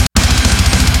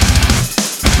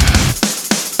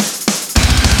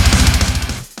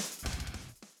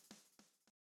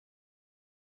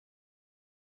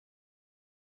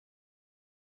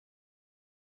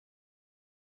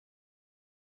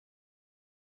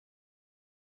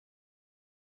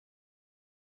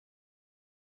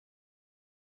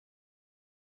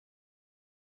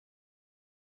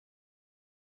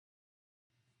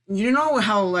you know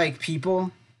how like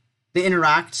people they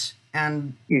interact,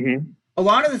 and Hmm. a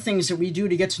lot of the things that we do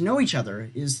to get to know each other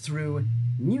is through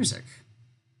music.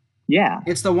 Yeah.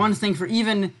 It's the one thing for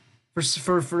even for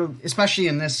especially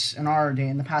in our day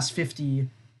in the past 50,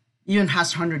 even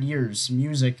past 100 years,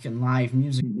 music and live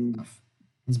music Hmm. stuff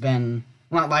has been,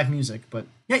 well, not live music, but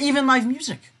yeah, even live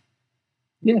music.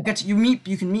 Yeah.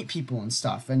 You can meet people and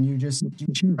stuff, and you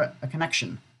Hmm. share a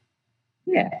connection.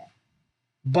 Yeah.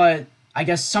 But I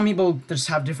guess some people just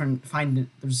have different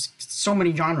there's so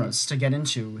many genres to get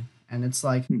into, and it's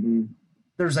like Hmm.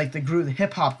 there's like the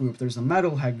hip hop group, there's the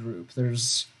metalhead group,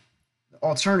 there's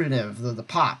alternative, the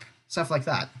pop stuff like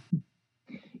that.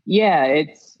 Yeah,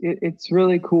 it's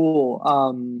really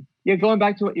cool. Yeah, going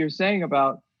back to what you're saying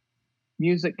about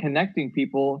music connecting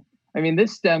people, I mean,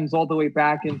 this stems all the way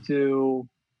back into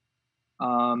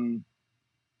um,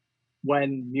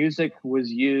 when music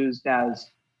was used as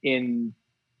in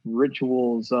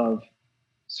rituals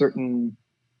certain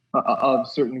of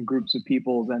certain groups of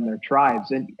peoples and their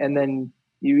tribes, and then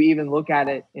you even look at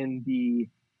it in the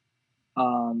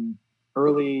um,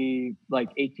 early like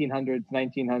 1800s,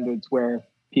 1900s, where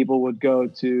people would go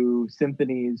to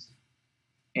symphonies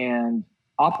and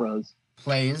operas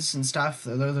Plays and stuff.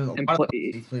 A lot and of those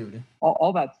play include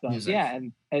all that stuff. music. Yeah,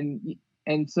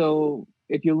 and so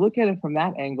if you look at it from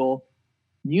that angle,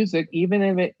 music, even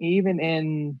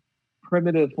in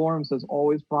primitive forms, has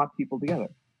always brought people together.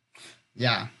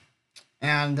 Yeah,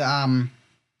 and I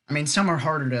mean, some are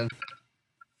harder to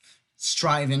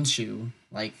strive into.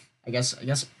 Like, I guess, I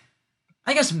guess,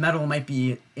 I guess metal might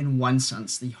be in one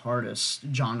sense the hardest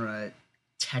genre,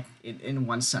 tech in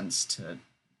one sense to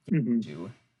Hmm.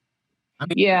 do. I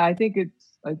mean, Yeah, I think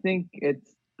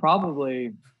it's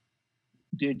probably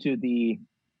due to the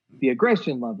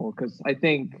aggression level, because I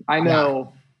think yeah,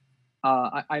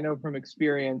 I know from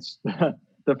experience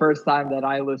the first time that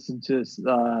I listened to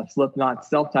Slipknot's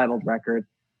self-titled record,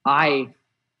 I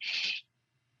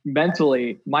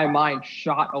mentally my mind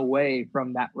shot away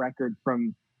from that record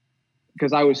from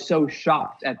because I was so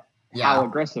shocked at how yeah.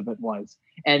 aggressive it was.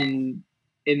 And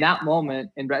in that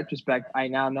moment, in retrospect, I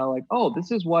now know like, oh,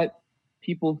 this is what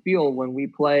people feel when we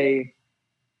play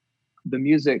the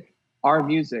music, our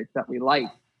music that we like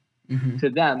Hmm. to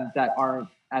them that aren't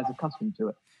as accustomed to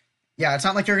it. Yeah, it's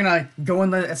not like you're gonna go in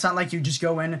the. It's not like you just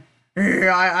go in.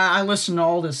 I listen to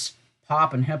all this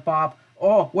pop and hip hop.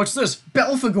 Oh, what's this?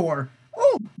 Belphegor.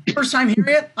 Oh, first time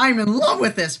hearing it, I'm in love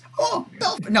with this. Oh,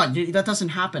 No, that doesn't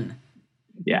happen.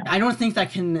 Yeah. I don't think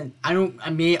that can. I don't. I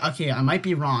may. Okay, I might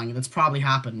be wrong. That's probably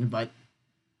happened, but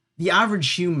the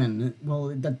average human,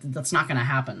 well, that's not gonna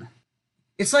happen.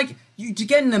 It's like you to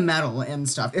get into metal and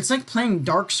stuff. It's like playing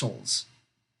Dark Souls.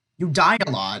 You die a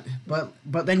lot, but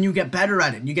then you get better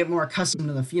at it. You get more accustomed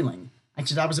to the feeling.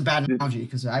 Actually, that was a bad analogy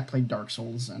because I played Dark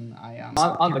Souls and I On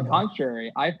the terrible.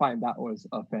 contrary, I find that was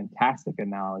a fantastic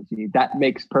analogy. That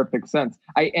makes perfect sense.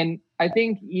 I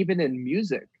think even in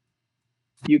music,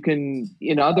 you can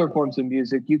in other forms of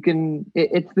music,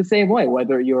 it's the same way,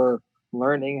 whether you're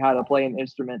learning how to play an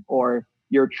instrument or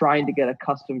you're trying to get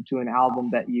accustomed to an album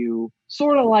that you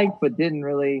sort of like but didn't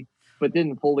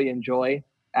fully enjoy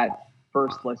at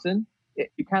first listen.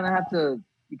 You kind of have to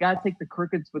you got to take the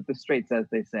crookeds with the straights, as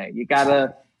they say. You got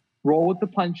to roll with the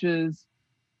punches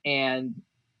and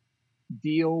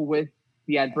deal with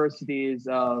the adversities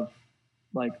of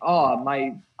like, oh,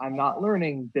 I'm not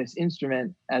learning this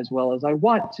instrument as well as I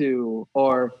want to,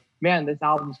 or man, this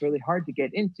album's really hard to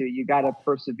get into. You got to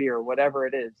persevere, whatever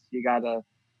it is. You got to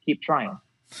keep trying.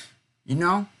 You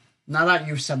know, now that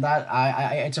you've said that,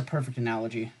 it's a perfect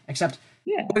analogy. Except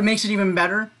Yeah. what makes it even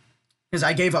better is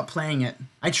I gave up playing it.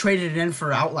 I traded it in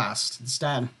for Outlast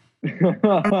instead.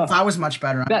 That was much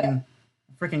better. I that mean,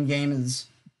 the freaking game is.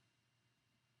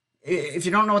 If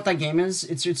you don't know what that game is,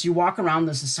 it's you walk around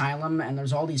this asylum and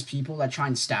there's all these people that try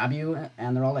and stab you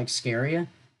and they're all like scary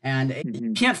and you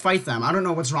Mhm. can't fight them. I don't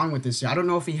know what's wrong with this guy. I don't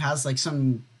know if he has like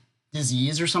some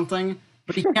disease or something,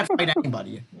 but he can't fight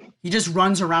anybody. He just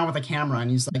runs around with a camera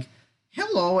and he's like,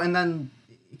 "Hello," and then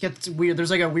it gets weird. There's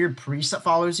like a weird priest that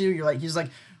follows you. He's like,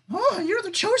 "Oh, you're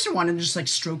the chosen one," and just like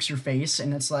strokes your face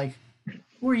and it's like,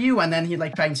 "Who are you?" And then he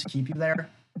like tries to keep you there.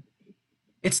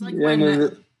 It's like Yeah, when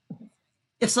no,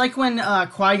 it's like when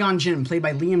Qui Gon Jinn, played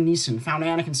by Liam Neeson, found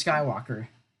Anakin Skywalker,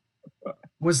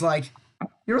 was like,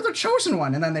 "You're the chosen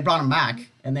one," and then they brought him back,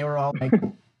 and they were all like,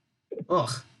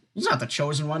 "Ugh, he's not the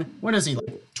chosen one. What is he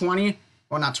like? 20?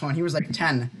 Well, not 20. He was like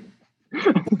 10,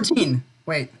 14.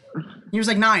 Wait, he was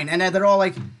like 9, and they're all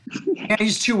like, "Yeah,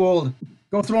 he's too old.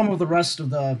 Go throw him with the rest of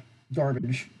the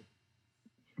garbage."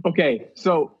 okay,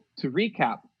 so to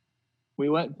recap, we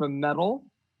went from metal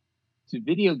to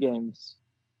video games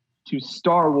to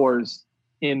Star Wars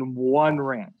in one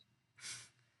rant.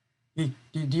 Do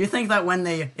you think that when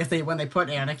they put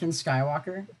Anakin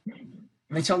Skywalker,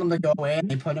 they told him to go away and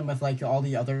they put him with like all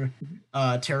the other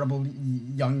terrible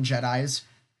young Jedis,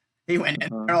 he went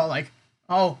in, they're all like,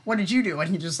 "Oh, what did you do?"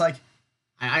 And he just like,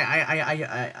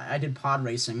 I did pod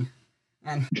racing,"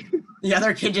 and the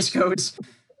other kid just goes,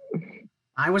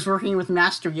 "I was working with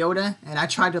Master Yoda and I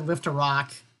tried to lift a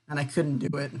rock and I couldn't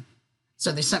do it,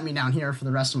 so they sent me down here for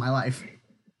the rest of my life."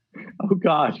 Oh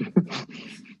gosh.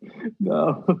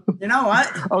 No. You know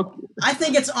what? Okay. I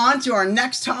think it's on to our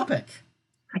next topic.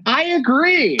 I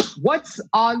agree. What's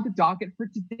on the docket for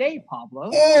today,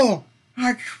 Pablo? Oh,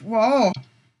 whoa.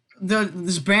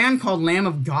 This band called Lamb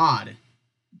of God.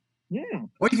 Yeah.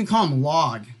 Or you can call them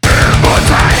Log.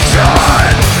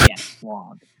 Yes,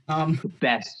 Log. The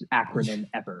best acronym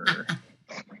ever.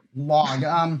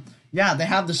 Log. Yeah, they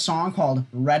have the song called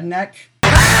Redneck.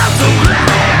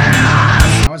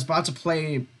 I was about to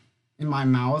play in my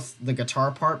mouth the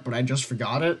guitar part, but I just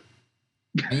forgot it.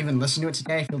 I even listened to it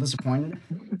today. I feel disappointed.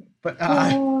 But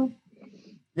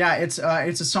yeah, it's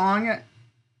a song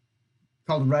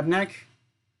called Redneck.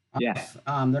 Yeah.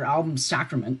 Their album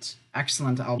Sacrament,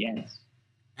 excellent album. Yes.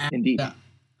 And, Indeed.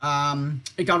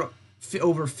 It got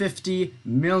over 50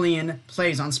 million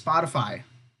plays on Spotify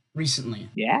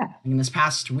recently. Yeah. In this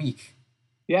past week.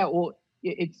 Yeah. Well,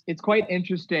 it's quite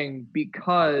interesting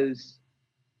because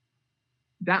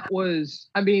that was,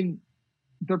 I mean,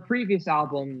 their previous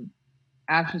album,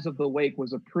 Ashes of the Wake,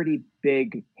 was a pretty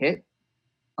big hit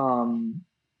in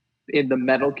the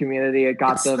metal community. It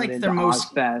got them like into their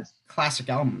most Ozfest. Classic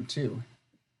album too.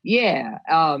 Yeah,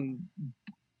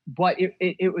 but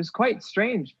it was quite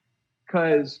strange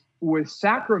because with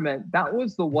Sacrament, that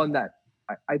was the one that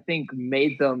I think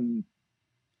made them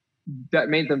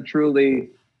truly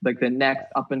like the next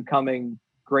up and coming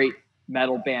great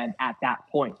metal band at that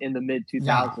point in the mid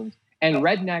 2000s. Yeah. And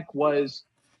Redneck was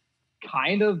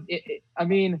kind of it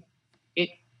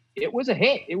was a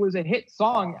hit. It was a hit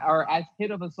song, or as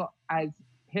hit of a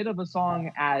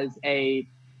song as a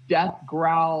death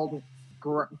growled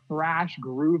thrash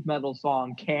groove metal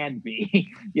song can be,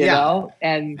 you know?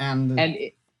 And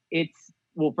it's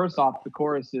well, first off, the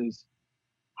chorus is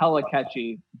hella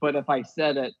catchy, but if I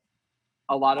said it,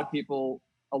 a lot of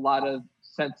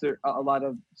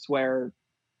swear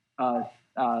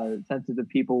sensitive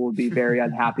people will be very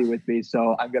unhappy with me,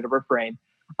 so I'm going to refrain.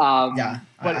 But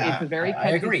it's a very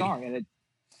catchy song, and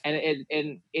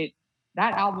it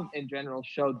that album in general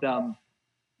showed them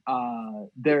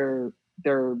their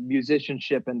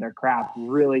musicianship and their craft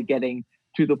really getting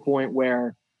to the point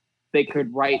where they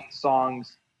could write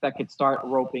songs that could start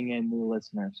roping in new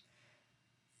listeners.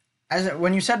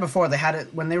 When you said before, they had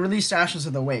it when they released Ashes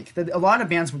of the Wake. A lot of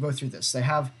bands will go through this. They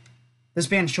have this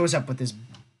band shows up with this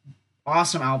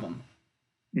awesome album,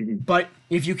 but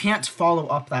if you can't follow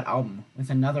up that album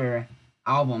with another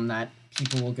album that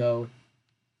people will go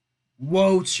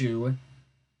whoa to,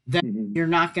 then you're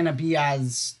not gonna be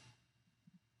as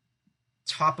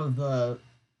top of the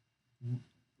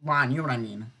line. You know what I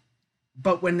mean?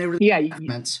 But when they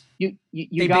release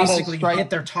they basically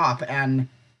hit their top, and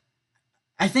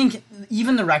I think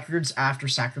even the records after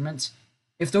Sacrament,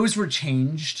 if those were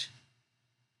changed,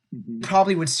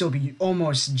 probably would still be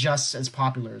almost just as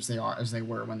popular as they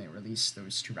were when they released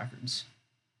those two records.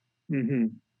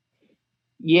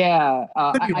 Yeah,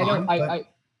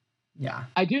 yeah.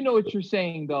 I do know what you're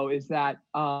saying though, is that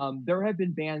there have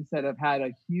been bands that have had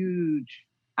a huge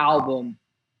album,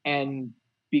 and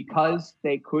because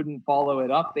they couldn't follow it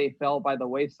up, they fell by the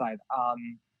wayside.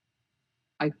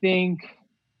 I think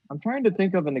I'm trying to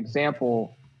think of an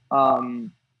example.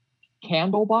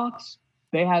 Candlebox,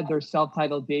 they had their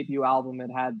self-titled debut album.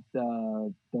 It had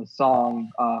the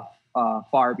song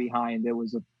 "Far Behind." It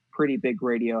was a pretty big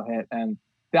radio hit, and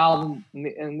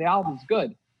the album's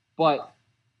good. But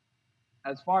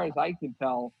as far as I can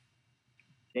tell,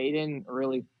 they didn't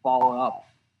really follow up.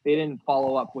 They didn't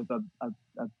follow up with a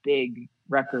big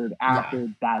record after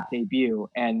that debut,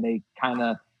 and they kind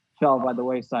of fell by the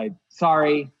wayside.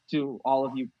 Sorry to all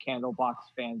of you Candlebox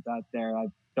fans out there.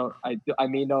 I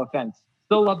mean no offense.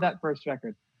 Still love that first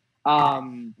record.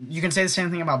 You can say the same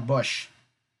thing about Bush.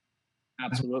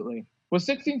 Absolutely. Was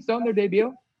 16 Stone their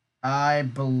debut? I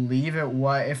believe it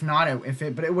was. If not,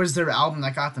 but it was their album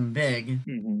that got them big.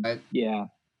 But yeah,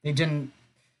 they didn't.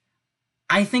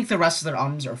 I think the rest of their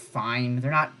albums are fine.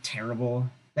 They're not terrible.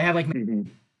 They have like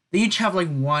they each have like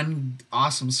one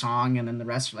awesome song, and then the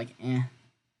rest are like eh.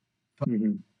 But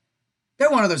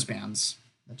they're one of those bands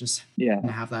that just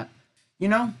have that. You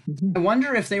know, I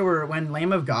wonder if they were when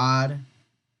Lamb of God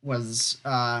was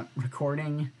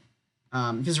recording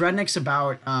Because Redneck's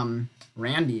about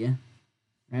Randy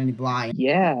Bly,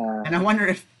 Yeah. and I wonder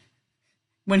if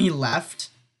when he left,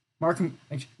 Mark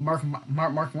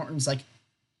Morton's like,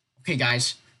 okay,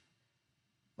 guys,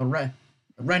 the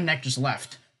redneck just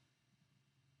left.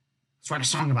 Let's write a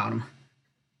song about him.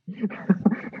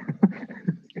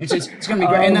 It's gonna be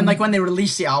great. And then like when they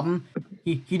released the album,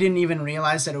 he didn't even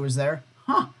realize that it was there.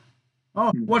 Huh?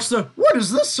 Oh, what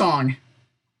is this song?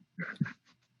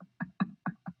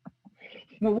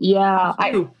 Yeah,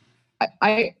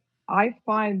 I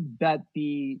find that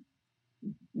the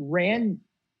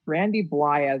Randy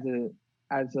Bly as a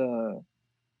as a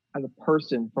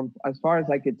person, from as far as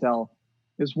I could tell,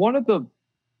 is one of the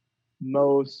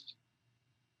most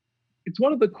it's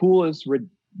one of the coolest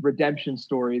redemption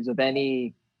stories of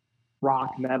any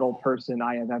rock metal person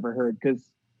I have ever heard, because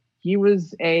he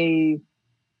was a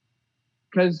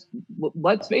because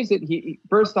let's face it, he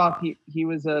first off he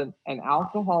was an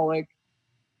alcoholic,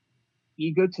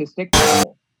 egotistic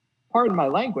asshole. Pardon my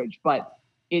language, but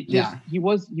it just he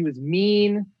was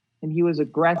mean and he was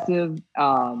aggressive.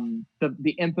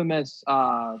 The infamous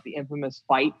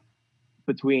fight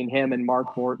between him and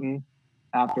Mark Morton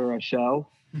after a show,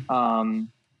 and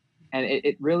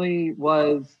it really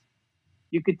was.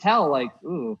 You could tell, like,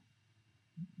 ooh,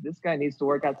 this guy needs to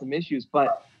work out some issues.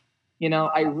 But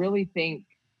I really think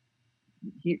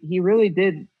he really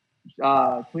did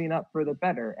clean up for the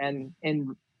better, and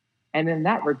in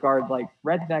that regard, like,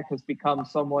 Redneck has become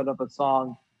somewhat of a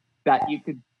song that you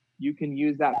can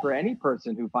use that for any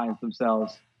person who finds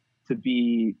themselves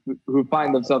thinking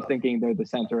they're the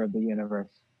center of the universe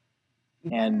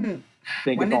and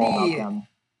think it's all about them.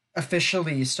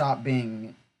 Officially stop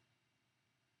being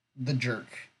the jerk.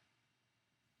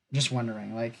 Just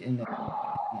wondering, like,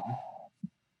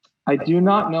 I do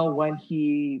not know when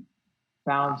he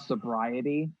found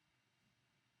sobriety.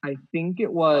 I think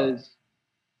it was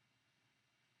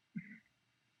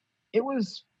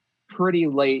pretty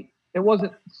late. It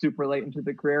wasn't super late into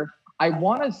the career. I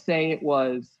want to say it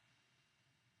was.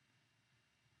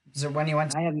 Is it when he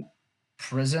went to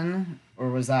prison, or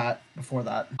was that before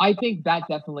that? I think that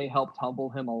definitely helped humble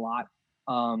him a lot,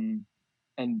 and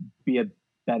be a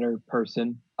better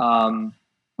person.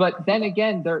 But then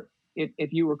again,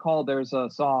 if you recall, there's a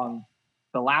song,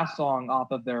 the last song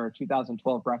off of their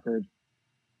 2012 record,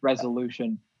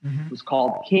 Resolution, was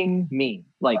called King Me,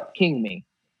 like King Me.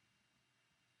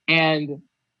 And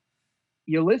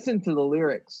you listen to the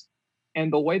lyrics,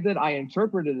 and the way that I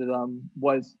interpreted them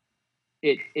was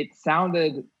it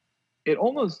sounded, it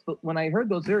almost, when I heard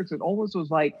those lyrics, it almost was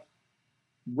like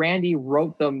Randy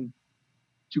wrote them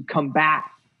to combat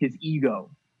his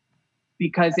ego,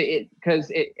 because the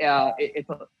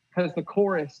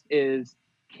chorus is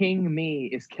King Me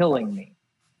is killing me.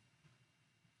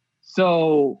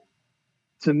 So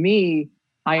to me,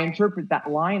 I interpret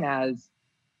that line as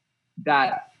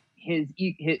that his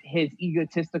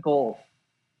egotistical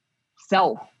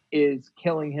self is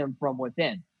killing him from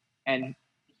within, and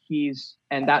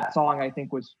that song, I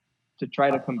think, was to try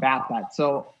to combat that.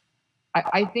 So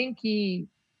I think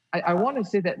I want to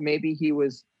say that maybe he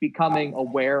was becoming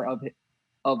aware of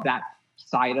that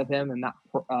side of him, and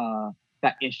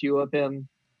that issue of him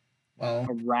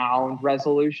around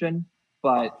Resolution,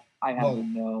 but I have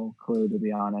no clue, to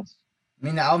be honest. I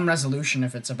mean, the album Resolution,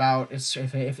 if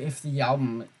the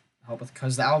album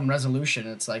because the album Resolution,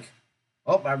 it's like,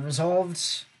 I've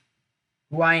resolved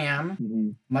who I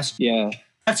am.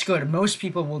 That's good. Most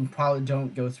people will probably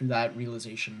don't go through that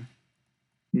realization.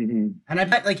 And I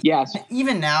bet, like,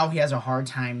 even now he has a hard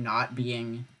time not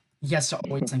being. He has to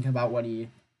always think about what he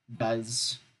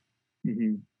does.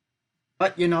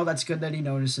 But that's good that he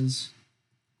notices.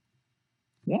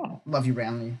 Yeah. Love you,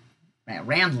 Randy, not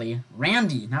Randy.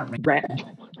 Randy.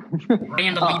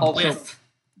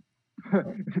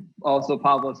 Also,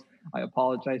 Pablos, I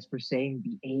apologize for saying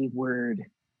the A word.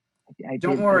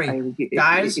 Don't worry,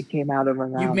 guys. It came out of my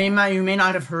mouth. You may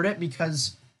not have heard it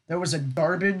because there was a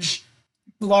garbage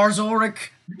Lars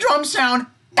Ulrich drum sound.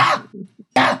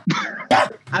 I'm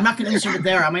not going to insert it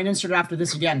there. I might insert it after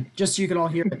this again, just so you can all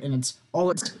hear it in its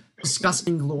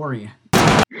disgusting glory.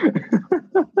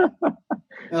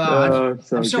 I'm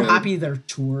so happy their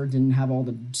tour didn't have all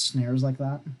the snares like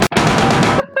that.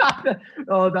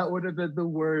 Oh, that would have been the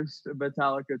worst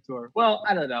Metallica tour. Well,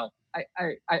 I don't know.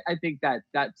 I think that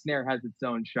snare has its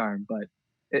own charm, but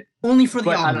only for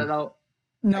the album. I don't know.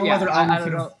 No other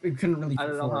album couldn't really. I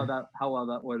don't know how well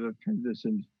that would have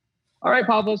transitioned. All right,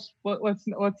 Pavlos,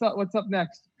 what's up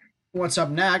next? What's up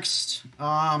next?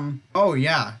 Oh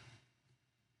yeah.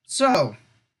 So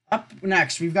up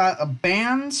next we've got a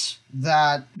band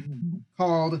that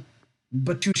called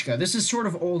Batushka. This is sort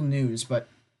of old news, but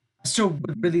I still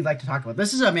would really like to talk about.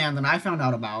 This is a band that I found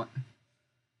out about,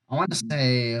 I want to Mhm.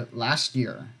 say last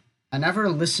year. I never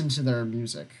listened to their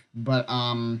music, but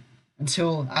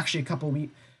until actually a couple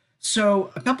weeks.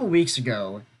 So a couple weeks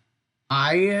ago,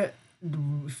 I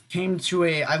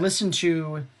I listened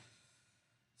to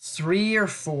three or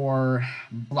four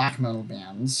black metal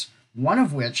bands, one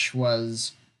of which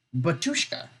was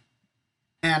Batushka.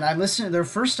 And I listened to their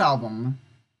first album,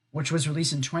 which was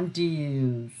released in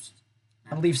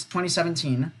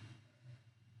 2017,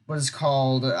 was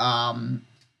called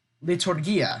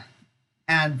Liturgia.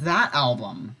 And that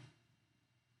album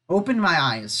opened my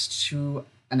eyes to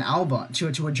an album, to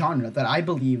a genre that I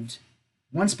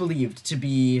once believed to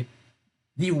be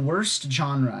the worst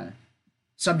subgenre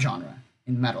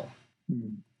in metal.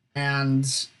 Mhm. And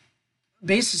so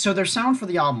their sound for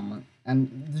the album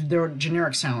and their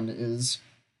generic sound is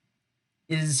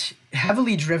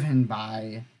heavily driven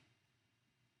by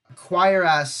a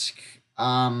choir-esque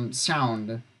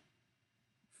sound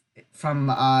from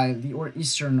the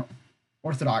Eastern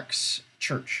Orthodox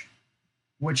Church,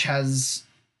 which has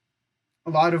a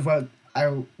lot of what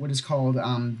is called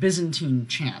Byzantine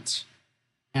chant,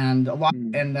 and a lot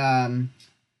Mhm. and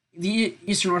the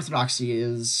Eastern Orthodoxy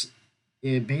is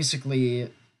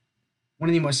basically one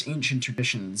of the most ancient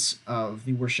traditions of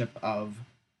the worship of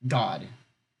God,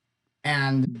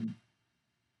 and Mhm.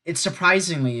 it's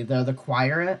surprisingly the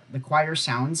choir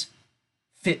sounds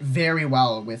fit very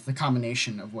well with the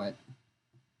combination of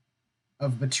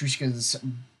Petrushka's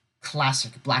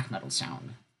classic black metal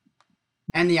sound.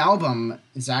 And the album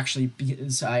is actually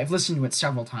because I've listened to it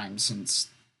several times since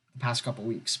the past couple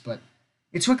weeks, but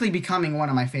it's quickly becoming one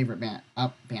of my favorite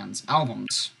band's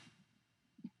albums.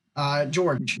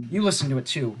 George, Mhm. you listen to it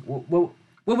too.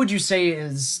 What would you say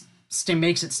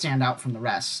makes it stand out from the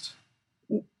rest?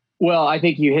 Well, I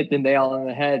think you hit the nail on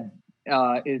the head.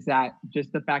 Is that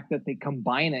just the fact that they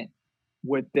combine it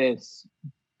with this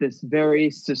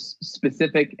very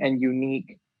specific and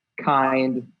unique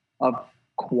kind of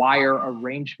choir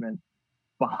arrangement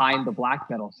behind the black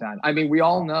metal sound. I mean, we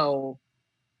all know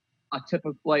a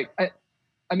typical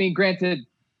I mean, granted,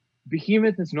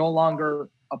 Behemoth is no longer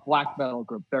a black metal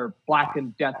group. They're black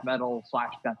and death metal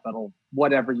 / death metal,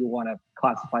 whatever you want to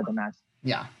classify them as.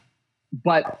 Yeah,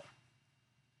 But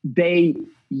they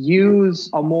use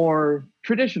a more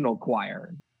traditional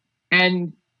choir,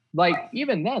 and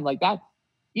even then,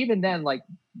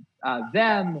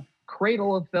 them,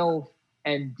 Cradle of Filth,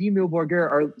 and Dimmu Borgir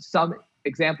are some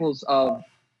examples of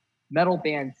metal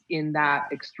bands in that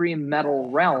extreme metal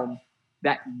realm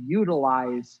that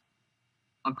utilize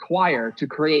a choir to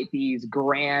create these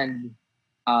grand,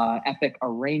 epic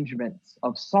arrangements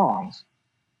of songs.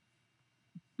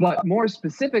 But more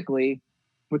specifically,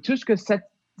 Batushka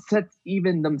sets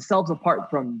even themselves apart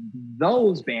from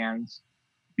those bands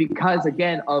because,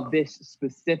 again, of this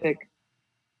specific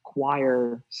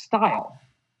choir style.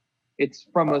 It's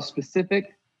from a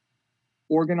specific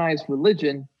organized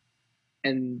religion,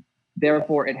 and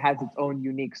therefore it has its own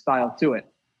unique style to it.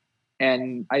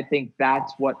 And I think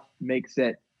that's what makes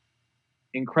it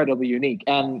incredibly unique.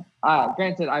 And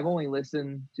granted, I've only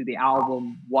listened to the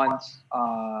album once,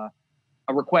 a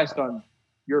request on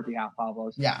your behalf,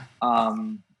 Pavlos, yeah,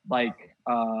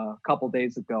 a couple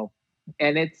days ago,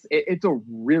 and it's a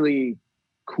really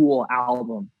cool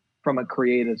album from a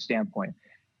creative standpoint.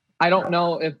 I don't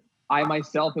know if I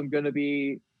myself am going to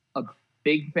be a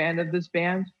big fan of this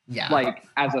band, yeah. like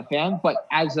as a fan, but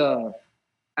as a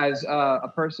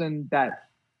person that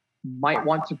might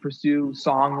want to pursue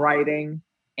songwriting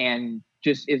and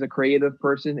just is a creative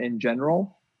person in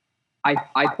general, I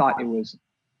thought it was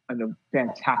a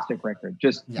fantastic record.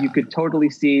 Just you Yeah. could totally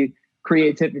see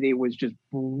creativity was just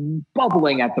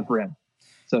bubbling at the brim,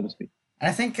 so to speak. And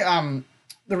I think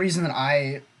the reason that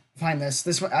I find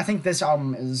I think this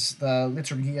album is the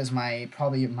Liturgy is my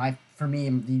for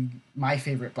me my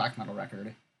favorite black metal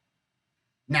record.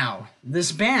 Now,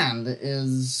 this band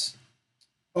is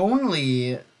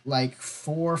only like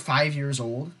 4 or 5 years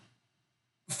old.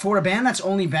 For a band that's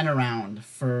only been around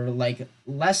for like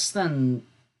less than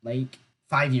like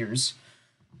 5 years,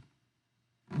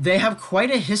 they have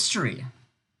quite a history.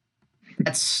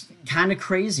 That's kind of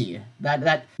crazy.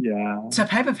 Yeah, It's a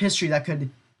type of history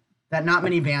that not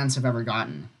many bands have ever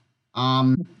gotten.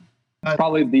 Um, it's but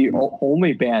probably the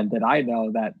only band that I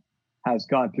know that has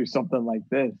gone through something like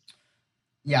this.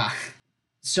 yeah.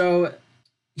 So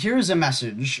here's a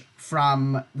message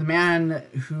from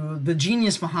the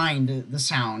genius behind the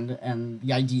sound and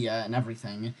the idea and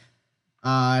everything.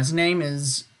 His name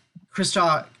is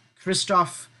Christoph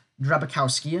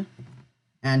Drabakowski,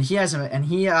 And he has a and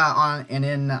he on and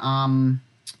in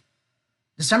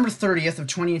December 30th of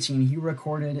 2018, he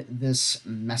recorded this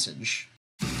message.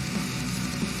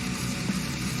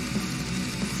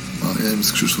 My name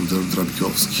is Krzysztof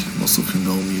Drabikowski. Most of you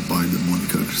know me by the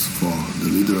moniker Christopher,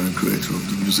 the leader and creator of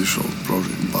the musical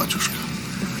project Baciuszka.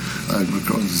 I am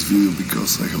recording this video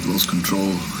because I have lost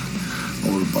control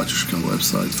over Baciuszka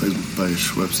website, Facebook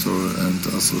page, web store, and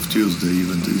as of Tuesday,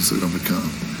 even the Instagram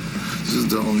account. This is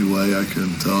the only way I can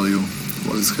tell you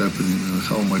what is happening and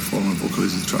how my former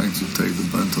vocalist is trying to take the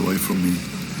band away from me.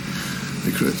 I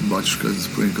created Baciuszka in the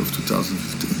spring of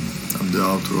 2015. I'm the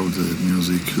author of the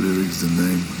music, lyrics, the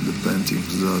name, the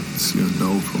paintings that you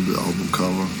know from the album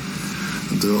cover,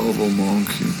 and the overall monk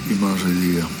image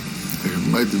idea. I have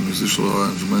made the musical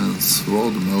arrangements,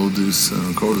 wrote the melodies, and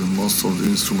recorded most of the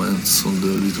instruments on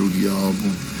the Liturgia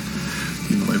album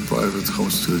in my private home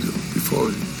studio.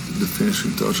 Before the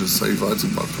finishing touches, I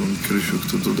invited back from Krysiuk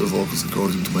to do the vocals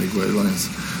according to my guidelines,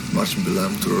 Marcin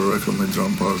Bilem to record my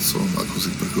drum parts on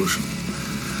acoustic percussion.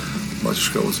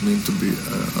 Baciuszka was meant to be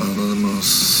an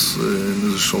anonymous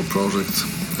musical project,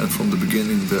 and from the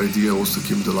beginning the idea was to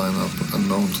keep the lineup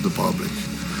unknown to the public,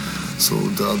 so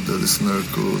that the listener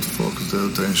could focus their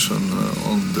attention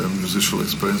on the musical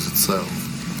experience itself.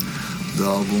 The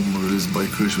album, released by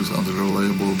Krysiuk's underground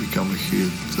label, became a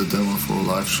hit. The demo for a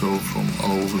live show from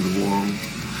all over the world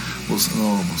was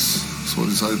enormous, so I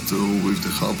decided to, with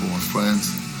the help of my friends,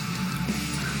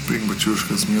 bring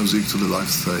Baciuszka's music to the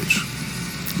live stage.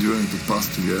 During the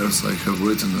past 2 years, I have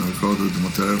written and recorded the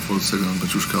material for the second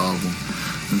Baciuszka album,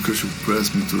 and Krysiuk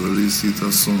pressed me to release it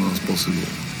as soon as possible.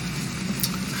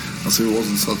 As I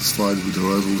wasn't satisfied with the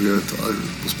result yet, I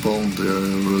postponed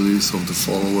the release of the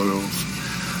follower of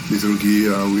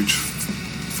Liturgia, which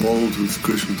followed with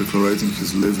Krysiuk declaring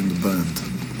his leave in the band.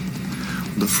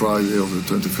 On the Friday of the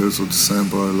 21st of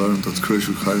December, I learned that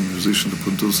Krysiuk hired a musician to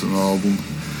produce an album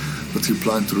that he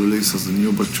planned to release as the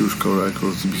new Baciuszka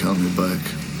Records behind my back.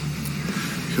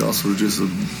 He also registered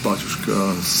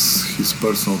Baciuszka as his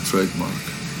personal trademark.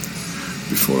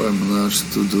 Before I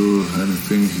managed to do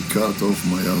anything, he cut off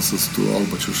my access to all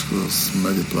Baciuszka's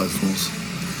media platforms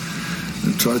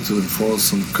and tried to enforce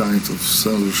some kind of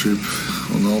censorship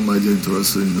on all media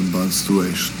interested in the band's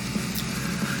situation.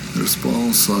 In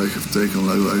response, I have taken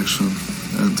legal action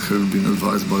and have been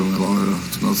advised by my lawyer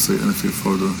to not say anything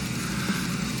further.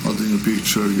 All the new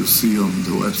picture you see on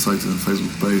the website and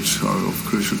Facebook page are of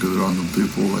Krysiuk and random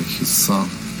people like his son,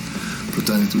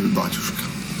 pretending to be Baciuszka.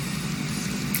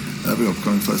 Every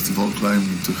upcoming festival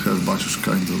claiming to have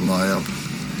Baciuszka in the lineup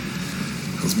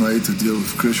has made a deal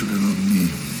with Krysiuk and not me.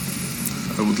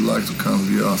 I would like to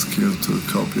kindly ask you to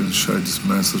copy and share this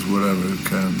message wherever you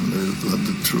can and let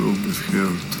the truth be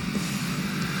heard.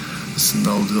 As you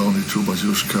know, the only true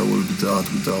Baciuszka will be that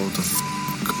without a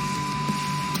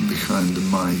behind the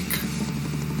mic.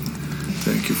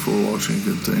 Thank you for watching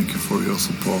and thank you for your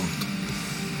support.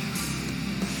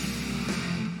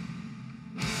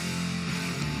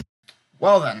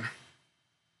 Well then,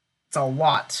 it's a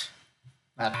lot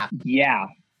that happened. Yeah.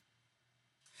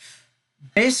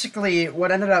 Basically, what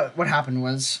happened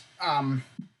was,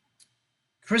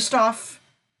 Christoph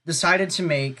decided to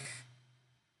make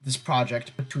this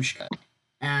project, Baciuszka,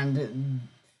 and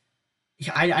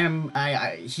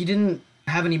he didn't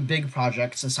have any big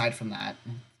projects aside from that.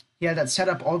 He had that set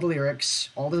up all the lyrics,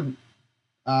 all the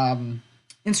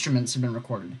instruments had been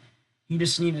recorded. He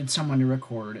just needed someone to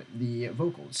record the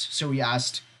vocals. So he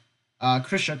asked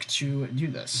Krysiuk to do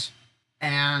this.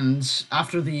 And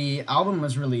after the album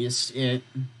was released, it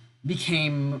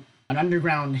became an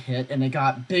underground hit, and it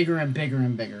got bigger and bigger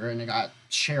and bigger, and it got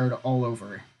shared all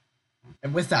over.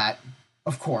 And with that,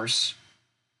 of course,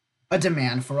 a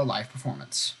demand for a live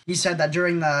performance. He said that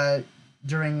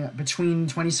between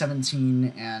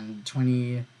 2017 and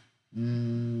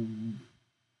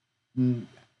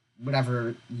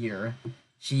whatever year,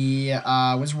 he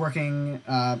was working.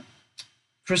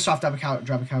 Krzysztof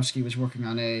Drabikowski was working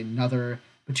on another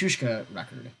Baciuszka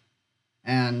record,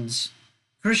 and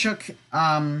Krysiuk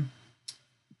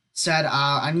said,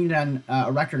 "I need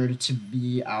a record to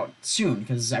be out soon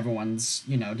because everyone's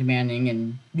demanding,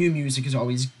 and new music is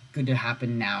always good to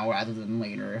happen now rather than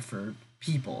later for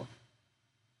people."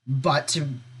 But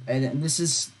and this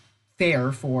is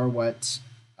fair for what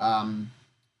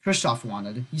Krzysztof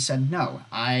wanted. He said, "No,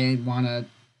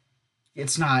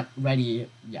 it's not ready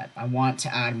yet. I want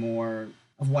to add more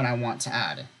of what I want to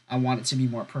add. I want it to be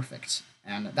more perfect."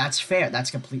 And that's fair.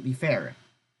 That's completely fair.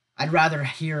 I'd rather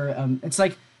hear, it's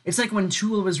like when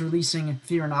Tool was releasing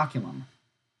Fear Inoculum.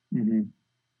 Mm-hmm.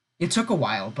 It took a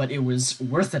while, but it was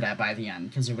worth it by the end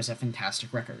because it was a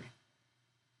fantastic record.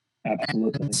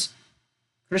 Absolutely. And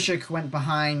Krishik went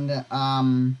behind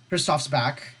Christoph's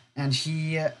back, and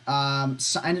he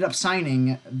ended up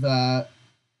signing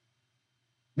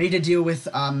made a deal with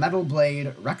Metal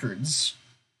Blade Records,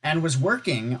 and was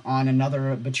working on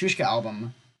another Batushka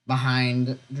album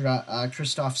behind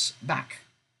Christoph's back.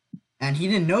 And he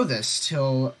didn't know this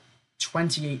till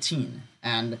 2018.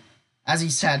 And as he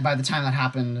said, by the time that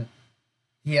happened,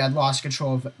 he had lost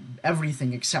control of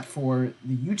everything except for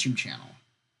the YouTube channel,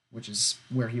 which is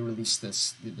where he released the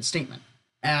statement.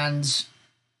 And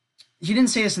he didn't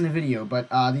say this in the video, but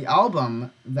the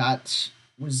album that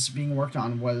was being worked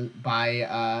on was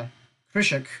by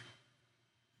Krishik,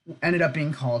 ended up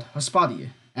being called Hospadi,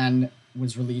 and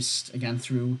was released again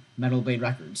through Metal Blade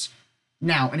Records.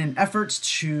 Now, in an effort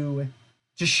to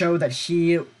show that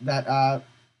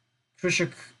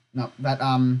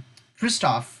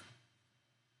Christoph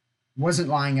wasn't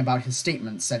lying about his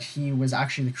statements, that he was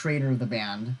actually the creator of the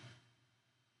band,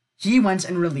 he went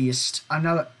and released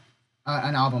an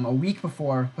album a week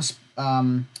before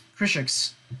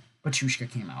Krishik's Batushka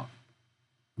came out.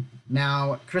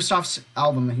 Now, Christoph's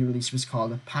album that he released was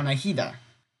called Panahida,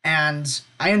 and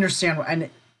I understand,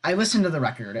 and I listened to the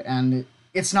record, and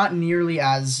it's not nearly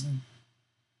as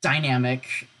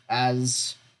dynamic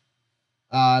as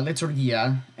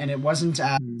Liturgia, and it wasn't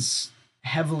as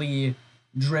heavily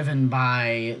driven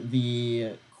by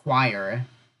the choir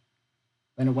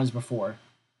than it was before.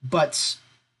 But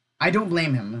I don't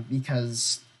blame him,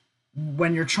 because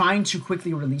when you're trying to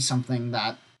quickly release something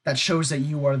that shows that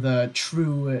you are the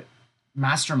true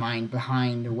mastermind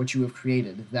behind what you have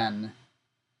created, then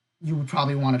you would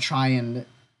probably want to try and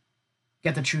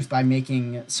get the truth by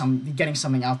getting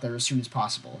something out there as soon as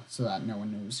possible, so that no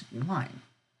one knows you're lying.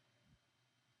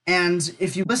 And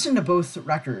if you listen to both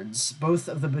records, both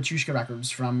of the Batushka records,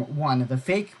 from the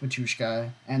fake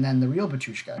Batushka and then the real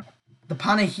Batushka, the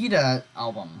Panahida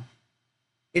album,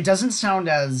 it doesn't sound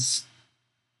as,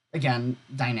 again,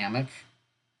 dynamic.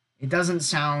 It doesn't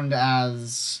sound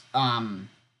as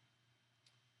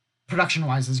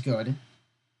production-wise as good,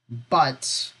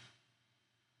 but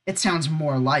it sounds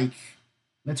more like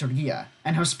Liturgia.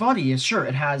 And Hospadi is, sure,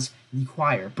 it has the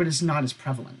choir, but it's not as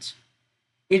prevalent.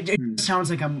 It sounds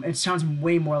like it sounds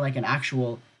way more like an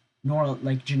actual,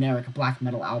 like generic black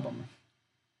metal album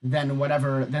than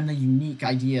the unique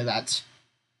idea that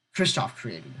Christoph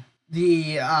created.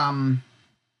 And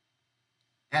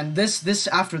this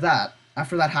after that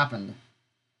happened,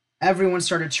 everyone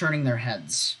started turning their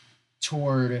heads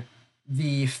toward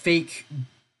the fake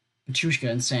Batushka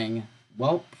and saying,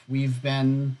 well,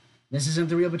 this isn't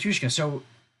the real Batushka. So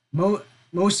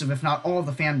most of, if not all of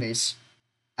the fan base,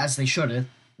 as they should have,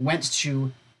 went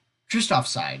to Christoph's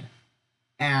side.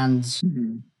 And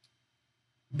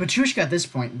Batushka at this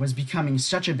point was becoming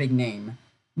such a big name,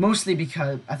 mostly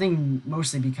because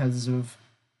of,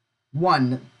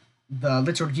 one, the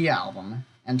Liturgia album,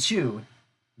 and two,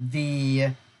 the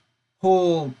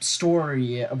whole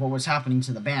story of what was happening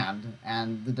to the band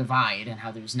and the divide and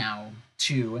how there's now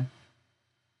two.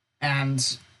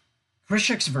 And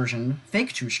Krishik's version,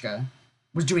 Fake Tushka,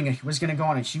 was going to go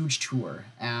on a huge tour,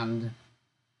 and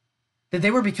that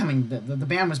they were becoming the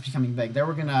band was becoming big. They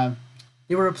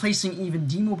were replacing even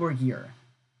Dimmu Borgir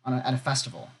at a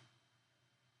festival,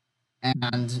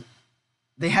 and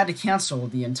they had to cancel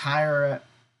the entire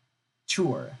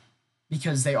tour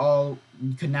because they all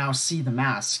could now see the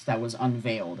mask that was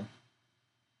unveiled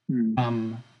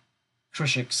from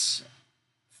Krishik's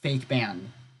fake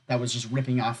band that was just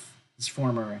ripping off his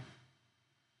former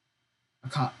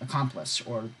accomplice,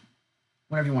 or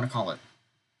whatever you want to call it.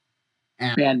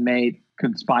 And bandmate,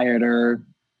 conspirator,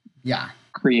 yeah,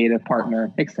 creative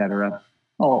partner, etc.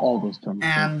 All those terms.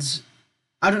 And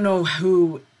I don't know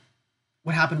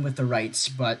what happened with the rights,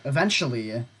 but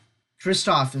eventually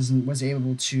Christoph was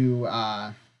able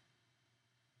to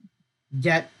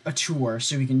get a tour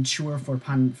so he can tour for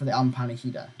the album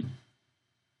Panahida,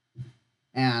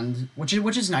 and which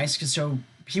is nice, because so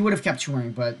he would have kept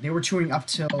touring, but they were touring up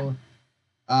till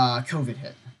COVID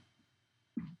hit,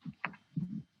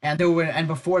 and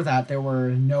before that there were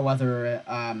no other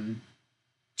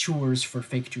tours for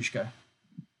Fake Tushka.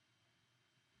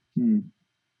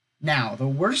 Now the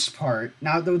worst part.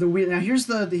 Here's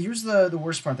the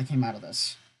worst part that came out of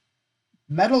this.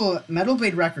 Metal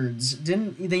Blade Records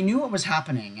they knew what was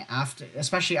happening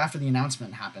especially after the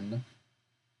announcement happened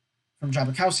from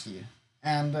Jabukowski,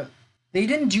 and they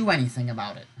didn't do anything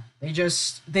about it. They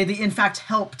in fact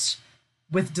helped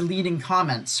with deleting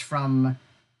comments from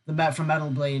Metal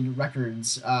Blade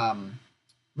Records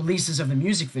releases of the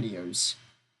music videos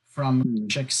from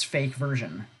Chick's fake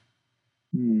version,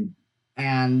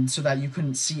 and so that you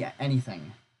couldn't see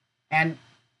anything. And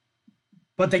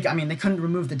but they couldn't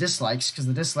remove the dislikes because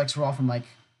the dislikes were all from like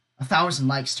 1,000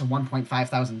 likes to 1.5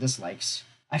 thousand dislikes.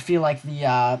 I feel like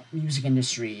the music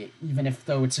industry, even if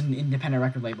though it's an independent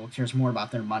record label, cares more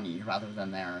about their money rather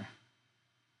than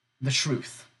the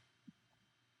truth.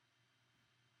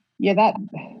 Yeah,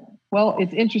 well,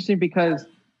 it's interesting because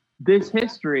this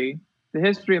history, the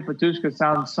history of Batushka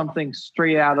sounds something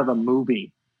straight out of a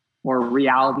movie or a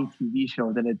reality TV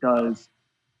show than it does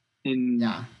in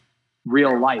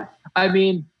real life. I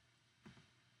mean,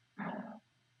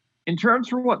 in terms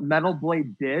for what Metal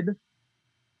Blade did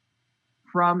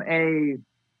from a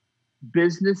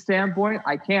business standpoint,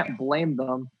 I can't blame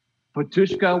them.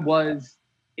 Batushka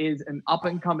is an up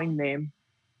and coming name.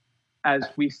 As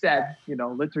we said,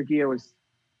 Liturgia was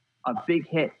a big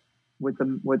hit with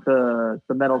the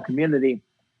metal community,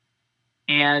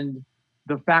 and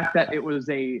the fact that it was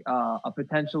a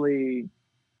potentially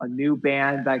a new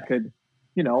band that could,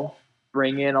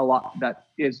 bring in a lot,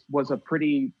 was a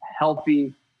pretty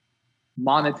healthy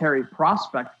monetary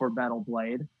prospect for Metal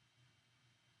Blade.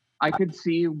 I could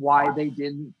see why they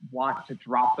didn't want to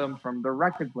drop them from the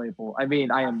record label. I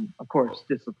mean, I am of course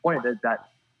disappointed that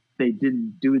they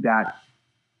didn't do that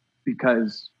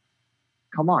because,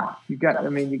 come on, you got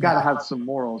to have some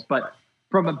morals. But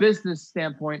from a business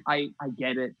standpoint, I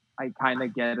get it. I kind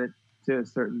of get it to a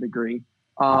certain degree.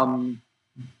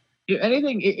 If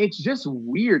anything, it's just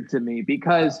weird to me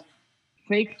because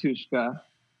Fake Tushka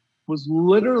was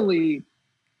literally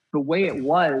the way it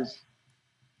was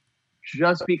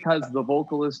just because the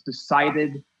vocalist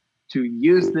decided to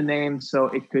use the name so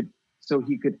he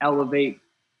could elevate,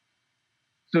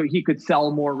 so he could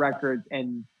sell more records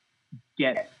and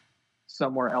get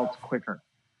somewhere else quicker.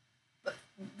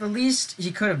 The least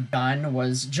he could have done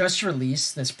was just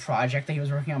release this project that he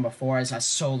was working on before as a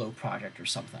solo project or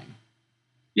something.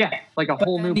 Yeah, like a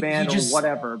whole new band or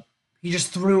whatever. He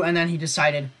just threw, and then he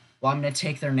decided, well, I'm going to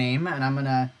take their name, and I'm going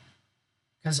to...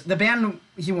 Because the band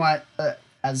he wanted,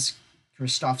 as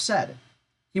Christoph said,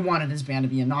 he wanted his band to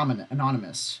be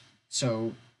anonymous,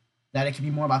 so that it could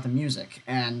be more about the music.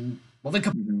 And, well,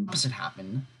 the opposite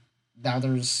happened. Now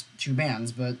there's two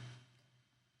bands, but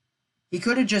he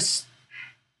could have just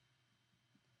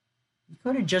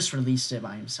released it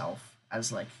by himself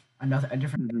as like a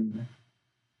different band,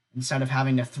 instead of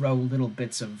having to throw little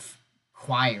bits of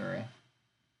choir.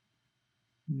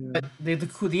 But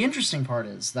the interesting part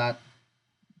is that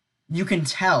you can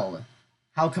tell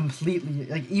how completely,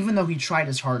 like, even though he tried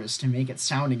his hardest to make it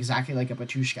sound exactly like a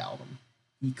Batushka album,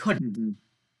 he couldn't.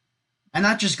 And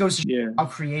that just goes to show how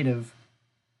creative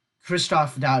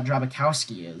Krzysztof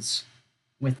Drabakowski is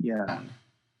with sound.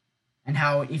 And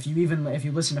how if you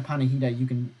listen to Panahida, you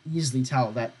can easily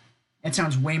tell that it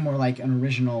sounds way more like an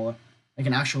original, like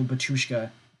an actual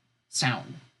Batushka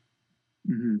sound.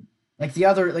 Like the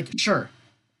other, like, sure,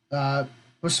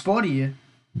 Gospodi,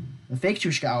 the Fake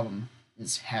Tushka album,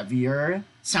 is heavier,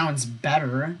 sounds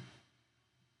better,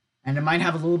 and it might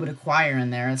have a little bit of choir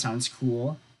in there. It sounds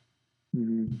cool,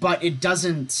 but it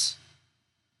doesn't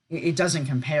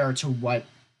compare to what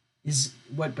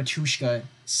Batushka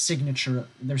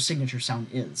their signature sound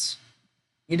is.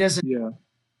 It doesn't. Yeah.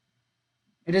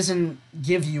 It doesn't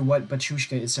give you what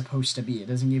Batushka is supposed to be. It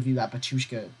doesn't give you that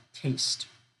Batushka taste.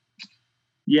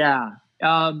 Yeah.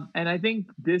 And I think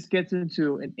this gets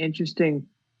into an interesting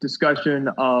discussion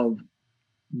of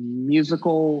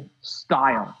musical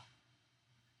style,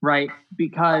 right?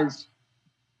 Because,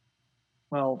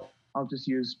 well, I'll just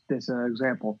use this as an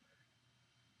example.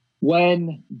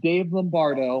 When Dave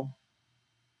Lombardo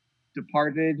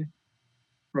departed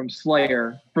from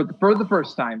Slayer for the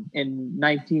first time in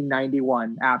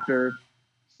 1991, after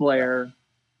Slayer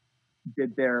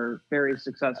did their very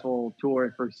successful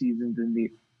tour for Seasons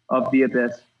of the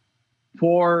Abyss,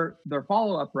 for their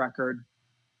follow-up record,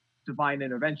 Divine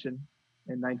Intervention,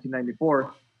 in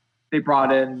 1994, they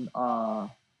brought in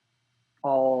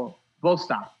Paul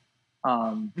Vostok,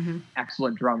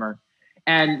 excellent drummer.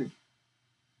 And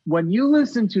when you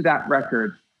listen to that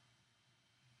record,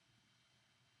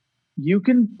 you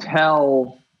can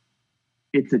tell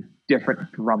it's a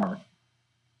different drummer.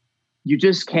 You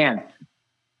just can't.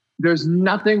 There's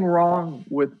nothing wrong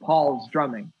with Paul's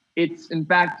drumming. It's, in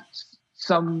fact,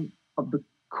 some of the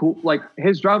cool, like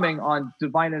his drumming on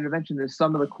Divine Intervention is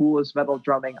some of the coolest metal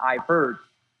drumming I've heard.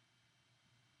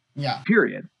 Yeah.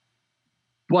 Period.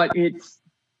 But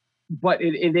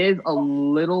it is a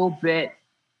little bit,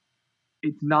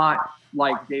 it's not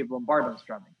like Dave Lombardo's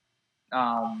drumming.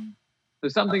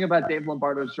 There's something about Dave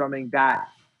Lombardo's drumming that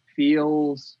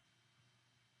feels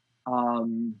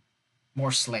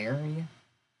more Slayer-y?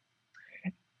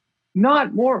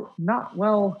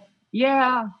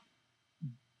 Yeah.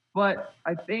 but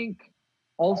I think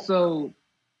also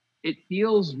it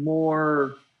feels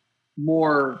more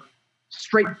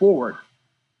straightforward,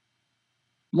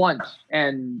 blunt,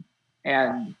 and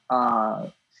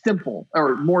simple,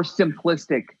 or more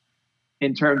simplistic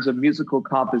in terms of musical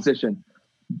composition.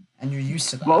 And you're used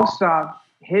to that. Bostaph,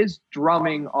 his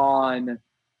drumming on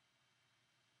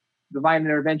Divine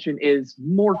Intervention is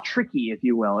more tricky, if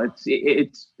you will.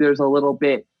 It's there's a little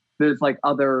bit, there's like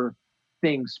other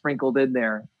things sprinkled in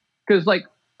there, because like,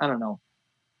 I don't know,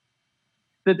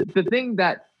 the thing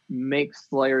that makes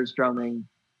Slayer's drumming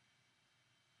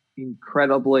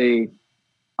incredibly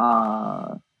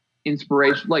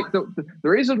inspiration, like the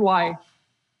reason why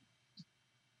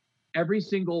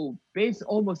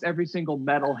almost every single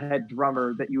metalhead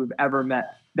drummer that you have ever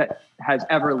met that has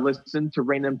ever listened to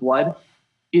Rain and Blood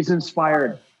is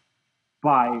inspired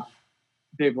by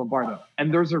Dave Lombardo.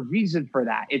 And there's a reason for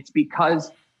that. It's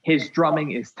because his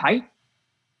drumming is tight,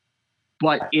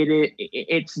 but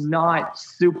it's not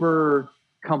super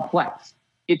complex.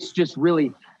 It's just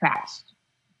really fast.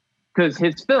 Because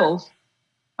his fills,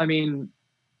 I mean,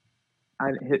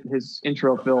 his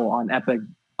intro fill on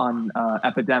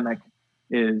Epidemic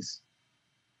is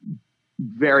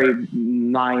very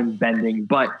mind-bending,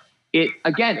 but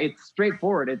it's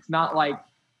straightforward. It's not like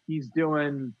he's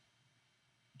doing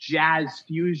jazz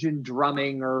fusion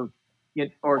drumming or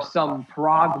some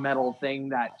prog metal thing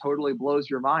that totally blows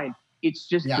your mind. It's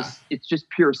just it's just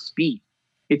pure speed.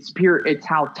 It's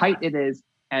how tight it is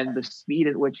and the speed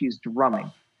at which he's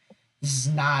drumming. He's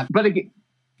not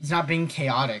being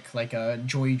chaotic like a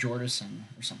Joey Jordison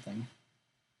or something.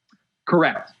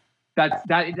 Correct. That's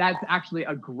actually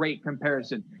a great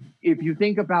comparison. If you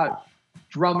think about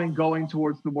drumming going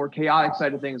towards the more chaotic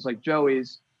side of things like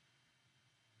Joey's,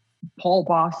 Paul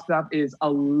Bostaph is a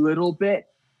little bit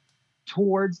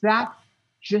towards that,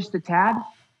 just a tad,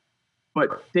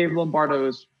 but Dave Lombardo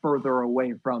is further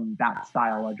away from that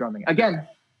style of drumming. Again,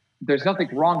 there's nothing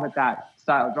wrong with that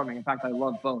style of drumming. In fact, I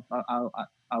love both.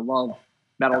 I love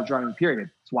metal drumming, period.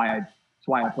 That's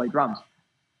why I play drums.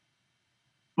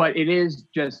 But it is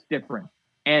just different.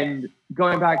 And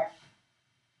going back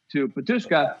to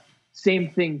Patushka,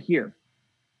 same thing here.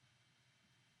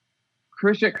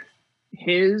 Krishik,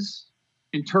 his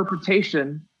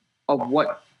interpretation of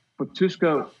what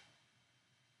Patushka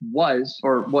was,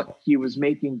 or what he was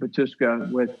making Patushka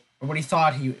with, or what he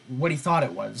thought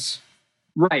it was,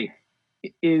 right,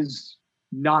 is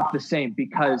not the same,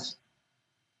 because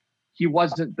he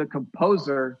wasn't the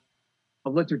composer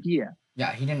of Liturgia.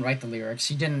 Yeah, he didn't write the lyrics.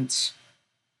 He didn't.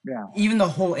 Yeah. Even the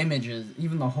whole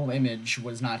image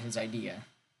was not his idea.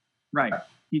 Right.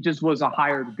 He just was a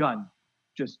hired gun,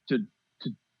 just to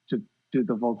do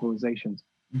the vocalizations.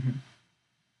 Mm-hmm.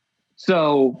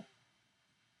 So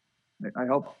I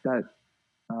hope that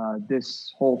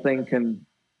this whole thing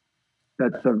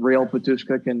that the real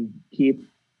Patushka can keep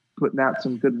putting out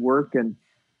some good work and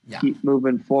keep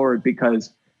moving forward,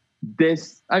 because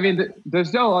this, I mean,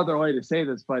 there's no other way to say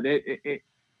this, but it's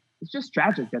just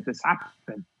tragic that this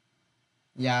happened.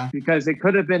 Yeah. Because it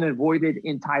could have been avoided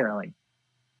entirely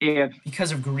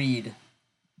because of greed.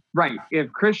 Right. If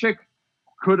Krishik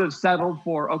could have settled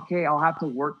for, okay, I'll have to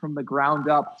work from the ground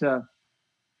up to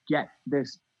get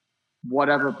this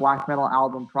whatever black metal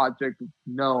album project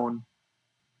known,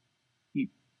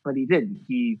 but he didn't.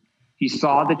 He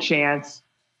saw the chance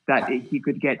that he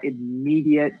could get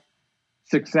immediate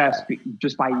success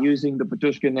just by using the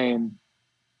Patushka name,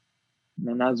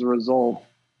 and as a result,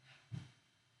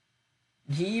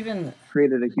 he even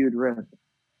created a huge rift.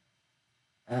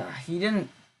 He didn't.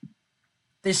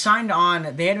 They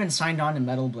had been signed on to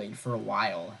Metal Blade for a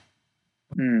while.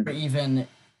 Or even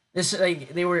this,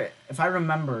 like, they were, if I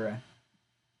remember,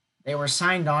 they were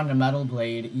signed on to Metal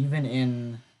Blade even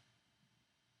in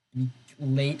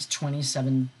late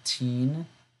 2017.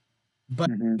 But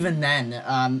even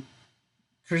then,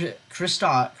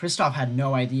 Christoph had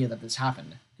no idea that this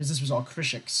happened, because this was all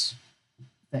Krishik's.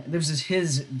 This is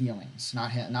his dealings,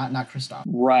 not him, not Christoph.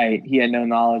 Right, he had no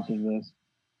knowledge of this,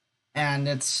 and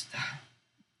it's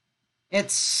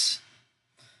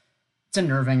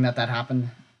unnerving that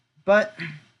happened. But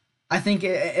I think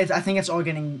it's all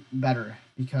getting better,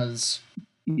 because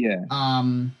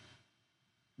now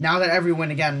that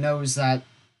everyone again knows that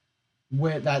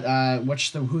who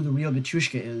the real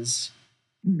Patushka is.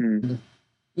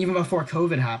 Even before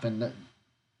COVID happened,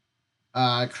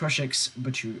 Krishik's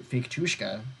fake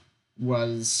Tushka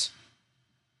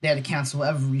they had to cancel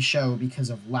every show because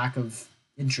of lack of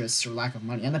interest or lack of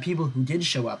money. And the people who did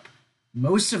show up,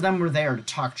 most of them were there to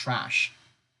talk trash,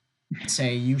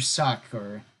 say you suck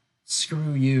or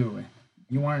screw you.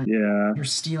 You aren't. Yeah. You're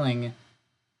stealing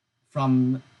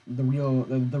from the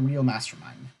real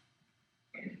mastermind.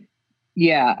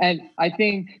 Yeah, and I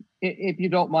think if you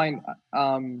don't mind,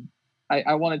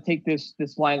 I want to take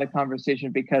this line of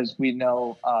conversation because we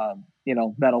know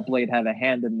Metal Blade had a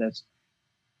hand in this.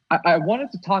 I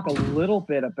wanted to talk a little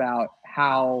bit about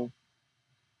how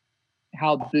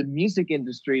the music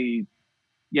industry,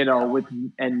 with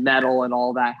and metal and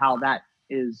all that, how that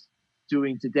is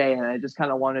doing today, and I just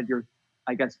kind of wanted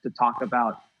to talk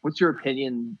about what's your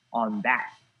opinion on that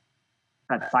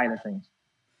side of things.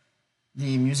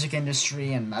 The music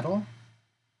industry and metal?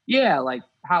 Yeah, like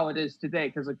how it is today.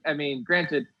 Because,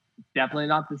 granted, it's definitely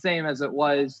not the same as it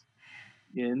was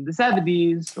in the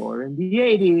 70s or in the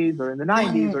 80s or in the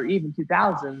 90s or even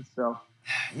 2000s. So,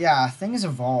 yeah, things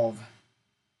evolve.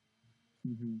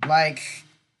 Mm-hmm. Like,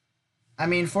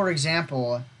 for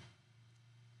example,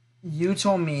 you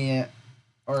told me,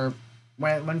 or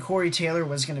when Corey Taylor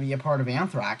was going to be a part of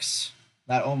Anthrax,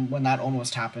 when that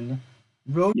almost happened,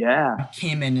 Road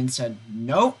came in and said,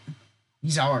 "Nope,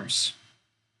 he's ours.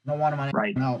 Don't want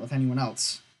him out with anyone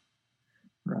else."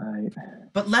 Right.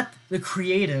 But let the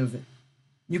creative,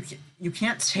 you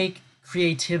can't take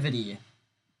creativity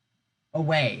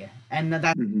away, and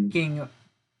that's making.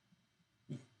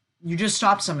 You just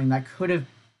stopped something that could have,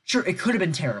 it could have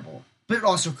been terrible, but it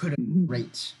also could have been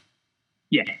great.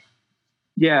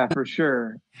 Yeah, for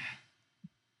sure.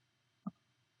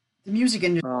 The music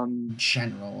industry in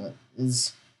general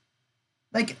is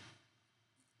like,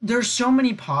 there's so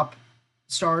many pop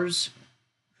stars,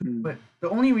 but the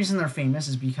only reason they're famous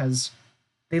is because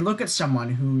they look at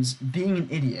someone who's being an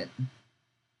idiot,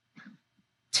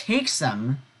 takes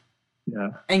them,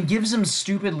 and gives them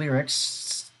stupid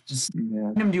lyrics, just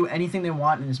let them do anything they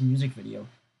want in this music video,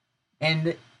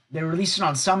 and they release it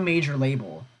on some major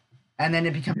label, and then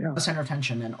it becomes the center of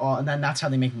attention, and then that's how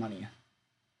they make money.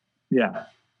 Yeah.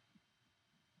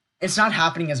 It's not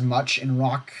happening as much in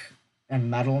rock and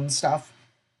metal and stuff,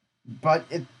 but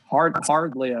it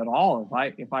hardly at all,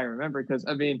 if I remember, because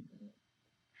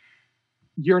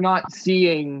you're not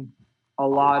seeing a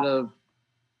lot of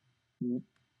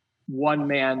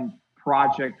one-man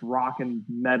project rock and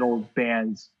metal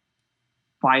bands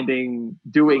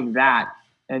doing that,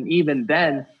 and even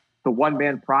then, the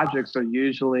one-man projects are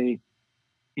usually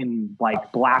in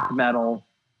like black metal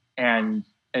and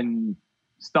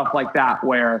stuff like that,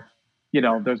 where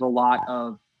there's a lot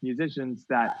of musicians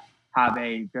that have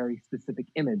a very specific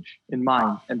image in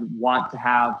mind and want to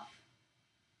have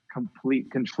complete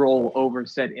control over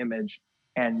said image,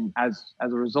 and as a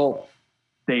result,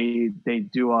 they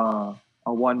do a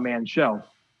one-man show,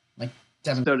 like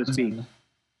so to speak.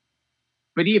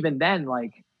 But even then,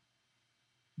 like,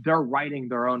 they're writing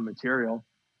their own material.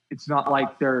 It's not like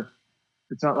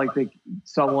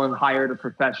someone hired a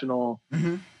professional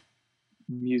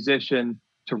musician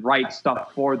to write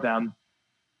stuff for them,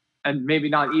 and maybe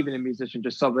not even a musician,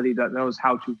 just somebody that knows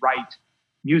how to write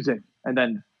music, and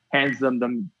then hands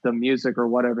them the music or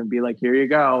whatever and be like, here you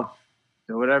go,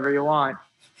 do whatever you want.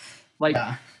 Like,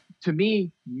 to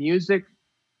me, music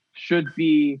should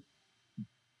be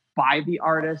by the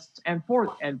artists and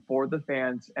for the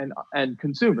fans and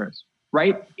consumers,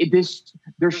 right?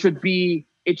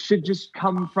 It should just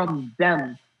come from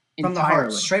them entirely. From the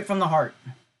heart, straight from the heart.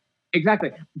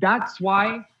 Exactly. That's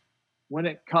why when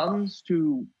it comes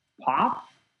to pop,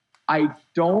 I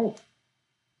don't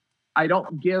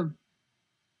give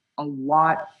a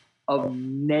lot of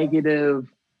negative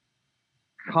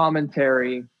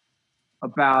commentary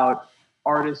about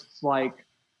artists like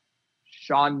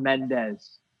Shawn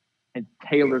Mendes and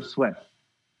Taylor Swift,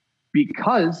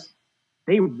 because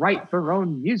they write their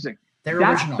own music. They're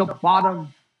original. The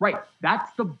bottom, right?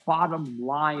 That's the bottom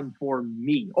line for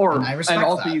me. And I respect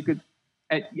also that. You could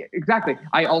exactly.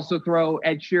 I also throw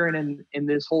Ed Sheeran in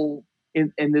this whole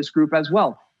in this group as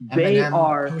well. Eminem, they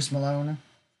are Post Malone.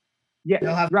 Yeah,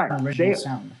 they'll have right. Original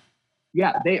sound.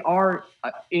 Yeah, they are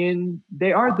in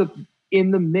the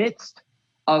midst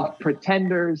of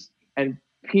pretenders and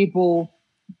people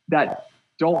that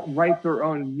don't write their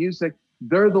own music.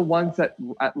 They're the ones that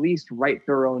at least write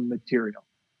their own material.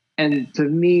 And to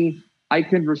me, I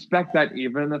can respect that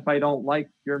even if I don't like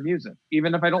your music,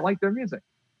 even if I don't like their music.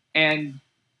 And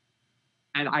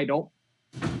I don't,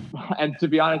 and to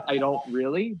be honest, I don't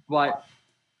really, but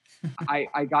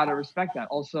I gotta respect that.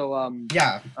 Also,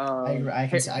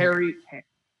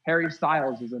 Harry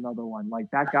Styles is another one. Like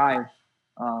that guy,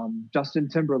 Justin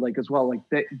Timberlake as well. Like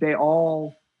they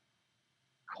all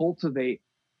cultivate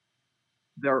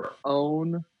their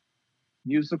own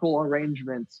musical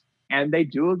arrangements, and they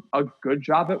do a good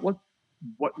job at what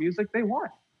music they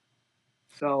want.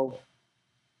 So,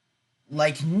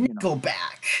 like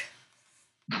Nickelback.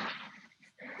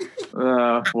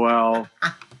 Well,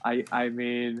 I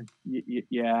mean,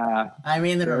 yeah, I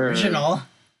mean, the sure. original.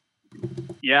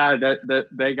 Yeah,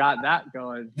 they got that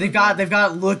going. They've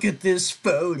got. Look at this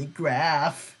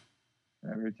photograph.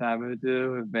 Every time I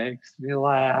do, it makes me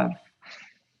laugh.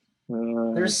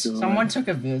 Someone took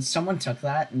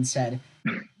that and said,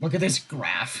 "Look at this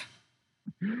graph."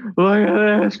 Look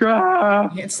at this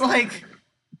graph. It's like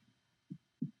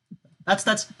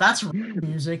that's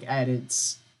music at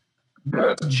its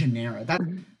generic.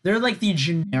 They're like the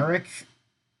generic.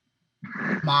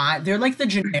 They're like the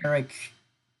generic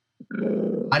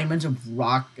embodiment of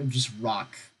rock,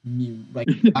 rock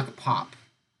pop.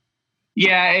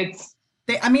 Yeah, it's.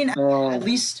 I mean, at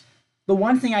least the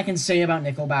one thing I can say about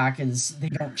Nickelback is they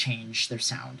don't change their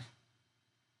sound.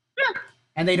 Yeah.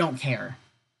 And they don't care.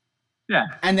 Yeah.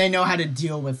 And they know how to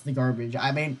deal with the garbage.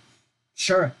 I mean,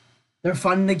 sure, they're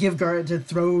fun to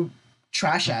throw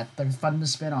trash at. They're fun to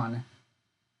spit on.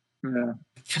 Yeah.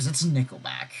 Because it's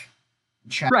Nickelback.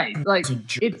 Right. Like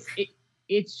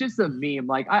it's just a meme.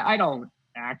 Like I don't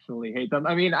actually hate them.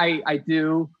 I mean, I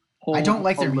do. I don't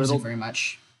like their music very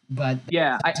much, but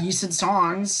yeah, decent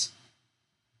songs.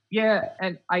 Yeah,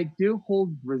 and I do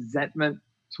hold resentment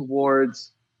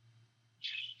towards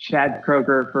Chad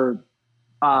Kroeger for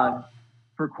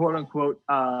quote unquote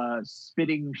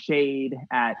spitting shade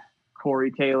at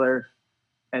Corey Taylor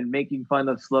and making fun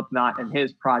of Slipknot and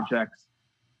his projects.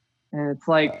 And it's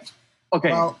like,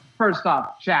 okay, well, first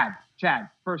off, Chad,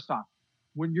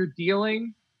 when you're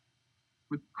dealing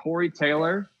with Corey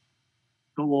Taylor,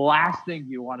 the last thing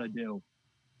you want to do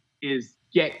is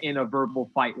get in a verbal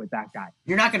fight with that guy.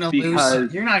 You're not going to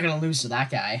lose. You're not going to lose to that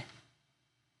guy.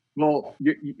 Well,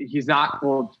 he's not.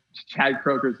 Well, Chad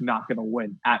Kroeger's not going to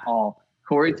win at all.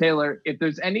 Corey Taylor, if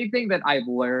there's anything that I've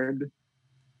learned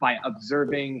by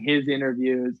observing his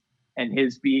interviews and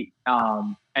his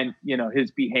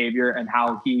his behavior and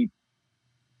how he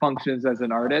functions as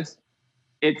an artist,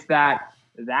 it's that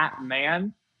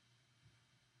man,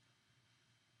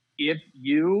 if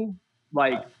you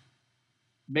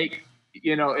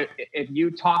if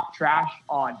you talk trash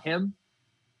on him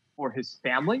or his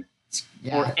family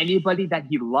or anybody that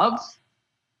he loves,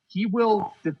 he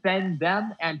will defend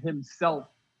them and himself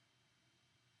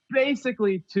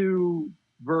basically to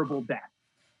verbal death.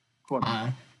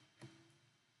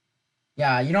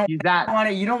 Yeah, you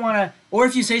don't want to, or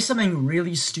if you say something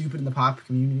really stupid in the pop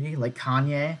community, like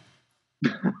Kanye,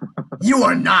 you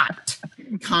are not.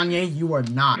 Kanye, you are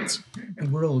not the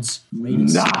world's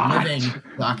greatest living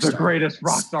rock star. The greatest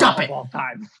rock star of all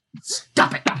time.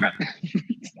 Stop it.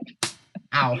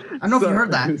 Ow. I don't know if you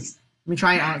heard that. Let me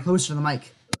try it closer to the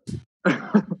mic.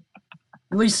 At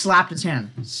least slapped his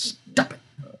hand. Stop it.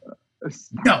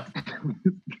 No.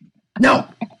 No.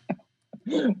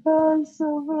 Oh,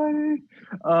 so funny.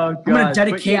 Oh, God. I'm going to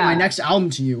dedicate my next album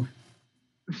to you.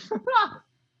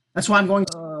 That's why I'm going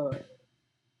to...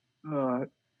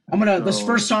 This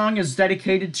first song is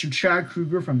dedicated to Chad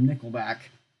Kroeger from Nickelback.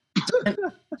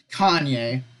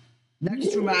 Kanye. Next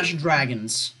to Imagine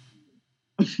Dragons.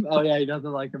 Oh, yeah, he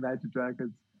doesn't like Imagine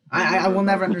Dragons. I will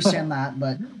never understand that,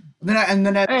 but...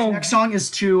 The next song is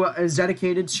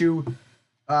dedicated to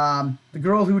the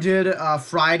girl who did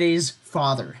Friday's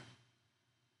Father.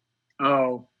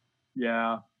 Oh,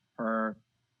 yeah, her.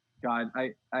 God,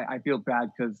 I feel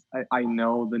bad because I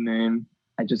know the name.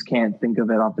 I just can't think of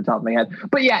it off the top of my head.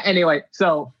 But yeah, anyway,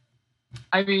 so,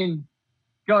 I mean,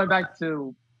 going back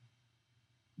to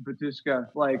Batushka,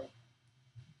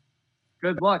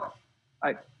 good luck.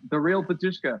 The real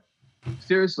Batushka.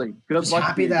 Seriously, good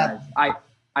luck to you guys.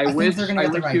 I wish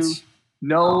you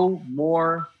know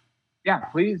more. Yeah,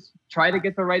 please try to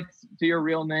get the rights to your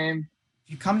real name.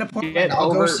 If you come to Portland,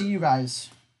 I'll go see you guys.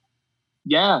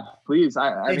 Yeah, please.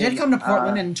 They did come to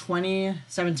Portland in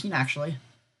 2017, actually.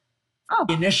 Oh.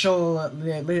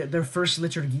 Their first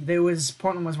Liturgia.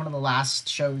 Portland was one of the last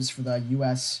shows for the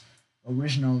U.S.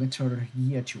 original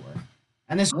Liturgia tour.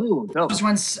 And this was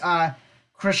once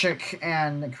Krishik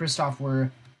and Christoph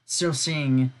were still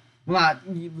seeing. Well,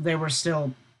 they were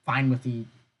still fine with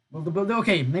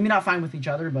okay, maybe not fine with each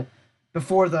other, but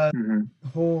before the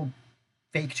whole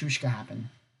fake Tushka happened.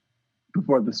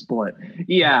 Before the split.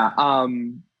 Yeah.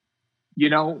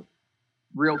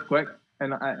 Real quick,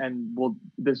 and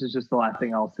this is just the last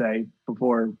thing I'll say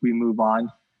before we move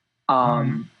on.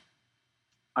 I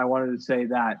wanted to say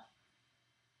that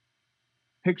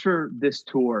picture this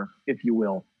tour, if you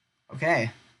will.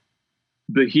 Okay.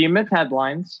 Behemoth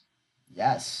headlines.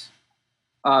 Yes.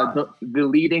 The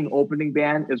leading opening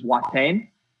band is Watain.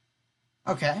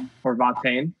 Okay. Or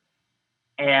Watain.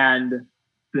 And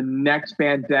the next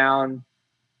band down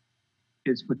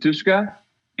is Batushka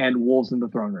and Wolves in the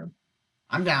Throne Room.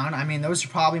 I'm down. I mean, those are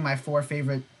probably my 4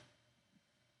 favorite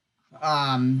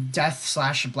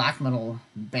death/black metal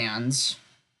bands.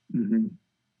 Hmm.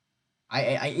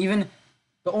 I even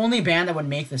the only band that would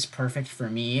make this perfect for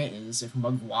me is if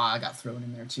Magua got thrown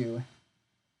in there too.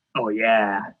 Oh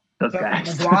yeah, those But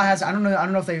guys. Magua has I don't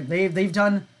know if they've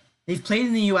played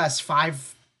in the US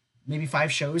maybe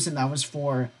 5 shows, and that was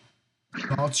for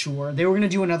all tour. They were gonna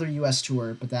do another US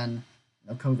tour, but then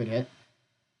COVID hit.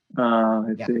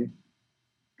 I Yeah. see.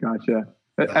 Gotcha.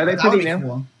 But Are they that would pretty be new?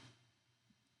 cool.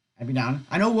 I'd be down.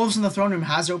 I know Wolves in the Throne Room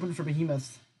has opened for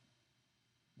Behemoth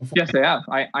before. Yes, they have.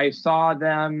 I saw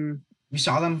them You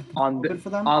saw them on open for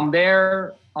them? on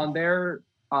their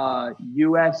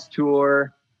US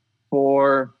tour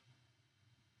for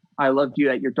I Loved You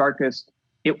at Your Darkest.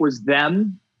 It was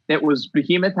them. It was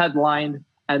Behemoth headlined,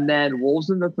 and then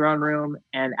Wolves in the Throne Room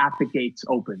and At the Gates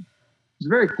opened. It was a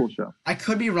very cool show. I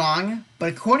could be wrong,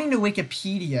 but according to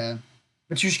Wikipedia,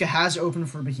 Batushka has opened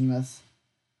for Behemoth.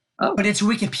 Oh. But it's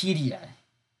Wikipedia.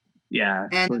 Yeah,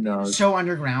 who And knows? so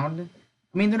underground.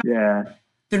 I mean, Yeah.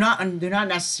 they're not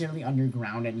necessarily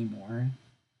underground anymore.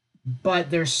 But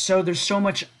there's so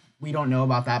much we don't know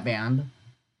about that band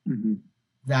Hmm.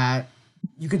 that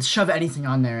you could shove anything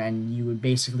on there and you would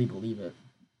basically believe it.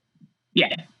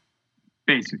 Yeah,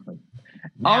 basically.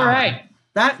 Now, All right.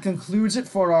 That concludes it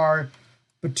for our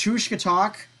Batushka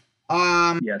talk.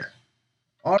 Yes.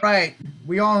 All right.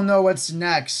 We all know what's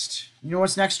next. You know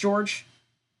what's next, George?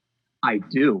 I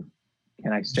do.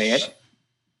 Can I say it?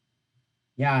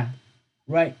 Yeah.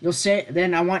 Right. You'll say it.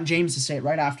 Then I want James to say it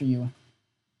right after you.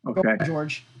 Go, Okay.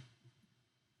 George.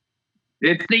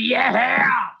 It's the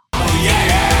yeah!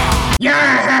 Yeah!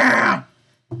 Yeah!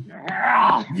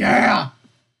 Yeah! Yeah!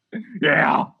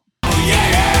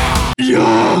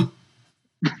 Yeah!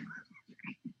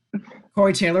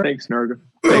 Corey Taylor. Thanks, Nerga.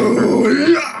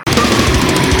 Thanks,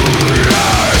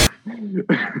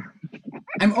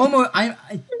 I'm almost. I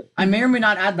may or may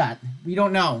not add that. We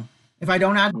don't know. If I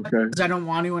don't add that, Okay. because I don't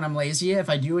want to and I'm lazy. If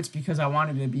I do, it's because I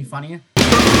wanted it to be funny.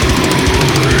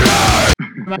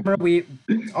 Remember,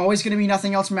 it's always going to be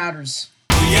nothing else matters.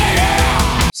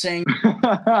 Saying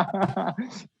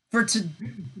for today's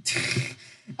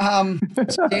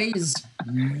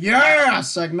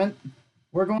segment,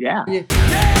 we're going Yeah. to be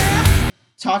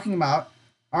talking about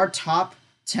our top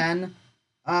 10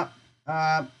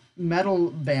 metal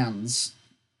bands.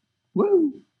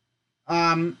 Woo!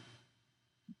 I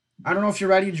don't know if you're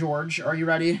ready, George. Are you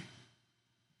ready?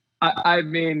 I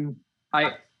mean,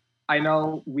 I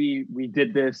know we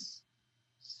did this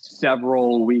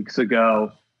several weeks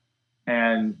ago,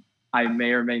 and I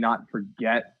may or may not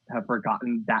have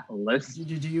forgotten that list.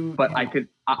 Do you? But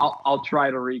I'll try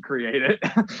to recreate it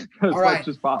as much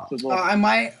as possible. I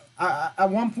might at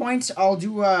one point I'll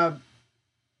do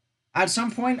at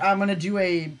some point I'm gonna do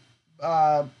a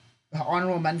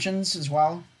honorable mentions as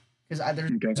well, because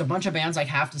there's a bunch of bands I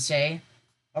have to say,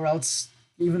 or else,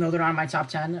 even though they're not in my top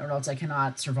 10, or else I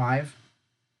cannot survive.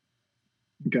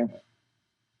 Okay.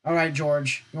 All right,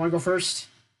 George, you want to go first?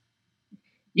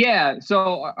 Yeah.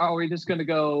 So are we just gonna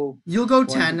go? You'll go 1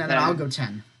 10, to and then 10. I'll go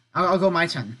 10. I'll go my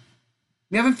 10.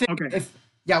 We haven't figured Okay.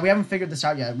 we haven't figured this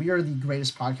out yet. We are the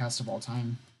greatest podcast of all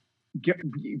time.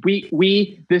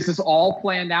 We this is all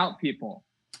planned out, people.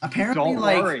 Apparently, Don't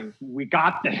like worry, we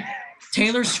got this.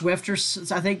 Taylor Swift,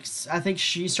 I think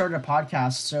she started a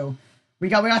podcast, so we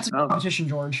got some competition,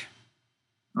 George.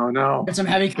 Oh no! Got some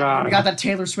heavy. God. We got that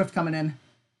Taylor Swift coming in.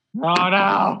 Oh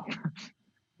no!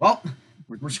 Well,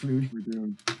 we're screwed. We're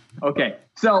doomed. Okay,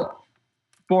 so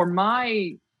for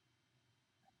my,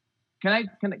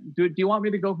 do you want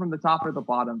me to go from the top or the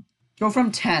bottom? Go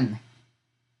from 10.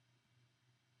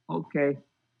 Okay.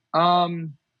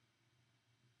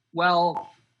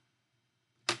 Well,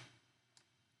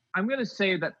 I'm gonna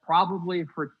say that probably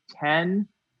for 10,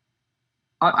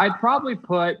 I'd probably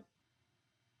put.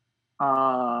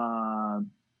 Gosh,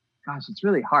 it's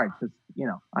really hard because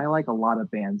I like a lot of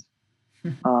bands.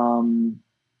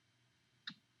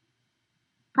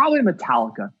 Probably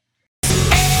Metallica.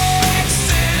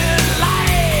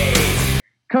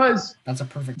 Because That's a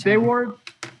perfect 10. they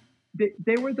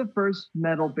were the first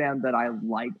metal band that I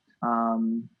liked,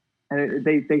 and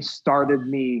they started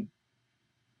me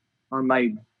on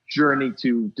my journey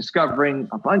to discovering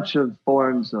a bunch of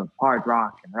forms of hard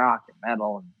rock and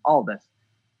metal and all this.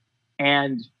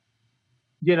 And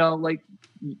like,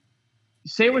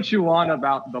 say what you want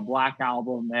about the Black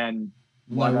Album and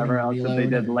whatever else that they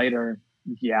did later.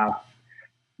 Yeah,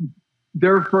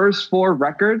 their first 4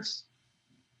 records,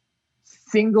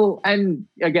 single, and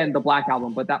again the Black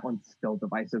Album, but that one's still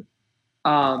divisive.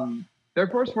 Their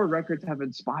first 4 records have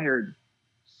inspired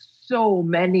so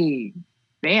many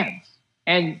bands,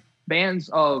 and bands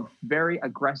of very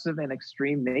aggressive and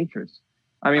extreme natures.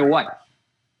 I mean, what?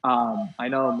 I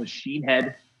know Machine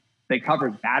Head, they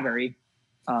covered Battery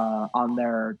on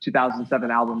their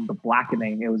 2007 album, The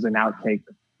Blackening. It was an outtake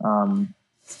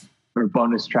or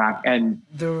bonus track. And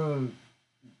the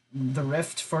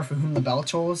riff for Whom the Bell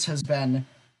Tolls has been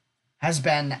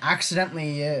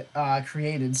accidentally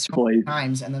created so many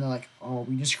times, and then they're like, oh,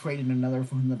 we just created another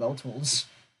For Whom the Bell Tolls.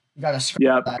 You gotta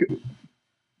scrap that.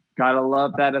 Gotta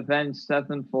love that Avenged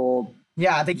Sevenfold.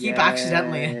 Yeah, they keep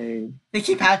accidentally. They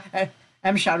keep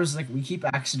M Shadows like, we keep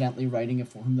accidentally writing a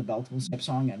For Whom the Bell Tolls type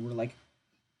song, and we're like,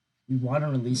 we want to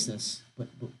release this, but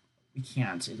we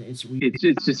can't. It's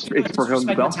For Whom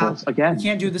the Bell Tolls again. We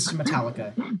can't do this to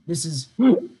Metallica. This is.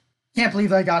 Can't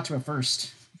believe I got to it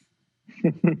first.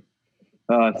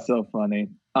 Oh, it's so funny.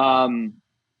 For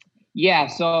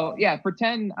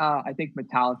 10, I think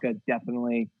Metallica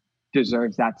definitely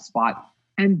deserves that spot.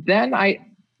 And then I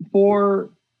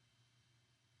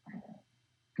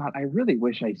really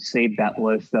wish I saved that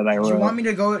list that I wrote. Do you want me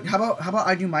to go? How about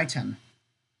I do my 10?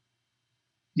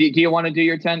 Do you want to do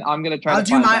your 10? I'm gonna try.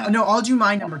 I'll do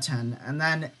my number 10, and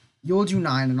then you'll do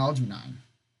 9, and I'll do 9.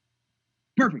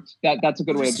 Perfect. That's a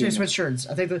good way of doing it. Switch shirts.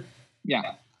 I think that.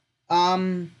 Yeah.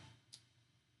 All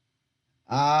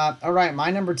right,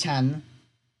 my number 10.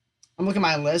 I'm looking at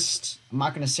my list. I'm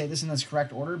not going to say this in this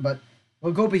correct order, but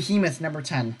we'll go Behemoth, number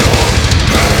 10.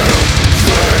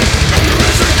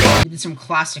 He did some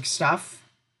classic stuff.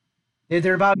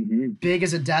 They're about big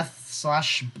as a death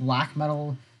 / black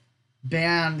metal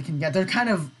band can get. They're kind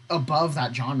of above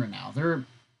that genre now. They're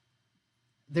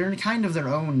kind of their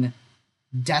own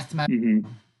death metal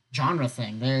genre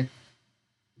thing.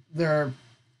 They're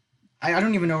I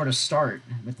don't even know where to start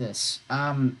with this.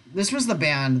 This was the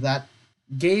band that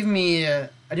gave me a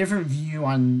different view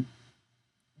on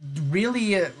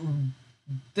really.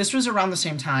 This was around the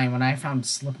same time when I found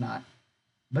Slipknot,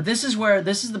 but this is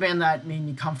the band that made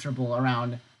me comfortable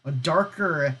around a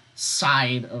darker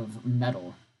side of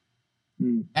metal,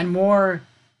 and more.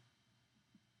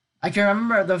 I can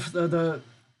remember the.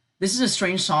 This is a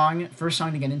strange song, first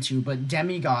song to get into, but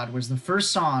Demigod was the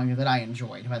first song that I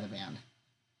enjoyed by the band.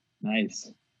 Nice.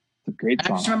 It's a great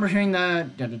song. I just remember hearing the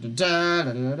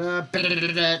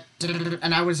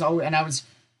and I was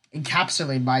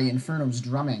encapsulated by Inferno's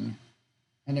drumming,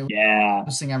 and it was the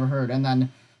best thing I ever heard. And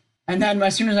then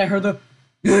as soon as I heard the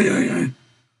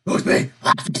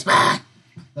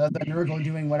Nurgle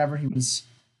doing whatever he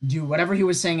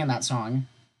was saying in that song,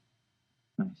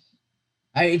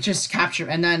 it just captured.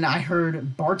 And then I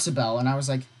heard Bartzabel, and I was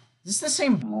like, "Is this the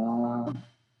same?"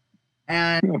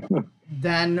 And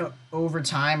then over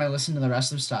time, I listened to the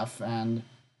rest of stuff, and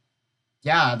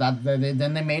then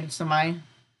they made it to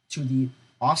the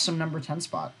awesome number 10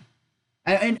 spot.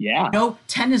 And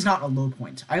 10 is not a low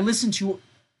point. I listen to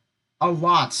a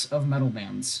lot of metal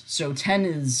bands, so 10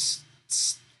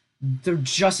 they're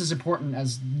just as important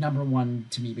as number 1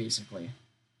 to me, basically.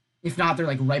 If not, they're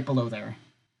like right below there.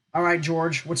 All right,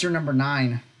 George, what's your number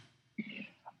 9?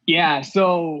 Yeah,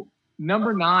 so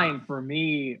number 9 for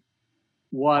me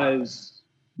was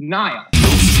Nile.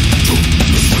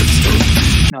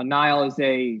 Now, Nile is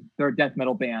they're a death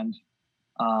metal band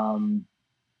from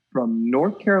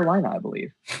North Carolina, I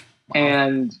believe. Wow.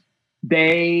 And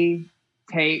they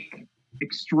take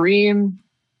extreme,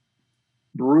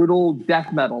 brutal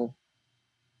death metal.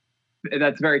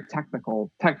 That's very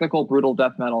technical, brutal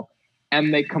death metal.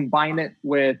 And they combine it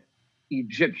with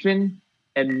Egyptian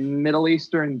and Middle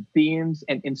Eastern themes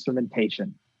and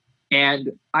instrumentation.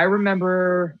 And I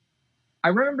remember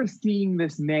seeing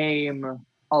this name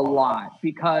a lot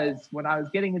because when I was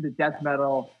getting into death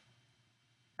metal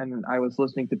and I was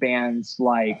listening to bands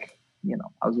like,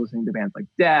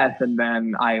 Death, and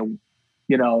then I,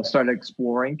 started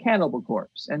exploring Cannibal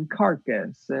Corpse and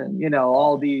Carcass and,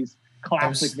 all these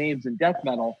classic names in death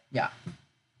metal. Yeah.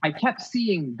 I kept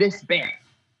seeing this band.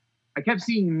 I kept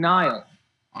seeing Nile.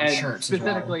 And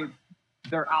specifically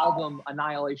their album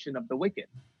Annihilation of the Wicked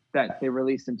that they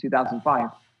released in 2005.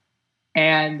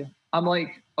 And I'm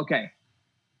like, okay,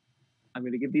 I'm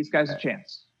going to give these guys a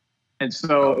chance. And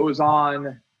so it was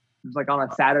on a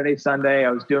Saturday, Sunday.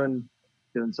 I was doing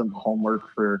some homework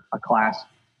for a class.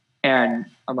 And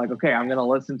I'm like, okay, I'm going to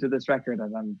listen to this record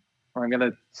and I'm going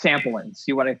to sample it and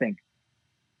see what I think.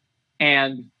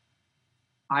 And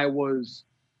I was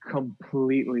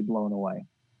completely blown away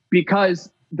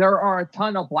because there are a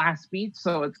ton of blast beats.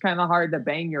 So it's kind of hard to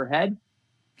bang your head.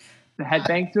 The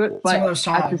headbang to it, but at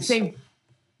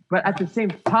the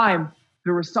same time,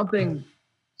 there was something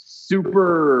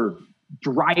super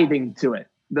driving to it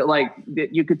that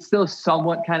you could still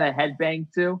somewhat kind of headbang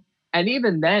to, And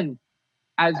even then,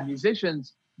 as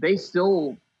musicians, they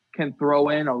still can throw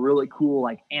in a really cool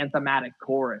like anthematic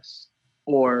chorus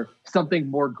or something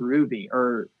more groovy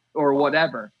or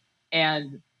whatever.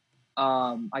 And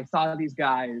I saw these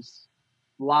guys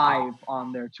live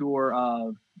on their tour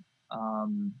of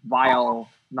Vile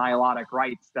Nihilotic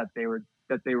Rites that they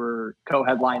were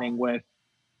co-headlining with.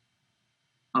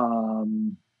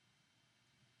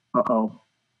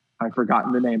 I've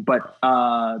forgotten the name, but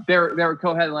they're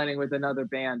co-headlining with another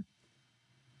band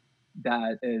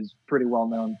that is pretty well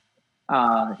known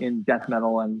in death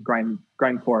metal and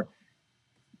grindcore,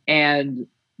 and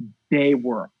they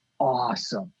were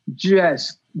awesome,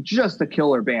 just a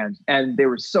killer band, and they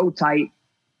were so tight,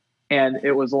 and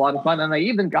it was a lot of fun, and I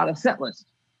even got a set list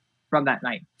from that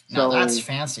night. So now that's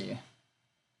fancy.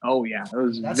 Oh yeah, it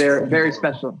was very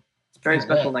special. Very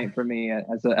special night for me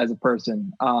as a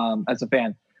person, as a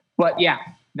fan. But yeah,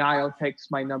 Nile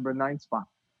takes my number 9 spot.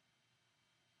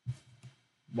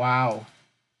 Wow.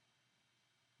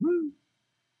 Woo.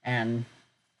 And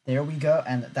there we go.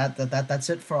 And that's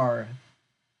it for our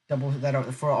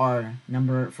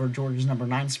for George's number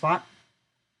 9 spot.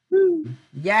 Woo.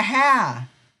 Yeah.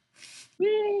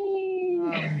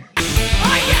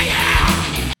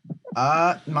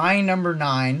 My number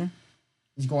 9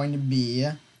 is going to be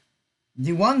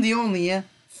the one, the only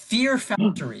Fear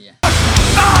Factory.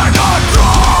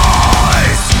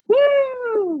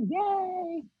 Woo!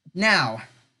 Yay! Now,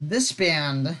 this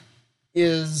band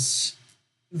is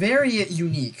very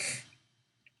unique.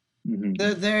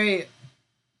 Mm-hmm.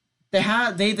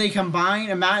 They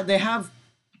combine. They have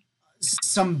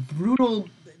some brutal.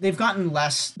 They've gotten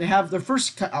less. They have their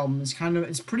first album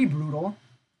is pretty brutal,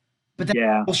 but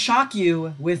then will shock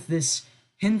you with this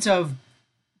hint of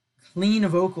clean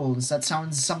vocals that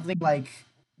sounds something like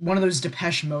one of those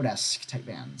Depeche Mode-esque type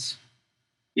bands.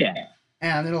 Yeah.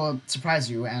 And it'll surprise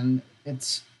you, and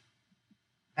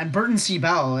Burton C.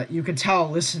 Bell, you could tell,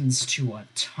 listens to a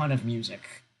ton of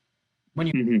music when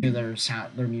you hear their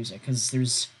music, because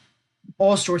there's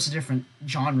all sorts of different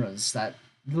genres,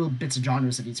 little bits of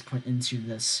genres that he's put into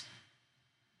this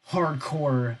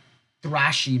hardcore,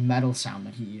 thrashy metal sound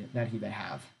that they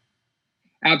have.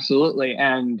 Absolutely,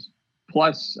 and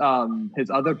plus his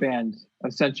other band,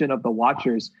 Ascension of the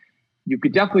Watchers, you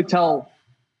could definitely tell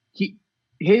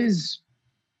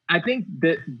I think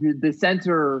that the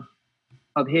center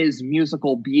of his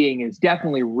musical being is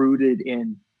definitely rooted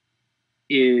in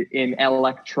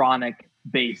electronic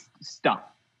based stuff.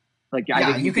 Like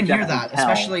I think you can hear that,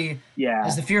 especially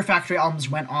as the Fear Factory albums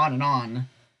went on and on,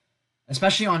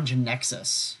 especially on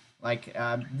Genexus. Like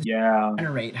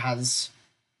Generate has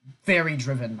very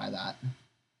driven by that.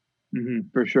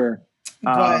 For sure.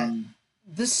 But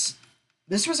this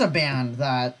was a band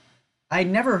that I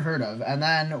never heard of, and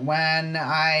then one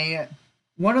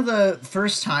of the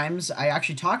first times I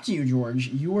actually talked to you, George,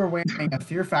 you were wearing a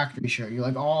Fear Factory shirt. You're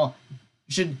like, "Oh,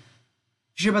 you should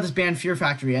about this band Fear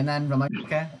Factory," and then I'm like,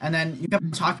 "Okay," and then you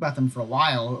kept talking about them for a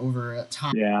while over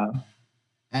time. Yeah.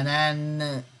 And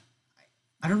then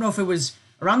I don't know if it was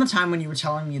around the time when you were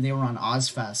telling me they were on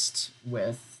Ozfest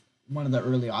with one of the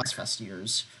early Ozfest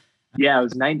years. Yeah, it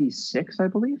was 96, I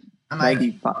believe.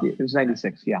 95. It was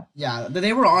 96, yeah. Yeah,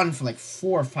 they were on for like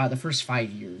 4 or 5, the first 5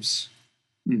 years.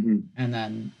 And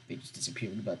then they just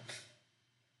disappeared.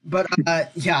 But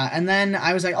yeah, and then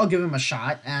I was like, I'll give him a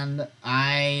shot. And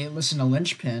I listened to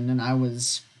Lynchpin, and I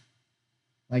was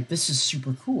like, this is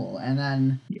super cool. And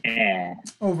then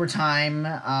over time,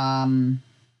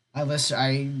 I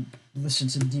listened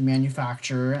to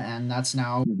Demanufacture, and that's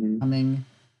now becoming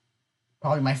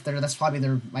probably my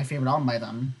favorite album by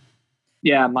them.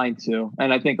 Yeah, mine too.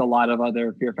 And I think a lot of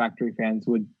other Fear Factory fans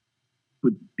would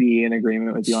be in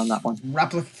agreement with you on that one.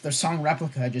 Their song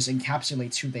Replica just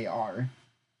encapsulates who they are.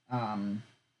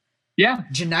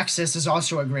 Genexus is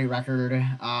also a great record.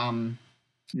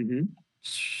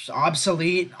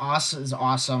 Obsolete is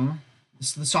awesome.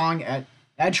 The song at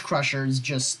Edge Crushers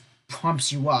just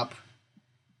pumps you up.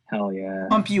 Hell yeah.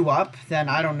 Pump you up, then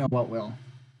I don't know what will.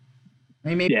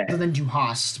 Maybe other than Du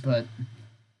Hast, but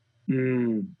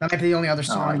that might be the only other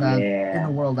song in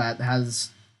the world that has.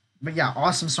 But yeah,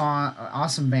 awesome song,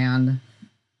 awesome band.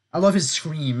 I love his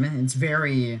scream. It's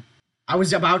very. I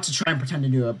was about to try and pretend to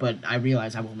do it, but I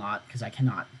realized I will not, because I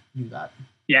cannot do that.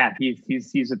 Yeah,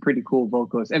 he's a pretty cool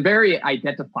vocalist and very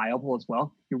identifiable as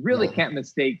well. You really can't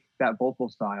mistake that vocal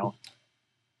style.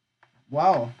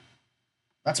 Wow,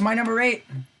 that's my number 8.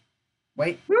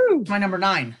 Wait, it's my number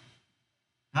 9,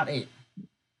 not 8.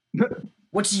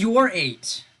 What's your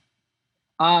 8?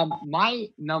 My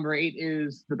number 8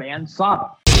 is the band Sodom.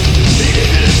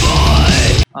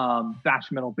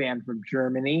 Thrash metal band from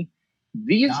Germany.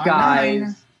 These Ja, guys.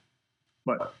 nein.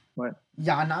 What?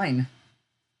 Ja, nein.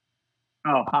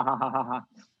 Oh, ha ha ha ha ha.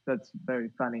 That's very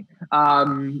funny.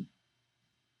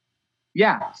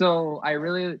 Yeah. So I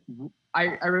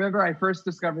remember I first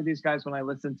discovered these guys when I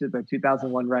listened to the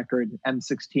 2001 record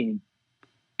M16,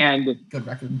 and Good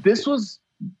record. this was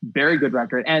very good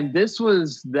record, and this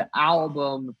was the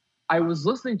album. I was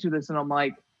listening to this, and I'm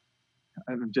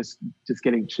just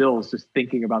getting chills just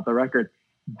thinking about the record.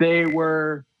 They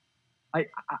were. I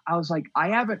was like, I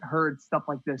haven't heard stuff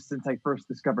like this since I first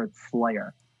discovered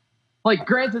Slayer. Like,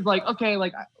 granted, like, okay,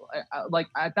 like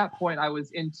at that point I was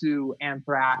into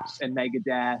Anthrax and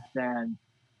Megadeth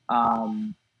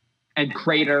and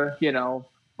Crater, you know.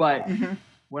 But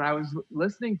when I was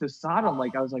listening to Sodom,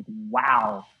 like, I was like,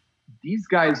 wow, these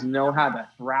guys know how to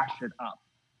thrash it up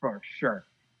for sure.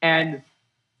 And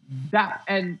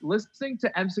listening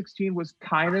to M16 was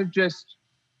kind of just,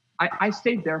 I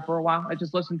stayed there for a while. I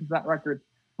just listened to that record,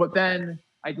 but then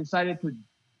I decided to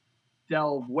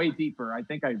delve way deeper. I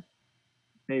think I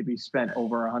maybe spent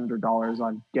over $100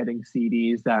 on getting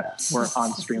CDs that weren't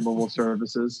on streamable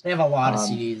services. They have a lot of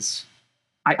CDs.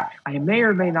 I may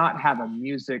or may not have a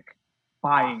music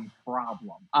buying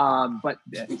problem, but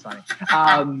it's funny.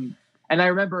 And I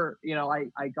remember, you know, I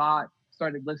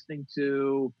started listening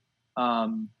to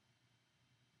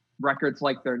records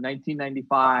like their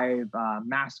 1995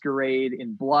 Masquerade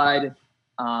in Blood,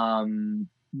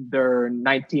 their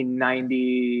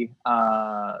 1990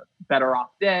 Better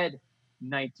Off Dead,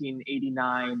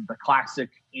 1989 the classic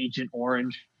Agent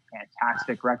Orange,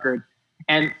 fantastic record.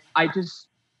 And I just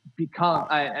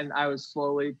I was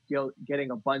slowly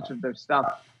getting a bunch of their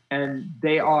stuff, and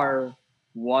they are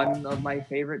one of my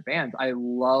favorite bands. I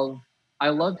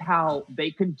loved how they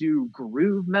can do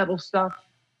groove metal stuff.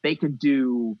 They could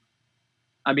do,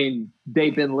 I mean,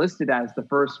 they've been listed as the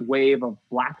first wave of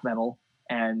black metal,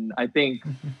 and I think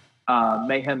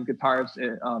Mayhem guitarist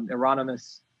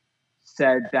Euronymous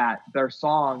said that their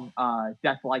song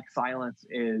 "Death Like Silence"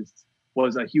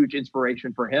 was a huge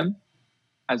inspiration for him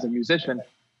as a musician,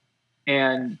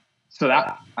 and so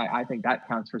that I think that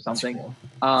counts for something. Cool.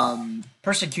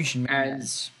 Persecution Mania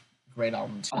is a great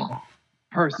album too.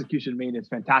 Persecution Mania is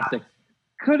fantastic.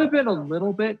 Could have been a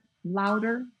little bit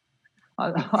louder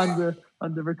on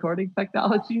the recording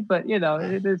technology, but you know,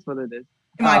 it is what it is.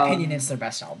 In my opinion, it's their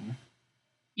best album.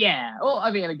 Yeah. Well,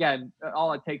 I mean, again,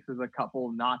 all it takes is a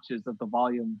couple notches of the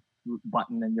volume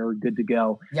button and you're good to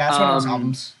go. Yeah, it's one of those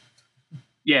albums.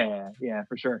 Yeah,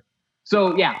 for sure.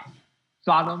 So yeah,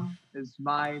 Sodom is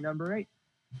my number 8.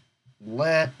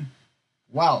 Lit.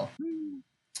 Well,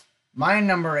 my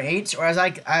number 8, or as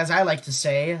I like to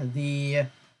say, the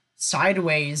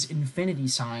sideways infinity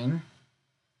sign.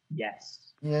 Yes.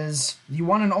 Is the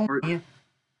one and only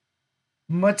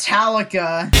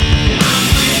Metallica.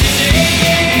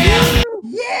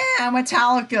 Yeah,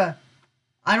 Metallica.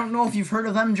 I don't know if you've heard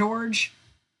of them, George.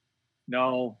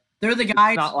 No. They're the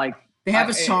guys. Not like they have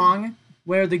a song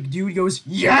where the dude goes,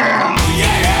 yeah.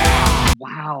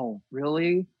 Wow,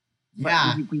 really?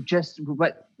 Yeah.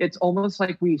 But it's almost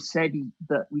like we said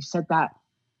that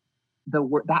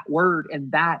word in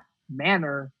that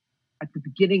manner at the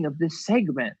beginning of this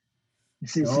segment.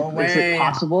 Is it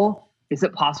possible? Is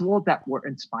it possible that we're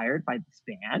inspired by this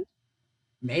band?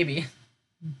 Maybe.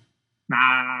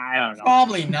 I don't know.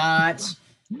 Probably not.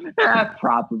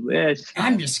 Probably.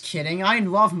 I'm just kidding. I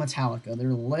love Metallica.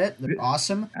 They're lit. They're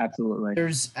awesome. Absolutely.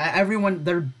 There's everyone.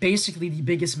 They're basically the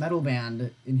biggest metal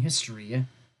band in history.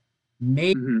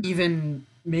 Maybe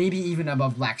even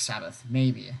above Black Sabbath.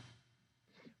 Maybe.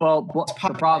 Well,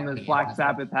 the problem is Black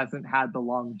Sabbath hasn't had the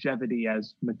longevity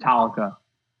as Metallica.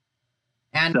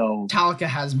 And so, Metallica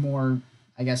has more,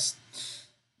 I guess,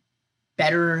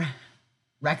 better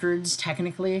records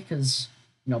technically, because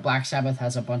you know Black Sabbath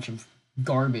has a bunch of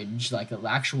garbage, like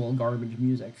actual garbage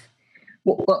music.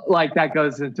 Well, like that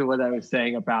goes into what I was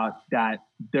saying about that.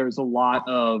 There's a lot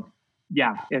of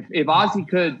if Ozzy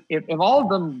could, if all of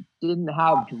them didn't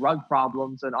have drug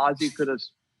problems, and Ozzy could have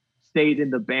stayed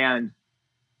in the band,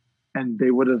 and they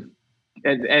would have,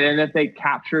 and if they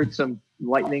captured some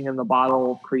lightning in the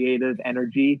bottle creative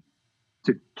energy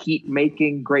to keep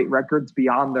making great records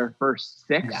beyond their first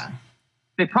 6,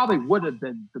 they probably would have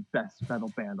been the best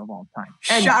metal band of all time.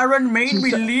 And Sharon made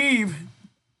me leave.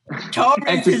 Told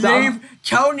me to leave.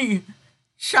 Tony,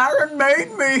 Sharon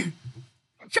made me.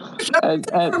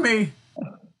 For me.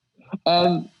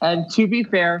 And to be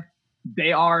fair,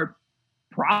 they are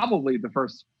probably the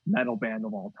first metal band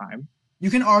of all time. You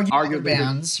can argue other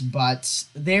bands, but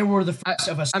they were the first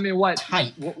of us. I mean, what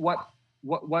type? What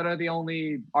are the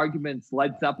only arguments?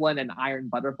 Led Zeppelin and Iron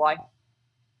Butterfly.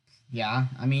 Yeah,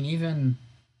 I mean, even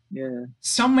Yeah.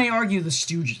 Some may argue the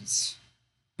Stooges.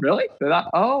 Really?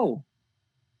 Oh,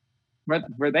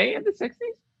 were they in the 60s?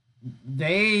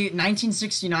 They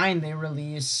 1969 they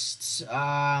released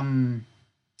their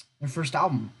first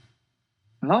album.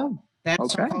 Oh, That song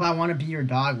okay. called "I Want to Be Your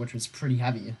Dog," which was pretty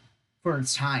heavy for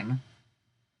its time.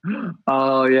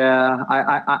 Oh yeah,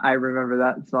 I remember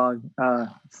that song.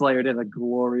 Slayer did a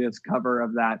glorious cover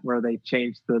of that where they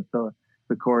changed the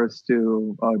chorus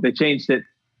to they changed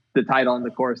the title and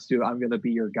the chorus to "I'm gonna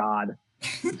be your god."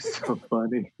 So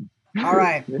funny. All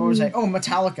right, what was I? Oh,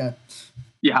 Metallica.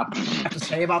 Yeah. What I have to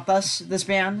say about this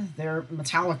band? They're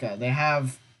Metallica. They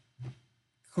have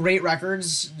great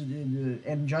records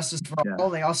and Justice for Yeah. All.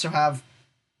 They also have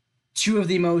two of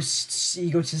the most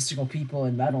egotistical people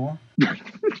in metal.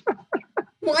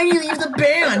 Why do you leave the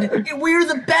band? We're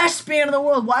the best band in the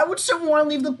world. Why would someone want to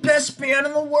leave the best band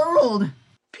in the world?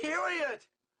 Period!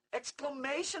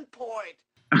 Exclamation point!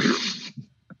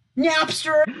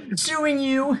 Napster suing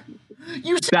you.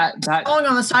 You sang that a song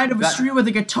on the side of a that- street with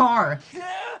a guitar. Yeah!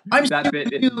 I'm that suing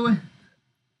bit is- you.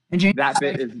 And James that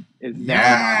bit like, is never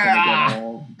not gonna get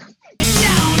old.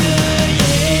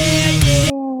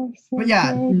 But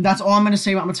yeah, that's all I'm gonna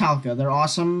say about Metallica. They're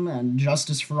awesome, and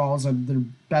Justice for All is their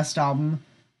best album.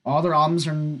 All their albums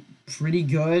are pretty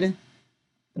good.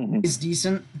 Mhm. It's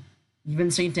decent.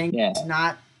 Even Saint Anger Yeah. is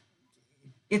not.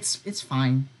 It's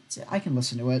fine. I can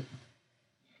listen to it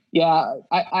Yeah,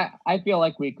 I feel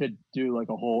like we could do like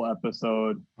a whole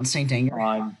episode on Saint Anger.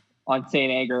 on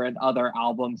Saint Anger and other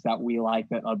albums that we like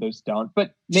that others don't.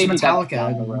 But Just maybe that's down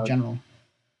Metallica the in road. general.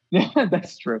 Yeah,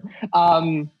 that's true.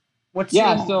 What's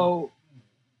Yeah, your- so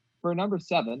for number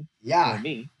 7 for yeah.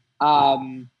 me,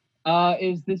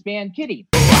 is this band Kitty.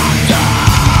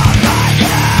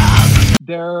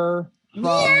 They're from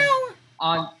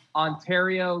Meow.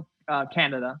 Ontario,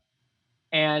 Canada,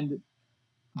 and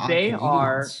they Canadians.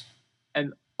 are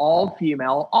an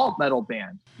all-female alt metal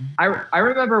band. I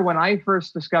remember when I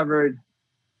first discovered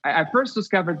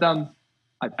them.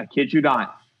 I kid you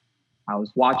not, I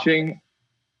was watching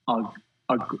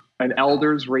an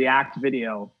Elders React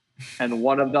video, and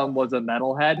one of them was a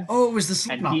metalhead, Oh, it was the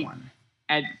Slipknot he- one.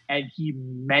 and he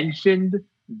mentioned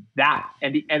that,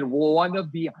 and one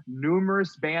of the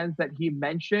numerous bands that he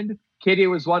mentioned, Kitty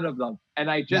was one of them, and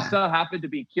I just so happened to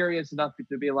be curious enough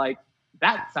to be like,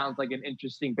 that sounds like an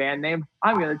interesting band name.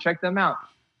 I'm gonna check them out,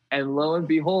 and lo and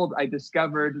behold, I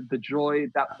discovered the joy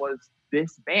that was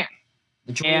this band.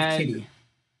 The Joy of and- Kitty.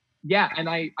 Yeah, and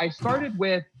I started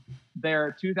with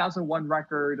their 2001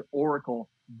 record, Oracle,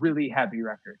 really heavy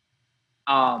record.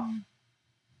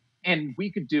 And we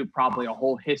could do probably a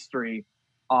whole history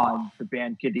on the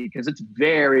band Kitty because it's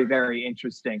very, very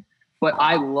interesting. But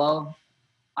I love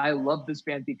this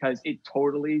band because they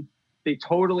totally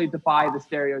defy the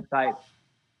stereotype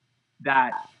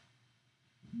that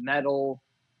metal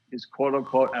is quote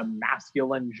unquote a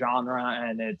masculine genre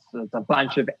and it's a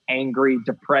bunch of angry,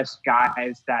 depressed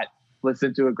guys that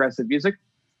listen to aggressive music.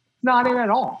 It's not it at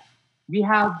all. We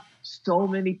have so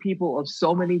many people of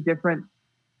so many different,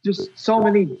 just so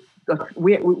many.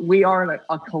 We are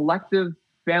a collective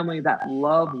family that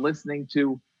love listening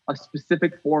to a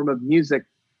specific form of music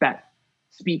that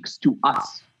speaks to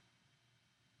us.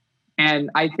 And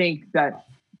I think that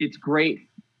it's great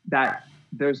that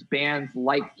there's bands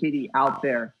like Kitty out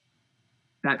there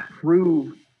that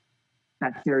prove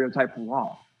that stereotype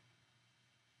wrong.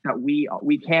 That we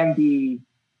can be,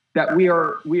 that we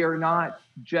are not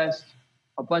just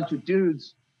a bunch of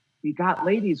dudes. We got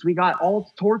ladies, we got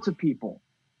all sorts of people.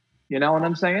 You know what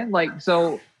I'm saying? Like,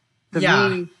 so to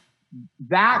me,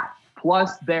 that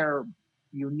plus their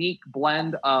unique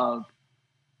blend of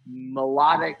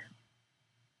melodic,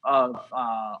 of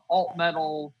alt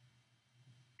metal,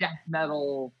 death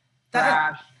metal,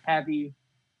 thrash, heavy,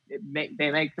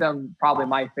 they make them probably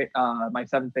my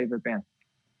 7th favorite band.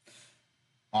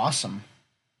 Awesome.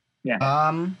 Yeah.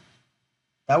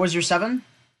 That was your 7?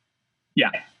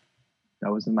 Yeah.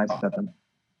 That was in my 7.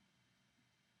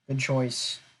 Good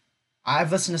choice.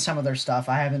 I've listened to some of their stuff.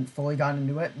 I haven't fully gotten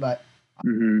into it, but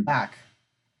Mm-hmm. back.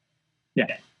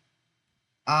 Yeah.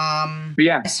 But But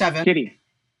yeah, 7. Kitty.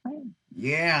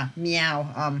 Yeah,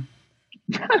 meow.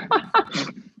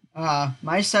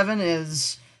 My 7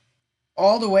 is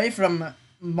all the way from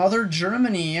Mother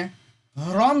Germany,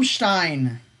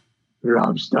 Rammstein.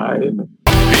 Rammstein.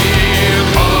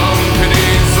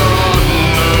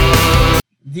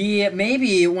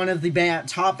 Maybe one of the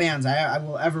top bands I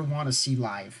will ever want to see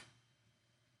live.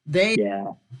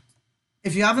 Yeah.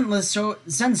 If you haven't listened, so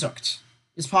Sehnsucht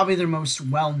is probably their most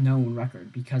well-known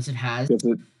record because it has Does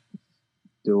it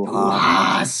do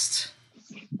Last.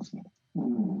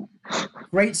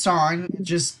 Great song.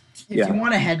 Just if you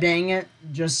want to headbang it,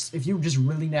 if you just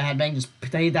really need to headbang, just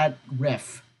play that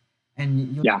riff,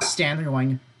 and you'll stand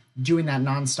there doing that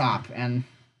nonstop. And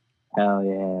hell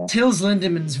yeah, Tils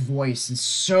Lindemann's voice is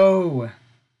so.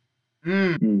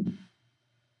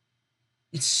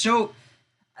 It's so.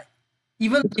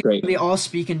 Even great. They all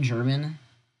speak in German,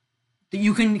 that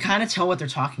you can kind of tell what they're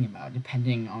talking about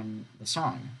depending on the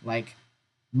song. Like,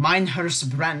 Mein Herz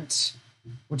brennt,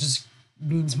 which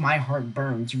means my heart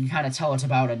burns. You can kind of tell it's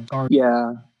about a dark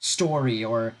story,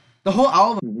 or the whole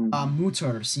album.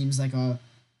 Mutter seems like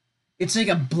it's like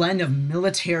a blend of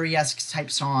military-esque type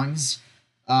songs,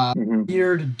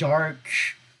 weird, dark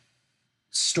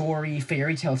story,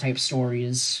 fairy tale type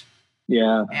stories,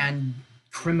 and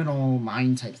criminal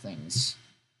mind type things.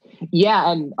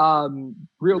 Yeah, and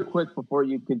real quick before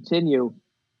you continue,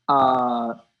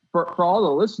 for all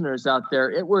the listeners out there,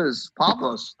 it was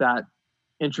Pavlos that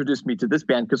introduced me to this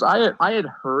band, because I had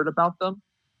heard about them,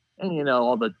 and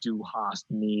all the Du Hast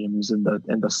memes and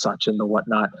the such and the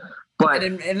whatnot, but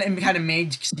and kind of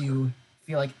made you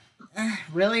feel like,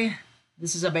 really,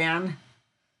 this is a band.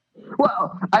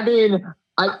 Well, I mean,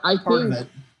 I Part think of it.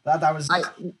 That was.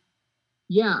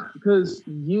 Yeah, because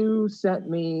you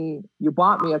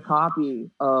bought me a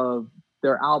copy of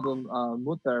their album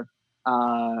Mutter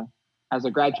as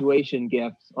a graduation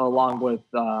gift, along with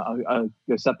a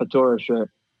Sepultura shirt,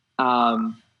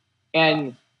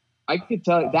 and I could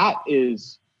tell you that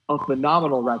is a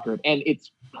phenomenal record, and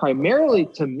it's primarily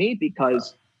to me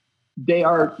because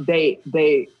they're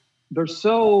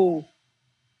so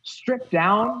stripped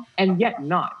down and yet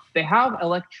not. They have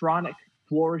electronic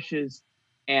flourishes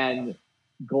and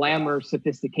glamour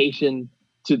sophistication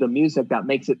to the music that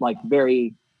makes it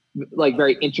very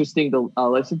interesting to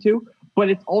listen to, but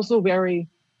it's also very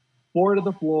four to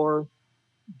the floor,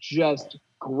 just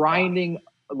grinding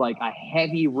like a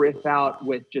heavy riff out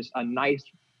with just a nice,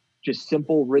 just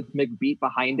simple rhythmic beat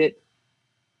behind it,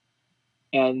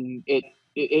 and it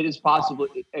is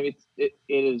possibly it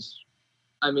is.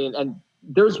 I mean, and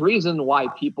there's reason why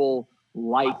people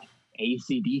like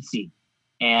AC/DC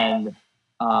and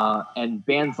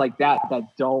bands like that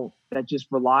just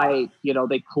rely,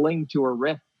 they cling to a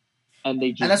riff and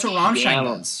they just, and that's what Rammstein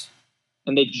does,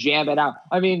 and they jam it out.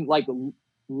 I mean, like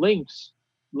Lynx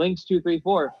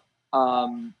 234,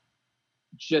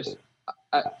 just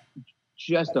a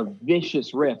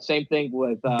vicious riff. Same thing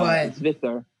with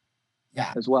Svither,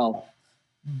 as well.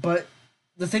 But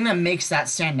the thing that makes that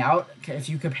stand out, if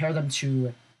you compare them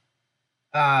to,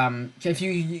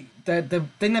 the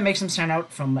thing that makes them stand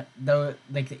out from even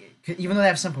though they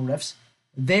have simple riffs,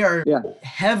 they are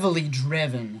heavily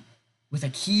driven with a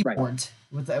keyboard,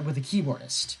 with a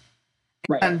keyboardist.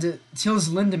 Right. And Tils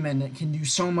Lindemann can do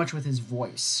so much with his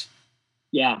voice.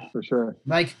 Yeah, for sure.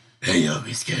 Like, and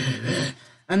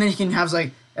then he can have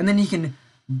and then he can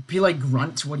be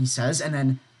grunt to what he says, and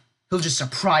then he'll just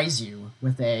surprise you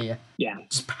with a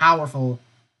just powerful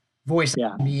voice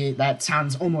that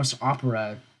sounds almost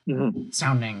opera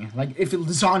sounding. Like if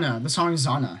the song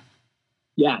Zana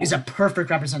is a perfect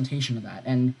representation of that.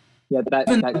 And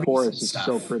that chorus is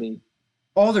so pretty.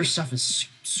 All their stuff is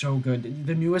so good.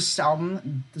 The newest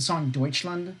album, the song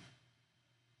Deutschland,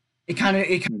 it kind of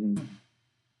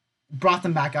brought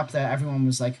them back up, that everyone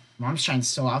was like, Rammstein's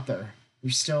still out there.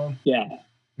 They're still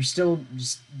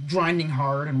just grinding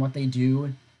hard in what they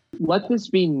do. Let this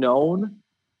be known.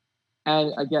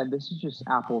 And again, this is just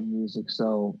Apple Music,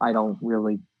 so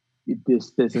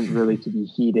this isn't really to be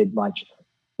heated much,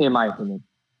 in my opinion.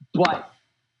 But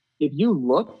if you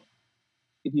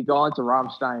go onto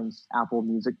Rammstein's Apple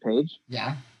Music page,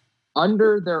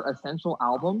 under their essential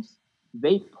albums,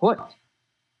 they put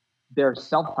their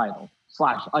self-titled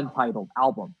 / untitled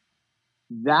album.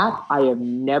 That I have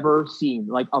never seen,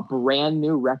 like a brand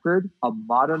new record, a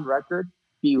modern record,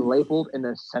 be labeled an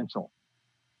essential.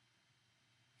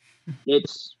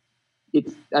 It's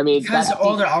I mean, because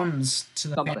all their albums to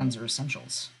the fans are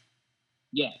essentials.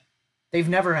 Yeah, they've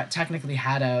never technically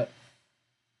had the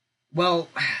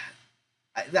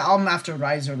album after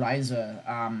Riser was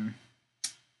a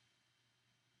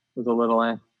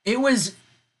little It was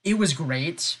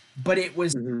great, but it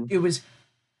was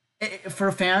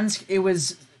for fans. It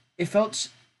was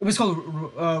called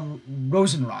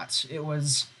Rosenrot. It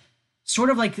was sort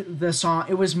of like the song.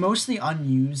 It was mostly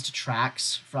unused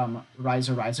tracks from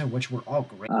Riser, which were all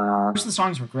great. Most of the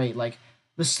songs were great. Like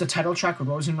the title track of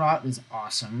Rosenrot is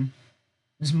awesome.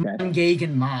 There's Man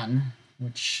Gegen Man,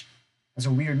 which has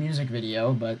a weird music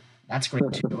video, but that's great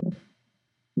too.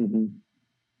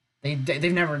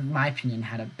 They've never, in my opinion,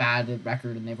 had a bad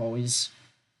record, and they've always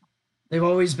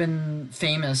been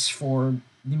famous for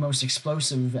the most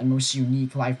explosive and most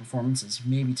unique live performances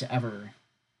maybe to ever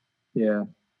Yeah.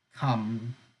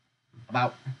 come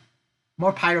about.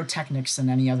 More pyrotechnics than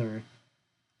any other.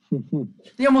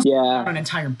 They almost Yeah. an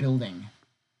entire building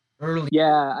early.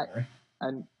 Yeah,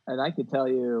 and I could tell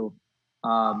you,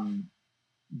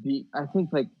 I think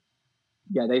like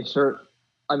they sure.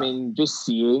 I mean, just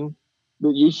seeing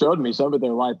that you showed me some of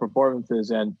their live performances,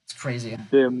 and It's crazy.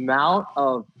 the amount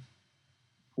of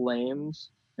flames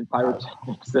and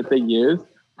pyrotechnics that they use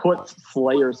puts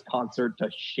Slayer's concert to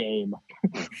shame.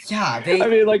 Yeah, they. I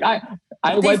mean, like I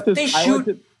went to They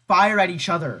shoot fire at each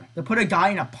other. They'll put a guy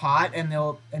in a pot and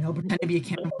he'll pretend to be a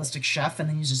cannibalistic chef, and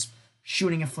then he's just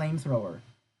shooting a flamethrower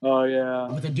Oh yeah,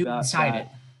 with a dude inside it.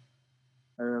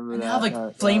 I remember And they that. have like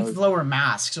flamethrower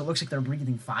masks, so it looks like they're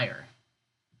breathing fire.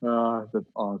 That's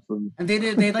awesome. And they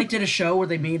did a show where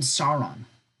they made Sauron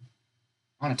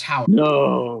on a tower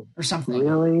No, or something.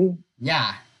 really?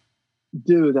 Yeah.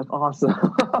 Dude, that's awesome.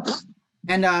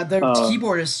 And the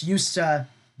keyboardist used to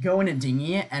go in a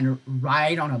dinghy and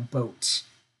ride on a boat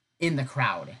in the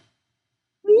crowd.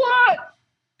 What?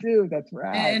 Dude, that's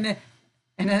rad.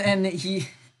 And he,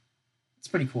 it's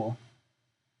pretty cool.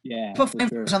 Yeah. Put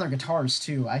flamethrowers on their guitars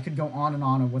too. I could go on and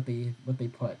on of what they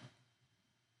put.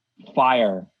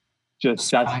 Fire.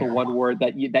 That's Fire. the one word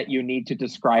that you need to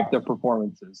describe their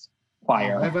performances.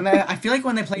 Fire. Like I feel like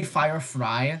when they play Fire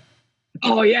Fry.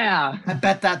 Oh yeah. I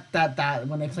bet that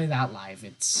when they play that live,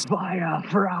 it's Fire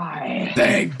Fry.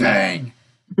 Bang bang.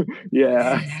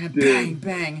 Yeah. Bang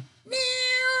bang.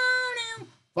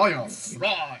 Fire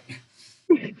Fry.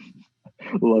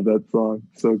 Love that song.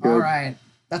 So good. All right,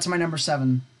 that's my number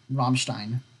 7,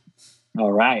 Rammstein.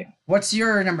 All right. What's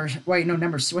your number? Wait, no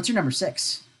number. What's your number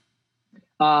 6?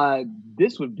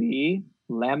 This would be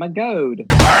Lamb of God.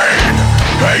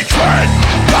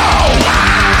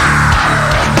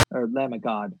 Or Lamb of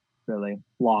God, really.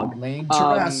 Log. Laid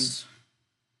to rest.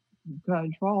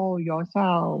 Control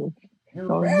yourself.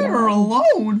 You're better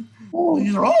alone.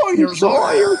 Destroy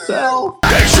Destroy yourself.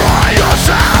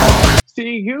 yourself.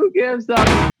 See who gives up.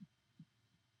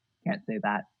 Can't say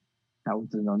that. That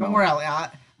was a no. Don't worry, I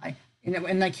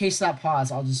in the case of that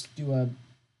pause, I'll just do a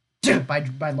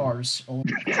by Lars. Even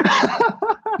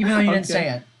though you didn't say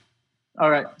it. All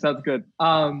right, sounds good.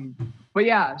 But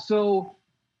yeah, so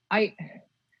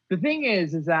the thing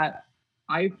is that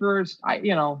I've heard of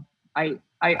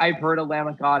Lamb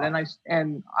of God,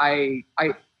 and I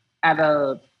at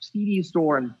a CD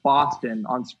store in Boston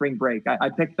on spring break, I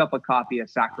picked up a copy of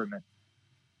Sacrament,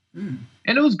 and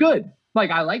it was good.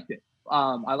 Like I liked it.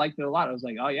 I liked it a lot. I was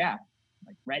like, oh yeah,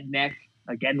 like Redneck,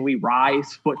 Again We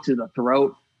Rise, Foot to the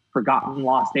Throat, Forgotten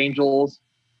Lost Angels,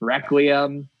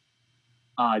 Requiem,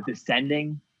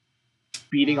 Descending,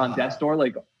 Beating on Death's Door,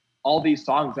 like all these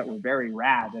songs that were very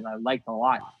rad and I liked a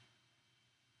lot.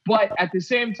 But at the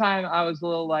same time, I was a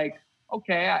little like,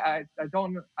 okay, I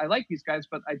like these guys,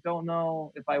 but I don't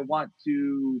know if I want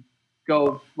to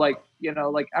go I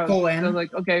was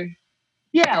like, okay.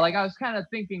 Yeah, like I was kind of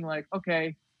thinking like,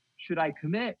 okay, should I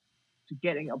commit to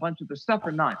getting a bunch of the stuff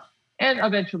or not? And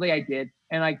eventually I did.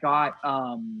 And I got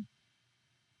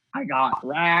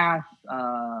Wrath,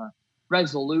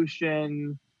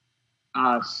 Resolution,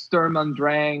 Sturm und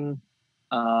Drang,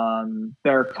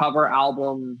 their cover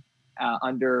album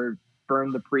under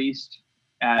Burn the Priest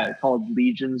called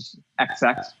Legions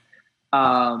XX.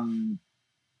 And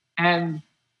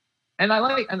I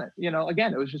like, and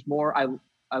again, it was just more, I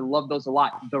love those a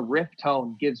lot. The riff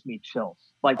tone gives me chills,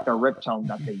 like the riff tone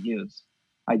that they use.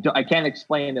 I can't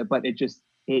explain it, but it just,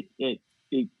 it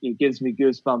gives me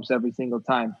goosebumps every single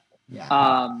time.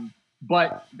 Yeah.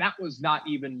 But that was not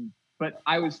even, but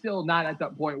I was still not at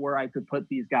that point where I could put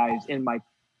these guys in my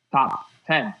top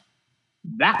 10.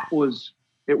 It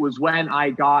was when I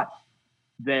got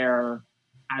their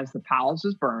As the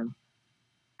Palaces Burn,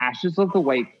 Ashes of the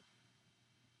Wake.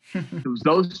 It was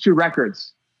those two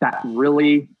records that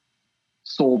really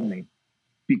sold me,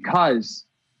 because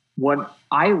when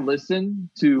I listen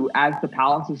to As the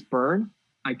Palaces Burn,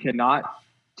 I cannot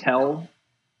tell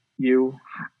you,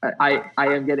 I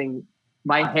am getting,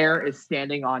 my hair is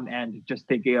standing on end just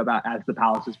thinking about As the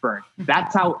Palaces Burn.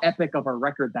 That's how epic of a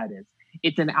record that is.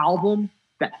 It's an album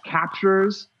that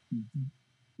captures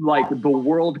like the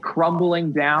world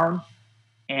crumbling down,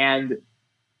 and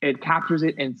it captures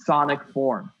it in sonic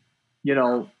form.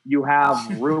 You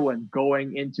have Ruin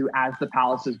going into As the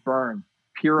Palaces Burn,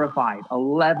 Purified,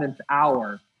 11th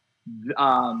Hour,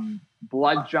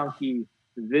 Blood Junkie,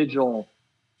 Vigil,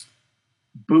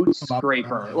 Boot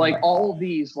Scraper, like all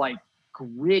these like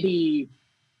gritty,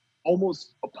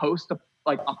 almost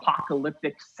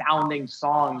apocalyptic sounding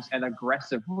songs and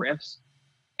aggressive riffs.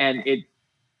 And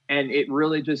and it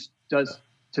really just does,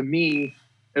 to me,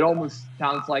 it almost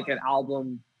sounds like an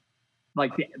album,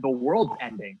 like the world's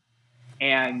ending,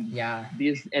 and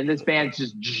this band's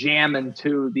just jamming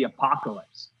to the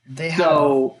apocalypse. They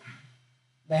have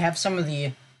some of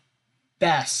the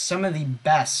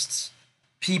best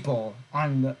people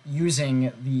on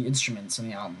using the instruments in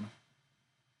the album.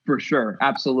 For sure,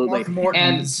 absolutely. Mark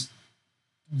Morton's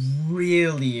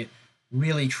really,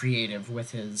 really creative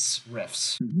with his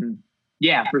riffs. Mm-hmm.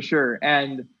 Yeah, for sure.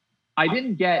 And I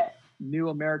didn't get New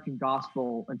American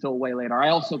Gospel until way later. I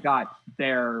also got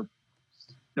their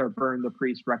Burn the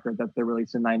Priest record that they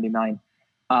released in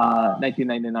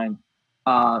 1999.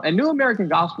 And New American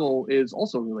Gospel is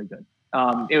also really good.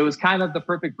 It was kind of the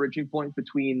perfect bridging point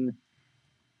between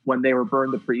when they were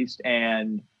Burn the Priest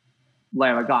and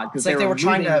Lamb of God. It's like they were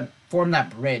trying to form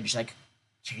that bridge, like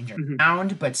change it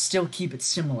sound, but still keep it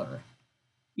similar.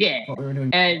 Yeah. What we were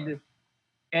doing.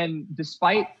 And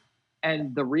despite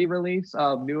the re-release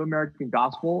of New American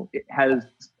Gospel, it has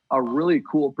a really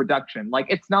cool production. Like,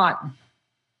 it's not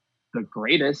the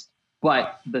greatest,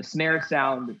 but the snare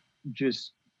sound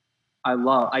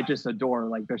I just adore.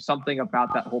 Like, there's something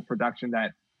about that whole production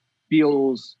that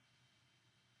feels,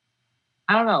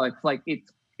 I don't know, it's like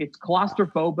it's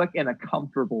claustrophobic in a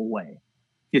comfortable way.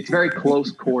 It's very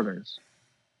close quarters,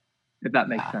 if that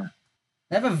makes sense.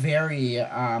 They have a very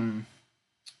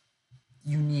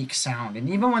unique sound, and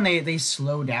even when they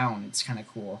slow down, it's kind of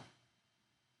cool.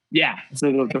 Yeah,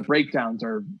 so the breakdowns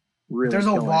are really There's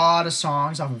killer. A lot of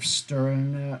songs off of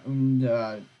Sturm und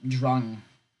Drang.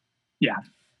 Yeah.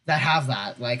 That have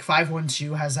that. Like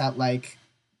 512 has that, like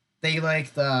they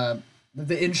like the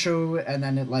intro, and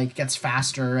then it like gets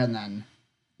faster, and then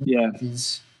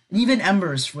these, and even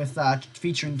Embers with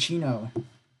featuring Chino.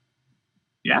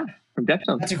 Yeah, from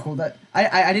Deftones. That's a cool, that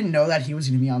I didn't know that he was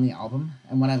gonna be on the album,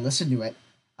 and when I listened to it,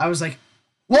 I was like,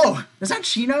 whoa, is that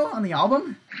Chino on the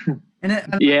album? And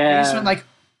I just went like,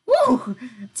 whoa,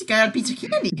 it's a guy on Pizza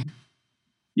Candy.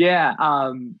 Yeah,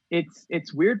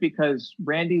 it's weird because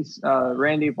Randy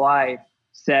Bly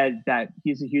said that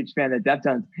he's a huge fan of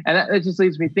Deftones, and that just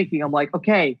leaves me thinking. I'm like,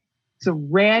 okay, so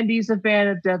Randy's a fan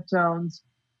of Deftones,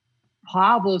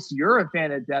 Pavlos, you're a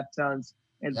fan of Deftones,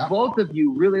 and both of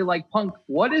you really like punk.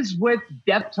 What is with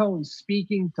Deftones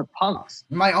speaking to punks?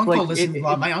 My uncle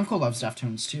my uncle loves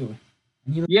Deftones too.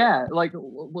 Yeah, like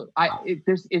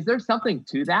is there something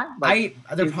to that? Like,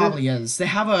 there probably is. They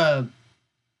have a.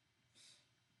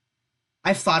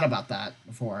 I've thought about that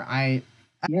before.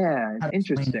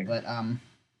 Interesting. But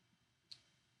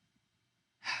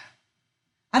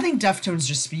I think Deftones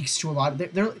just speaks to a lot.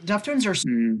 Deftones are a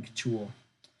tool.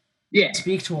 Yeah,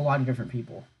 speak to a lot of different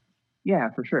people. Yeah,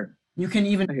 for sure. You can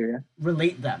even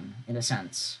relate them in a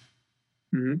sense.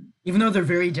 Mm-hmm. Even though they're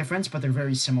very different, but they're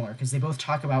very similar because they both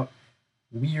talk about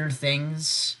weird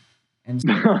things. And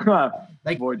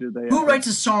like, boy, do they who writes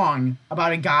a song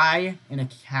about a guy in a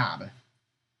cab?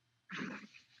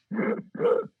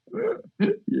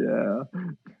 Yeah,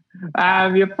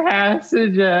 I'm your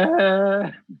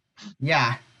passenger.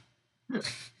 Yeah.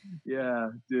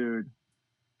 Yeah, dude.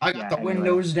 I got the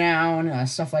windows down,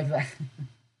 stuff like that.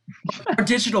 Or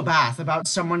Digital Bath, about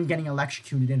someone getting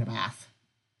electrocuted in a bath.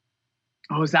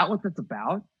 Oh, is that what that's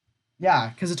about? Yeah,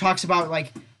 because it talks about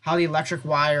like how the electric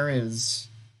wire is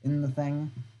in the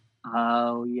thing.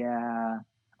 Oh yeah.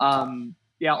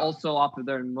 Yeah. Also, off of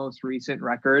their most recent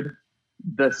record,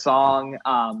 the song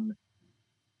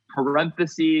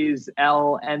parentheses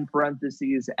L N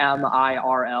parentheses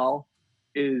MIRL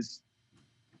is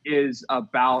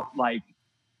about like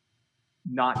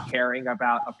not caring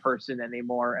about a person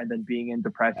anymore, and then being in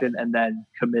depression, and then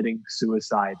committing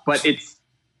suicide. But it's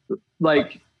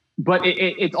like,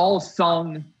 it's all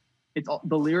sung.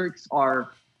 The lyrics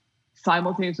are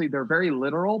simultaneously, they're very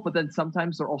literal, but then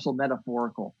sometimes they're also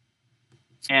metaphorical.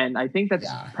 And I think that's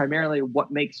primarily what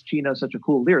makes Chino such a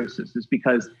cool lyricist, is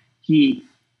because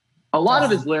a lot of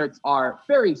his lyrics are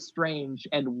very strange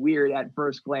and weird at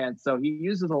first glance. So he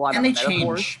uses a lot of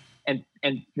metaphors and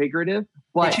figurative,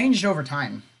 but they changed over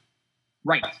time.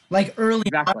 Right. Like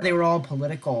early on, they were all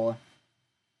political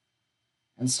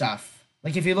and stuff.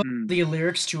 Like if you look at the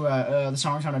lyrics to the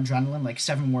songs on Adrenaline, like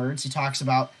 7 words, he talks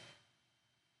about,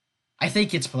 I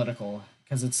think it's political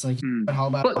because it's like all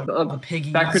about the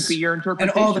piggies. That could be your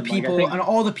interpretation. And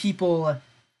all the people,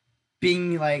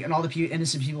 being like, and all the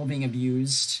innocent people being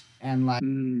abused and like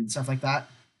stuff like that.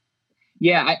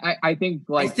 Yeah, I think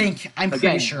like, I'm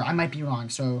pretty sure. I might be wrong.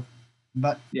 So,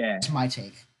 but yeah, it's my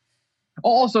take.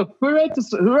 Also, who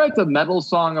writes a metal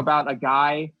song about a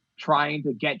guy trying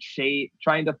to get shade,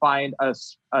 trying to find a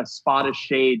spot of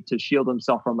shade to shield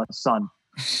himself from the sun?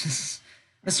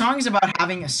 The song is about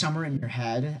having a summer in your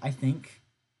head, I think,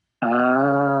 in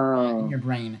Oh, your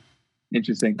brain.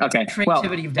 interesting. Okay.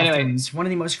 Creativity of Anyway, Deftones, one of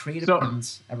the most creative so-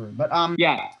 bands ever. But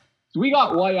yeah. So we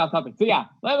got way off topic. So yeah,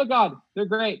 Lamb of God, they're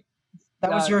great.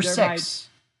 that was your they're 6.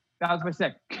 That was my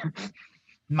 6.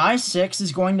 My 6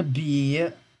 is going to be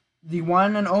the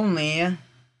one and only. You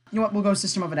know what? We'll go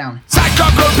System of a Down.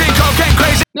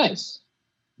 Nice.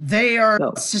 They are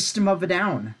No. System of a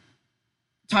Down.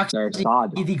 They're Toxicity,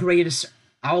 sod. the greatest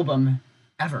album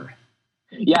ever.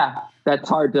 Yeah, that's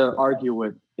hard to argue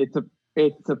with. It's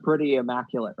a pretty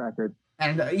immaculate record.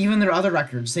 And even their other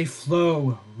records, they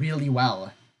flow really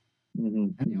well.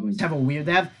 Mhm, And they mhm. always have a weird.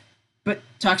 But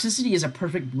Toxicity is a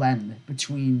perfect blend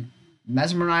between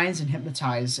Mesmerize and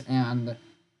Hypnotize and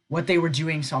what they were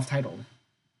doing self-titled.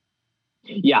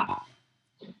 Yeah,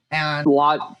 And a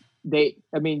lot.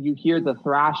 You hear the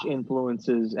thrash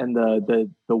influences and the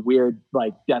weird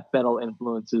like death metal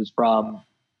influences from.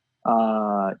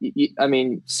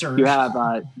 Surge. You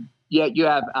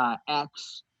have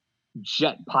X,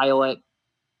 Jet Pilot.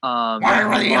 Why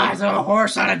were the eyes of a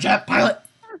horse on a jet pilot?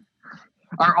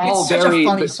 Are all It's such very a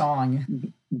funny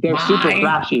song. they're super My-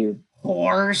 thrashy.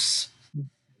 Horse.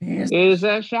 Is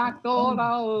a shackled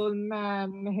old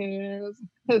man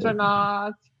his or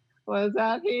not was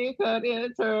that he could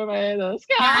intermate the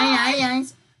sky.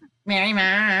 Mary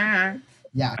Ma.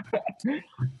 Yeah.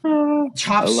 I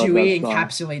Chop love Suey that song.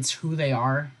 encapsulates who they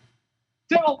are.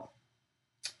 So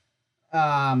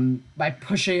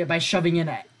By shoving in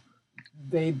it.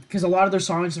 Because a lot of their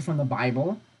songs are from the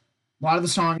Bible. A lot of the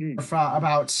songs are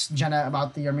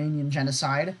about the Armenian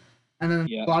genocide. And then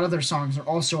Yeah. a lot of their songs are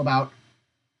also about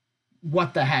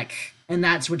what the heck. And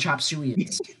that's what Chop Suey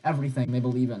is. Everything they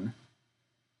believe in.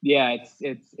 yeah,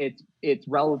 it's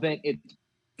relevant.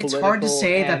 It's hard to political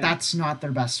say that and- that's not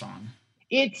their best song.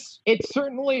 It's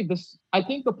certainly this. I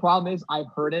think the problem is I've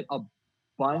heard it a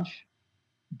bunch,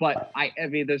 but I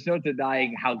mean, there's no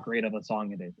denying how great of a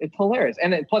song it is. It's hilarious,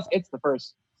 and plus, it's the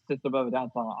first System of a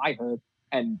Down song I heard,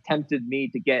 and tempted me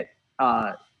to get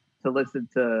to listen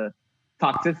to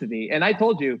Toxicity. And I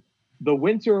told you, the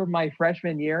winter of my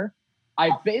freshman year,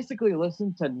 I basically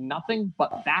listened to nothing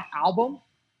but that album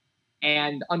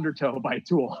and Undertow by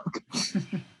Tool.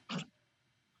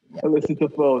 I listened to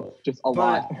both just a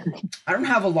lot. I don't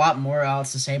have a lot more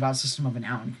else to say about System of a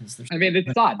Down because there's I mean,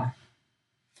 it's odd.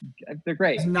 They're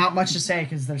great. not much to say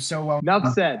because they're so well.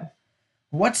 Enough said.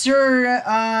 What's your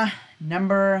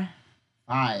number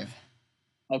 5?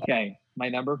 Okay, my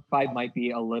number 5 might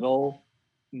be up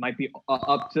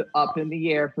in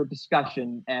the air for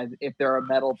discussion as if they're a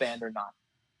metal band or not.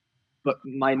 But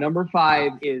my number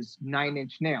 5 is Nine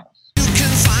Inch Nails.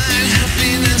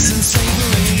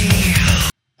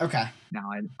 Okay.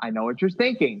 Now I know what you're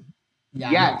thinking.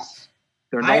 Yeah. Yes,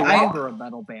 they're no I- longer a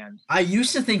metal band. I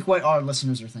used to think what our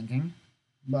listeners are thinking,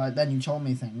 but then you told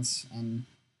me things, and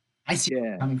I see where Yeah.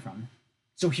 you're coming from.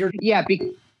 So here, Yeah,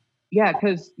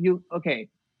 because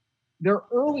their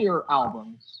earlier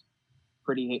albums,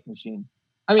 Pretty Hate Machine.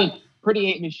 I mean, Pretty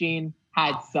Hate Machine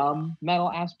had some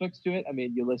metal aspects to it. I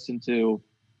mean, you listen to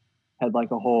Head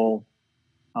Like a Hole,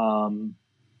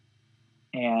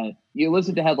 and you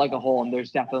listen to Head Like a Hole, and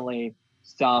there's definitely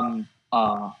some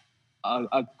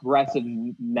aggressive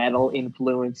metal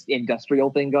influenced industrial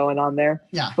thing going on there.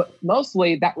 yeah, But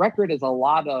mostly that record is a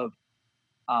lot of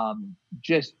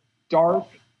just dark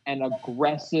and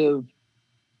aggressive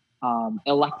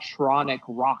electronic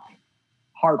rock,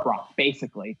 hard rock,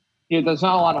 basically. There's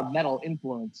not a lot of metal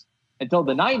influence until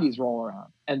the 90s roll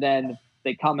around. And then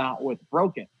they come out with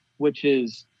Broken, which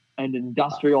is an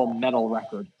industrial metal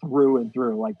record through and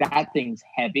through. Like that thing's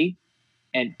heavy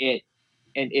and it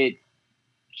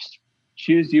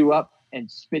chews you up and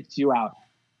spits you out.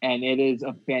 And it is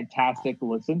a fantastic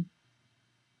listen.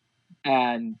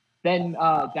 And then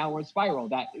Downward Spiral.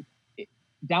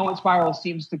 Downward Spiral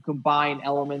seems to combine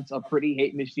elements of Pretty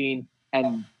Hate Machine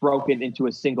and Broken into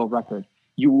a single record.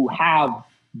 You have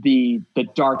the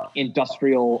dark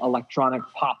industrial electronic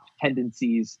pop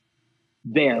tendencies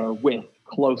there with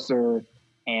Closer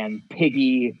and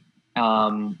Piggy,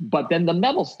 but then the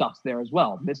metal stuff's there as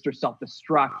well. Mr.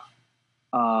 Self-Destruct,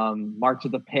 March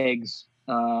of the Pigs,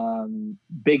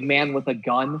 Big Man with a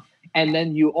Gun, and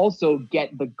then you also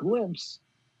get the glimpse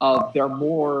of their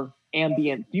more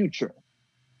ambient future.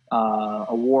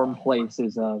 A Warm Place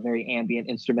is a very ambient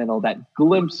instrumental that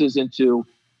glimpses into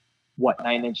what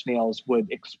Nine Inch Nails would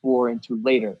explore into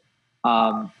later.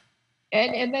 And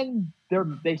then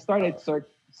they started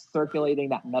circulating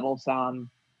that metal sound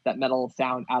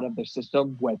out of their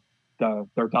system with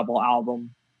their double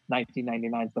album,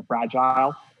 1999's The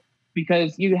Fragile.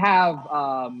 because you have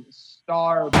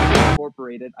Star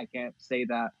Incorporated. I can't say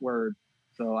that word,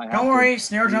 so I have Don't worry,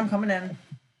 snare drum coming in.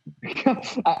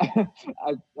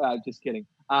 Just kidding.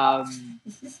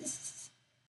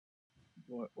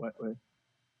 What? Oh,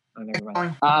 never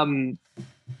mind.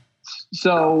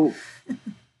 So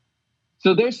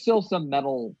there's still some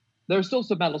metal. There's still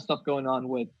some metal stuff going on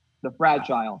with the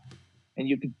Fragile, and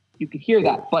you could hear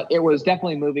that, but it was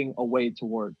definitely moving away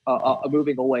from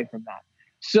that.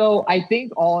 So I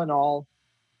think all in all,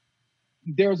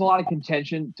 there's a lot of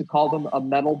contention to call them a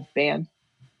metal band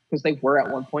because they were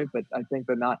at one point, but I think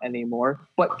they're not anymore.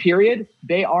 But period,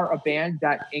 they are a band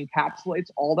that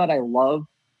encapsulates all that I love,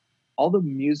 all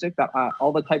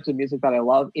the types of music that I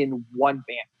love in one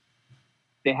band.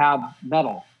 They have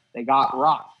metal, they got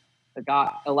rock, they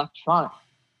got electronic.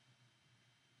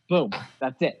 Boom,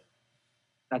 that's it.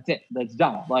 That's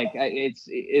done. Like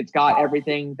it's got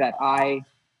everything that I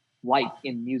like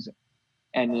in music,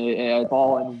 and it's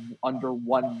all under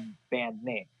one band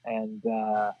name. And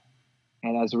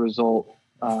as a result,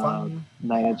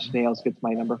 Nine Inch Nails gets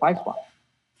my number 5 spot.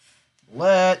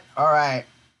 Lit. All right.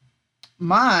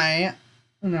 My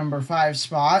number 5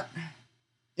 spot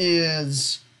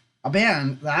is a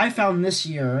band that I found this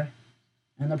year,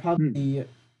 and they're probably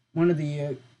one of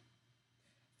the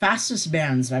fastest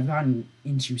bands that I've gotten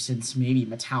into since maybe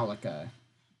Metallica,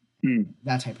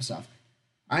 that type of stuff.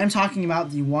 I am talking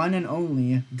about the one and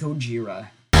only Gojira.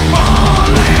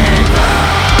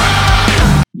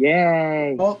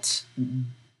 Yay! Alt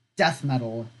death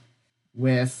metal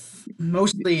with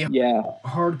mostly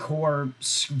hardcore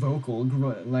vocal,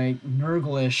 like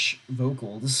Nurgle-ish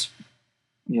vocals.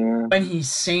 Yeah. When he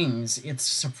sings, it's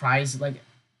surprising. Like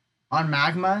on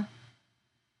Magma,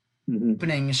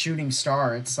 opening Shooting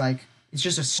Star, it's like it's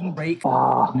just a straight.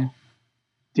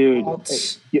 Dude,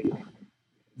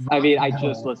 I mean, I metal.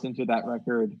 just listened to that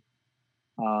record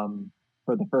for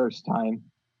the first time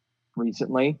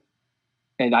recently,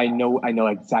 and I know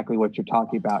exactly what you're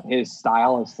talking about. His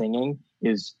style of singing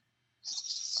is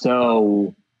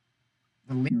so.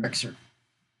 The lyrics are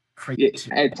crazy.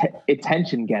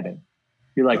 Attention getting.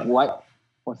 You're like, what?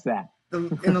 What's that? And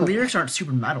the lyrics aren't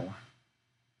super metal.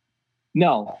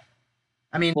 No.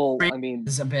 I mean,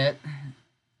 is a bit,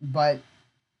 but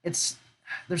there's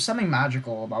something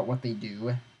magical about what they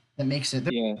do that makes it.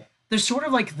 They're sort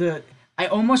of like I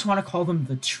almost want to call them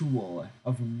the Tool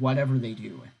of whatever they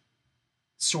do.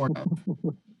 Sort of.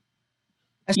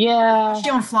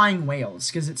 Especially on Flying Whales,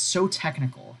 because it's so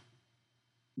technical.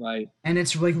 Right. And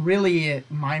it's like really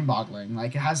mind-boggling.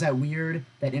 Like it has that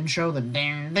intro, the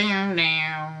down, down,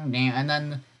 down, down, and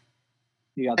then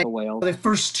you got the whale. The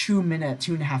first 2.5 minutes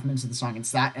of the song,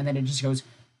 it's that, and then it just goes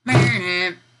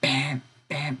bam, bam,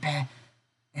 bam, bam,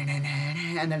 and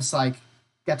then it's like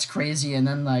gets crazy, and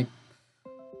then like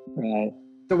the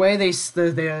way the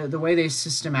system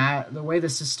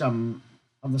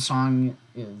of the song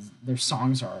is, their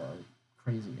songs are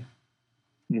crazy.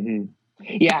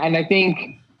 Yeah, and I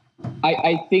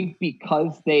think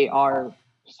because they are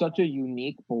such a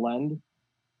unique blend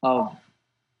of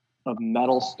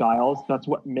metal styles, that's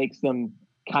what makes them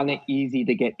kind of easy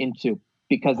to get into.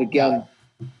 Because again,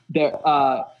 they're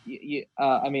you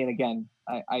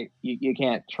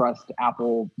can't trust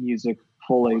Apple Music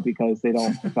fully because they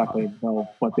don't exactly know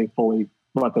what they're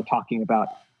talking about.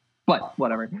 But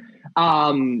whatever.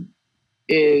 On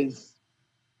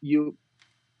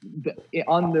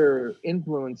their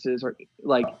influences, or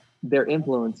like their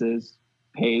influences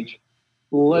page,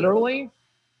 literally,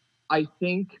 I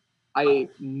think I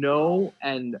know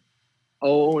and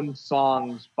own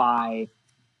songs by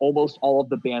almost all of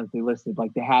the bands they listed.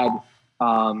 Like they had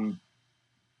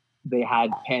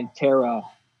Pantera,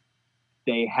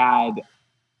 they had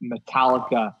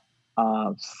Metallica,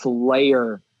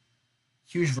 Slayer,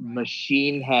 huge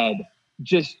Machine Head,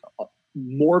 just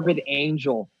Morbid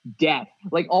Angel, Death,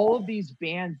 like all of these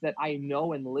bands that I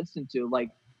know and listen to. Like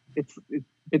it's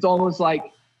almost like,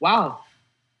 wow,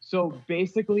 so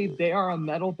basically they are a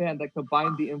metal band that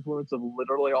combined the influence of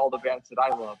literally all the bands that I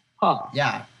love.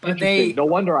 Yeah, but no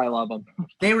wonder I love them.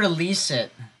 They release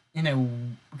it in a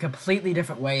completely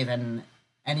different way than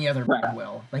any other band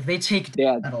will. Like they take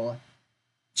metal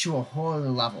to a whole other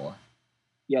level.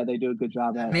 Yeah, they do a good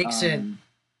job. That makes it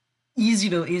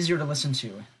easier to listen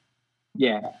to.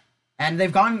 Yeah, and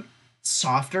they've gone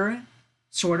softer,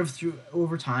 sort of through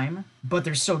over time, but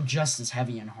they're still just as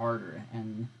heavy and harder.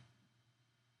 And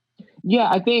yeah,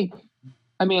 I think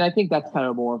that's kind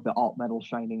of more of the alt metal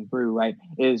shining through, right?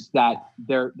 Is that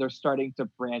they're starting to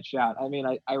branch out. I mean,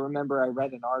 I remember I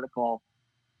read an article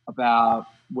about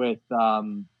with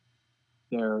their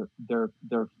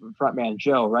frontman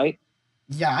Joe, right?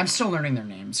 Yeah, I'm still learning their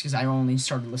names because I only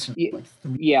started listening Yeah, to like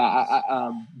 3.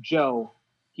 yeah. Joe,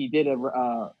 he did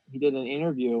an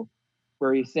interview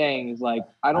where he's saying is like,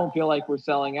 I don't feel like we're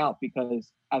selling out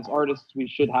because as artists we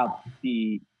should have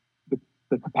the,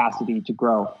 the capacity to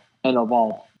grow and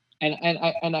evolve.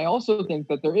 And I also think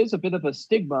that there is a bit of a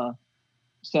stigma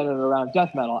centered around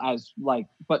death metal as like,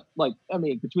 but like, I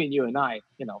mean, between you and I,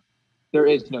 there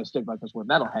is no stigma because we're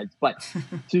metalheads, but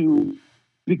to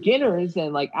beginners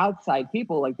and like outside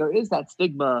people, like there is that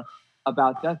stigma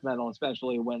about death metal,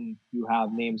 especially when you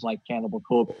have names like Cannibal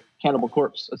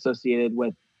Corpse associated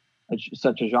with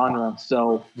such a genre.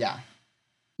 So Yeah.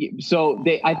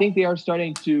 I think they are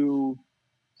starting to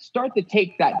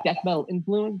take that death metal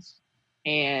influence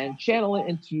and channel it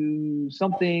into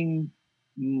something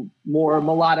more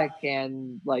melodic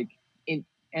and like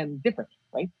and different,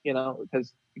 right?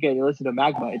 Because again, you listen to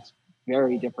Magma, it's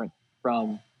very different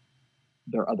from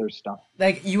their other stuff.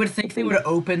 Like you would think they would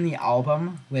open the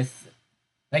album with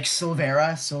like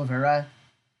Silvera,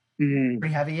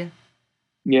 pretty heavy.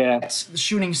 Yeah, It's the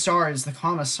Shooting Star is the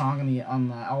calmest song on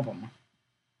the album.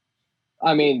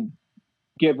 I mean,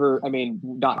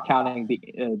 not counting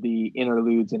the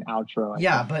interludes and outro.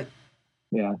 But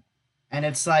yeah, and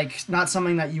it's like not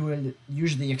something that you would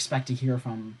usually expect to hear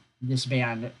from this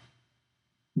band.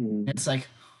 It's like,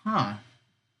 huh,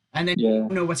 and then you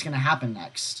don't know what's gonna happen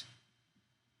next.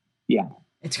 Yeah,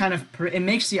 it's kind of it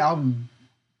makes the album.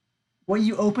 What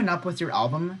you open up with your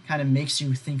album kind of makes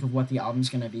you think of what the album's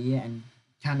gonna be and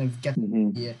kind of get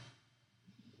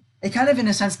it kind of in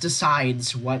a sense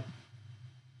decides what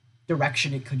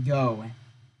direction it could go.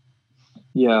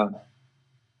 Yeah,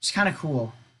 it's kind of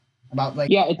cool about like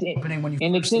it's opening when you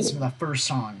first listen to the first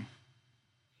song.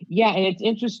 Yeah, and it's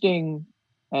interesting,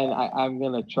 and I'm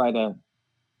gonna try to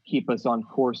keep us on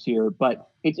course here,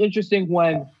 but it's interesting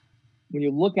when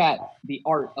you look at the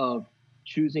art of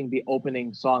choosing the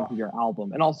opening song for your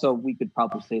album, and also we could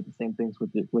probably say the same things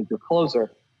with your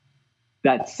closer,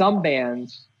 that some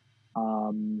bands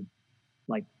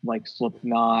like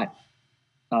Slipknot,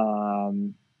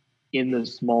 In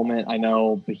This Moment, I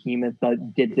know Behemoth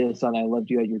did this on I Loved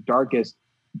You at Your Darkest,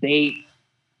 they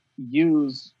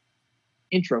use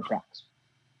intro tracks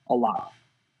a lot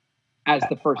as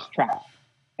the first track.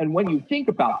 And when you think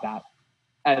about that,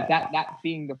 as that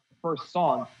being the first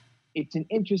song, it's an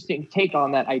interesting take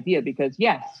on that idea because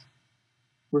yes,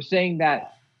 we're saying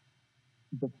that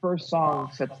the first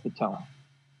song sets the tone.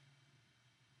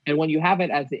 And when you have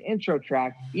it as the intro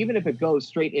track, even if it goes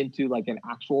straight into like an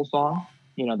actual song,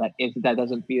 that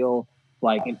doesn't feel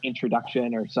like an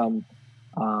introduction or some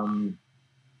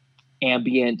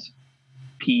ambient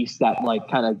piece that like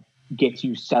kind of gets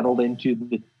you settled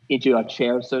into a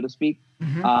chair, so to speak.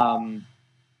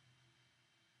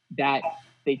 That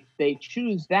they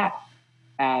choose that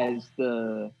as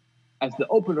the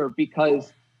opener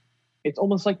because it's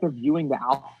almost like they're viewing the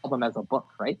album as a book,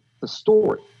 right? The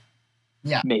story.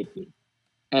 Yeah. Maybe.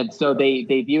 And so they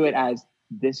view it as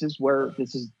this is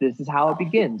how it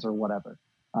begins or whatever.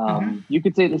 You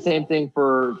could say the same thing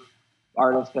for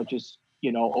artists that just,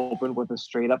 open with a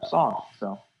straight up song.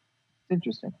 So it's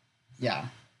interesting. Yeah.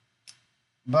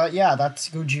 But yeah, that's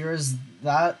Gojira's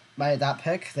that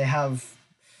pick. They have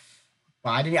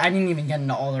I didn't even get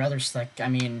into all their other stuff. I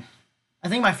mean, I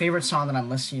think my favorite song that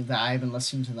I've been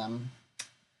listening to them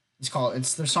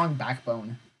it's their song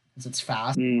Backbone. Because it's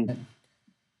fast.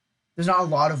 There's not a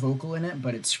lot of vocal in it,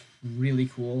 but it's really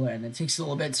cool and it takes a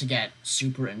little bit to get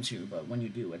super into, but when you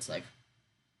do, it's like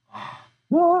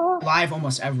live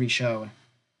almost every show.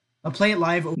 I'll play it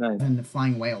live in the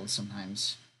Flying Whales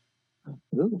sometimes.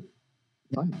 Ooh.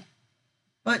 Yeah.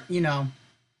 But they're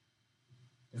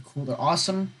cool, they're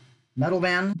awesome. Metal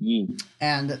band.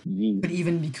 And could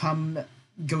even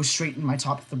go straight in my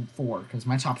top 4 because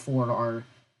my top 4 are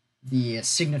the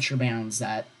signature bands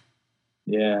that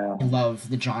I love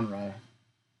the genre.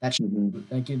 That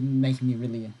could make me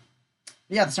really.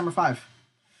 Yeah, that's number 5.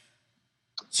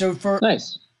 So for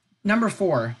number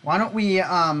 4, why don't we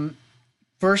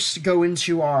first go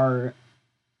into our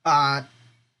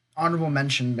honorable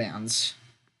mention bands?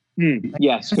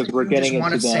 Yes, because we're getting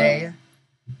into say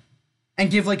and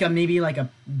give maybe a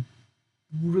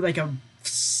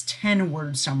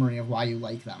 10-word summary of why you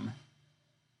like them.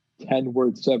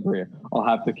 10-word summary. I'll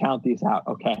have to count these out.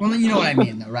 Okay. Well, you know what I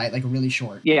mean, though, right? Like really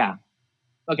short. Yeah.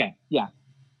 Okay. Yeah.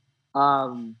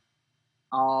 Do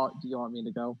you want me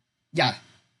to go? Yeah.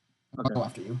 Okay. I'll go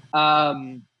after you.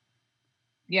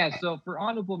 Yeah. So for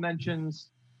honorable mentions,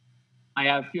 I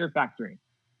have Fear Factory.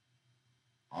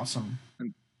 Awesome.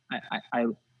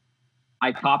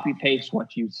 I copy paste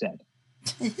what you said.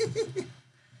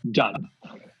 Done.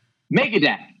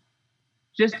 Megadeth.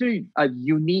 just a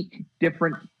unique,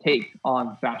 different take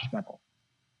on thrash metal.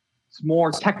 It's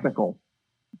more technical,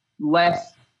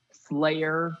 less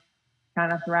Slayer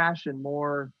kind of thrash, and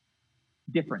more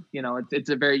different. You know, it's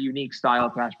a very unique style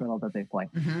of thrash metal that they play,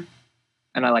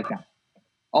 and I like that.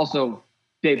 Also,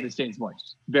 Dave Mustaine's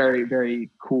voice, very, very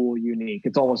cool, unique.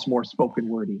 It's almost more spoken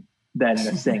wordy than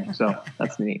a sing, so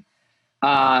that's neat.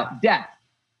 Death,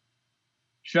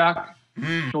 Chuck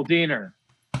Schuldiner.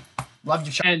 Love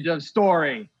you, Chuck. End of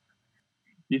story.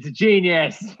 He's a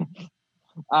genius.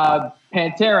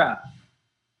 Pantera.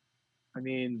 I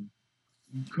mean,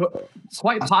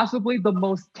 quite possibly the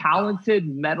most talented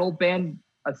metal band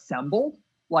assembled.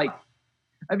 Like,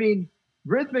 I mean,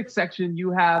 rhythmic section,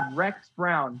 you have Rex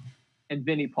Brown and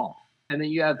Vinnie Paul, and then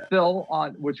you have Phil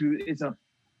on, who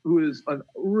is a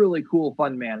really cool,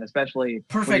 fun man, especially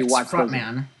Perfect when you watch front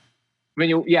man. When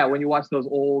you watch those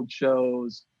old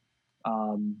shows,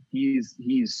 he's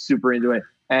super into it.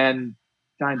 And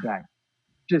Dimebag,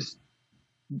 just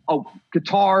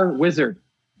guitar wizard.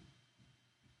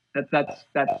 That's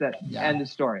end of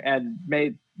story. And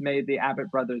may the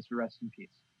Abbott brothers rest in peace.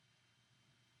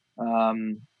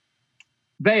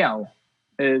 Veo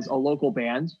is a local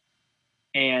band,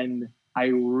 and I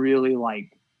really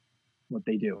like what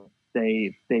they do.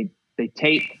 They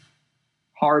take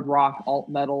hard rock alt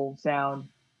metal sound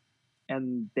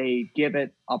and they give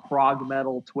it a prog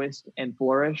metal twist and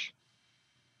flourish,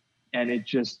 and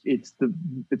it's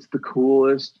the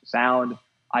coolest sound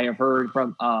I have heard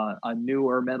from a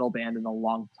newer metal band in a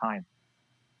long time.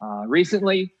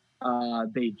 Recently,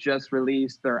 they just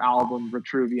released their album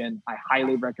Retruvian. I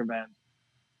highly recommend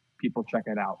people check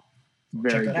it out.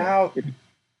 Very check it good. out.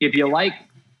 If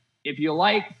you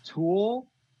like Tool,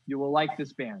 you will like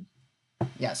this band.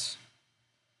 Yes.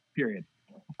 Period.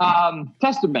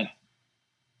 Testament.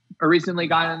 I recently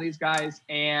got into these guys,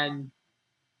 and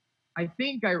I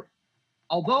think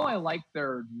although I like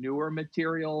their newer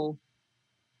material,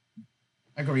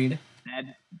 Agreed,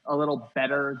 a little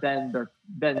better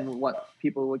than what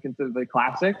people would consider the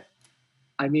classic.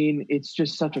 I mean, it's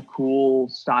just such a cool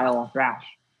style of thrash.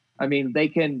 I mean, they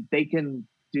can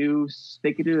do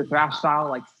the thrash style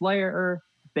like Slayer.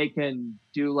 They can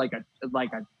do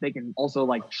they can also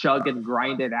like chug and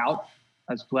grind it out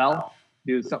as well.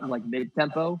 Do something like mid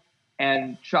tempo.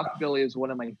 And Chuck Billy is one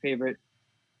of my favorite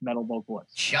metal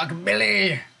vocalists. Chuck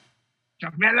Billy.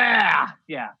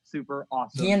 Yeah, super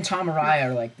awesome. He and Tom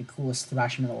Araya are like the coolest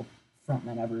thrash metal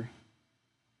frontmen ever.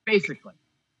 Basically,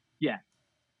 yeah.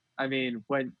 I mean,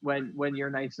 when you're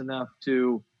nice enough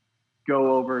to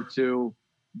go over to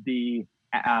the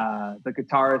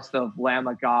guitarist of Lamb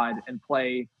of God and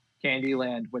play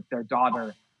Candyland with their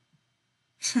daughter,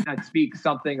 that speaks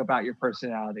something about your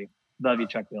personality. Love you,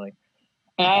 Chuck Billy.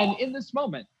 And in this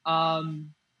moment,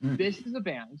 this is a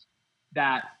band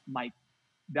that my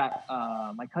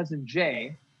cousin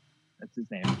Jay, that's his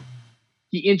name,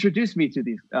 he introduced me to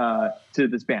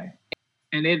this band,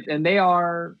 and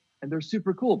they're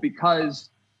super cool because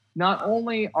not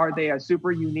only are they a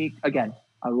super unique, again,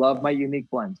 I love my unique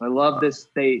blends. I love this.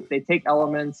 They take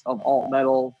elements of alt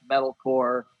metal,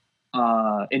 metalcore,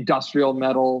 industrial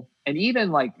metal, and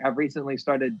even like have recently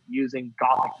started using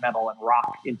gothic metal and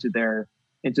rock into their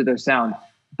sound.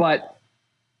 But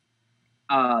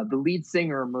the lead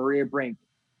singer, Maria Brink,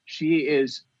 she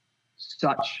is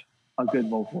such a good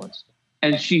vocalist,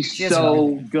 and she's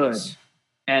so good.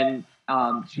 And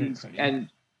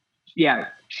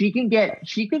she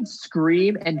can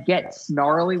scream and get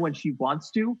snarly when she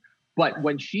wants to, but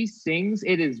when she sings,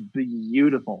 it is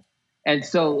beautiful. And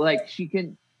so like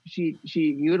she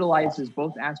utilizes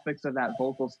both aspects of that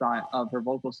vocal style, of her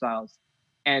vocal styles,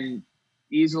 and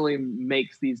easily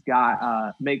makes this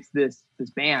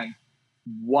band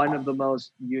one of the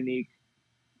most unique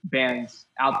bands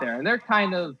out there. And they're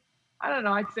kind of, I don't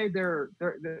know, I'd say they're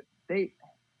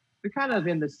kind of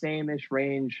in the same-ish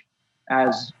range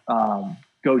as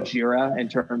Gojira in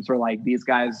terms where like these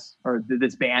guys or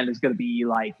this band is going to be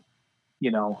like, you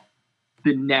know,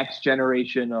 the next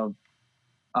generation of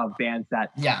bands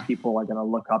that people are going to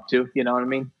look up to, you know what I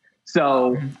mean?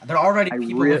 So they're already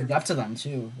people looking up to them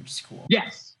too, which is cool.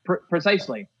 Yes,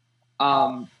 precisely.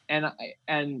 And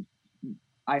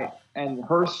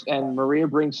Maria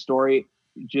Brink's story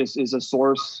just is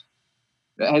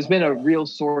has been a real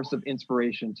source of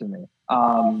inspiration to me.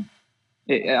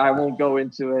 I won't go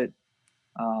into it,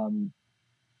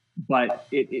 but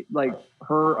it like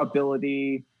her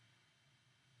ability,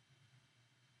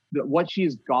 what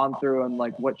she's gone through and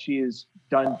like what she has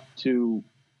done to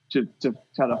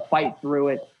kind of fight through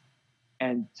it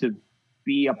and to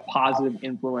be a positive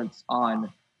influence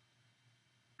on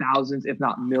thousands, if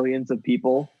not millions of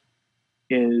people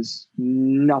is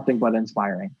nothing but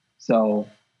inspiring. So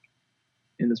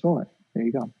in this moment, there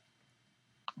you go.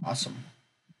 Awesome.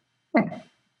 Is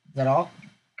that all?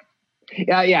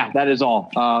 Yeah, that is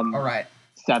all. All right.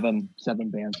 Seven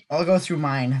bands. I'll go through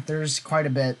mine. There's quite a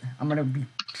bit. I'm going to be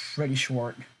pretty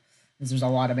short because there's a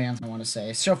lot of bands I want to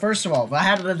say. So first of all, I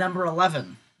had the number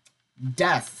 11,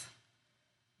 Death.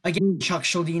 Again, Chuck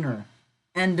Schuldiner.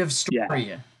 End of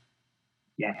story.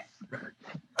 Yes.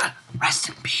 Rest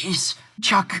in peace,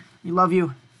 Chuck. We love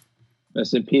you.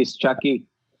 Rest in peace, Chucky.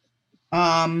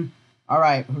 All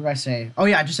right. Who did I say? Oh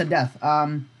yeah, I just said Death.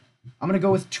 I'm gonna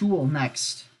go with Tool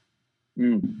next.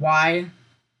 Why?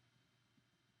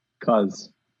 Because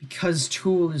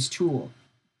Tool is Tool.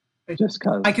 Just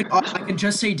cause. I could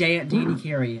just say Danny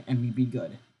Carey and we'd be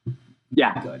good.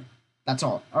 Yeah. Good. That's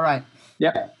all. All right.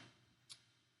 Yep.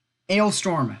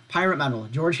 Ailstorm, pirate metal.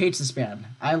 George hates this band.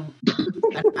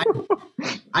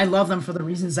 I love them for the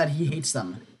reasons that he hates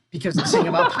them because they sing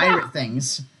about pirate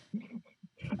things.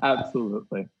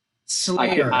 Absolutely.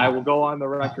 Slayer. I will go on the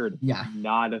record. Yeah.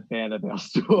 Not a fan of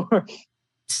Ailstorm.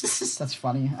 That's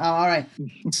funny. All right.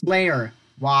 Slayer.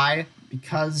 Why?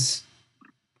 Because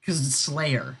it's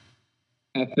Slayer.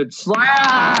 If it's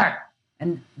Slayer.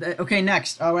 And okay,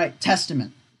 next. All right.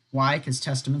 Testament. Why? Because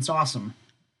Testament's awesome.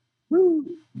 Woo.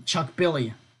 Chuck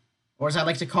Billy, or as I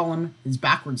like to call him, his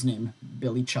backwards name,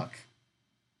 Billy Chuck.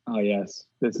 Oh yes,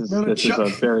 this is Chuck. a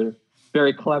very,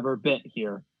 very clever bit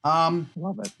here.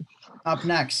 Love it. Up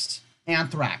next,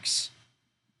 Anthrax.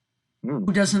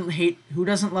 Who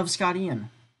doesn't love Scott Ian?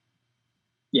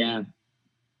 Yeah.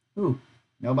 Who?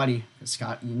 Nobody, because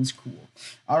Scott Ian's cool.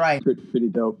 All right. Pretty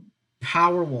dope.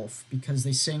 Powerwolf, because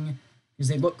they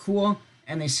look cool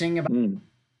and they sing about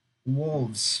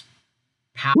wolves.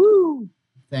 Woo!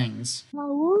 Things.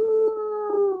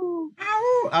 Woo!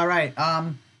 All right.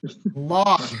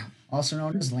 Log, also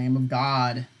known as Lamb of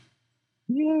God.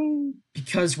 Yay!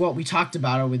 Because what we talked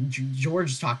about it with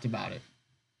George talked about it.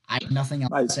 I have nothing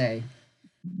else to say.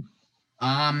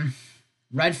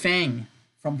 Red Fang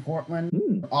from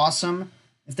Portland. Awesome.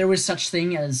 If there was such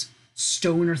thing as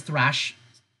stoner speed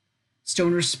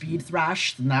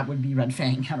thrash, then that would be Red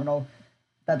Fang. I don't know.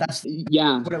 That's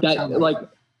what it sounds like.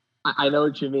 I know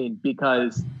what you mean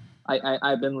because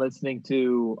I've been listening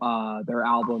to their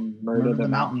album Murder the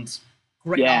Mountains.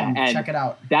 Great album. Check it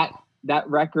out. That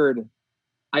record,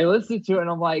 I listened to it and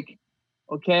I'm like,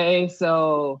 okay,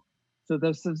 so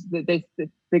there's they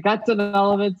got some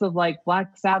elements of like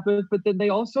Black Sabbath, but then they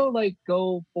also like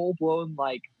go full blown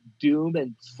like doom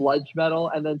and sludge metal,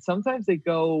 and then sometimes they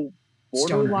go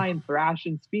borderline thrash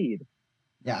and speed.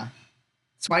 Yeah,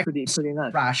 it's pretty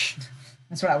nuts. Thrash.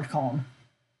 That's what I would call them.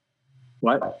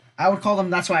 What? I would call them.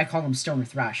 That's why I call them stoner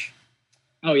thrash.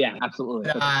 Oh yeah,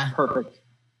 absolutely. Perfect.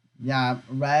 Yeah,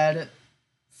 Red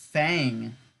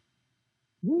Fang.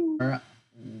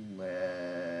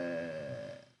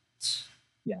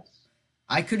 Yes.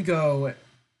 I could go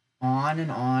on and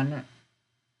on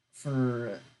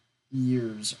for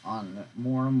years on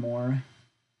more and more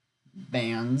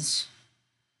bands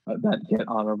that get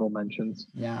honorable mentions.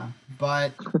 Yeah,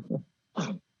 but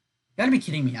you gotta be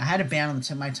kidding me. I had a band on the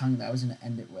tip of my tongue that I was gonna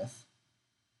end it with.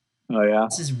 Oh yeah.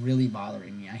 This is really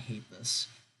bothering me. I hate this.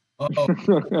 Oh,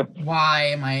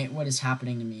 what is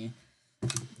happening to me?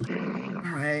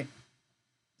 All right.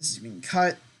 This is being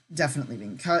cut. Definitely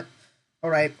being cut. All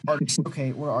right.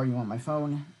 Okay, where are you on my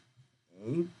phone?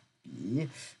 A, B.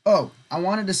 Oh, I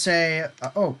wanted to say,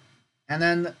 and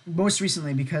then most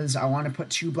recently, because I want to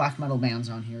put two black metal bands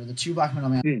on here. The two black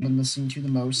metal bands I've been listening to the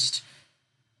most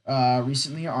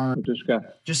recently are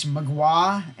Batushka. Just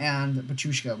Magua and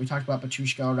Batushka. We talked about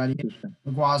Batushka already.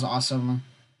 Magua is awesome.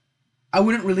 I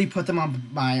wouldn't really put them on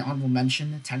my honorable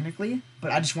mention technically,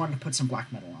 but I just wanted to put some black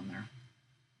metal on there.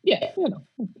 Yeah,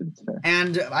 it's fair.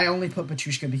 And I only put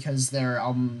Batushka because their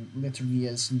album Liturgy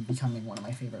is becoming one of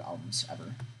my favorite albums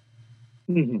ever.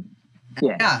 Mm-hmm.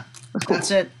 Yeah,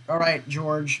 that's it. All right,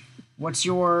 George, what's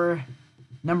your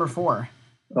number 4?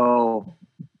 Oh,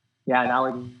 yeah, now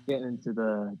we're getting into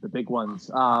the big ones.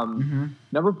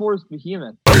 Number 4 is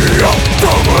Behemoth.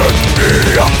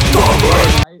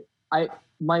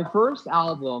 My first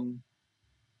album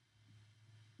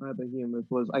by Behemoth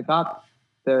was I got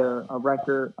a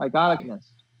record. I got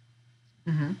Alchemist,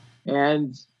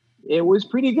 and it was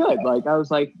pretty good. Like I was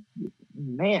like,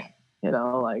 man,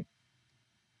 blow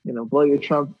your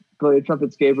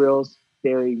trumpets, Gabriel's.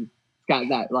 It's got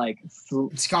that like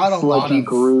it's got a sludgy, lot of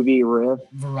groovy riff,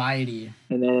 variety,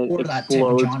 and then it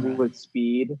explodes with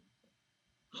speed.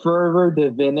 Fervor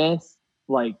Divinis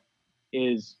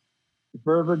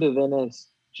Fervor Divinis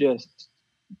just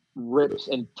rips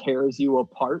and tears you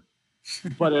apart.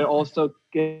 but it also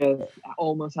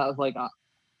almost has like a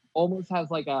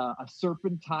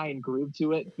serpentine groove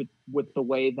to it, but with the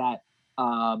way that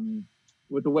Nergal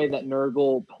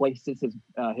places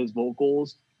his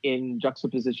vocals in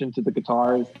juxtaposition to the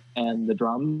guitars and the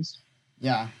drums.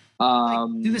 Yeah.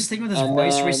 Um, Do this thing with his and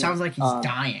voice where he then, sounds like he's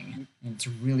dying. And it's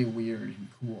really weird and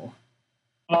cool.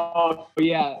 Oh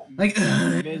yeah, Like,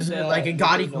 like a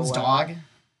God equals dog.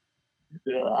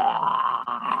 Yeah.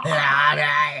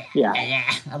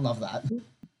 I love that.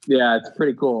 Yeah, it's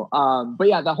pretty cool. But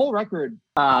yeah, the whole record,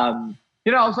 I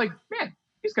was like, man,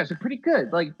 these guys are pretty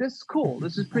good. Like, this is cool.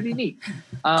 This is pretty neat.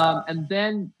 And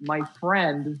then my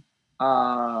friend,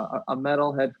 a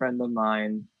metalhead friend of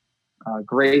mine,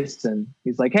 Grayson,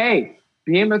 he's like, hey,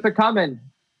 Behemoth are coming.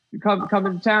 You come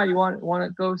to town. You want to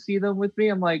go see them with me?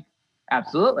 I'm like,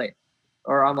 absolutely.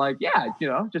 Or I'm like, yeah,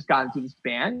 just got into this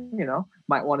band,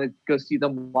 might want to go see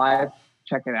them live,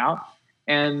 check it out.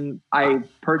 And I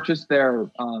purchased their,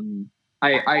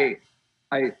 I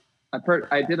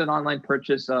did an online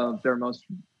purchase of their most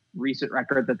recent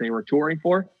record that they were touring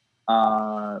for,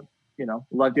 Loved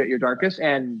You at Your Darkest,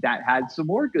 and that had some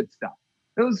more good stuff.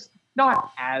 It was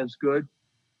not as good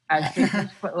as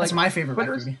Faithless, but like, that's my favorite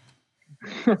record.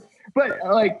 But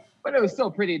it was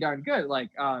still pretty darn good. Like,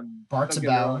 Barks of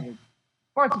Bell.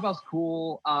 Barks of Bell's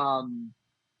cool.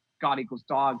 God Equals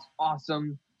Dogs,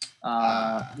 awesome.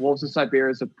 Wolves of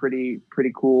Siberia is a pretty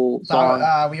cool song.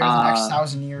 We Are the Next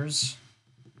 1,000 Years.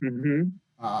 Mm-hmm.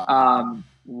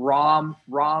 Rom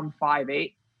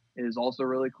 5/8 is also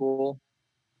really cool.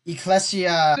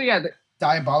 Ecclesia So yeah,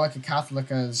 Diabolica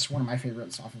Catholica is one of my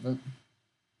favorites off of it.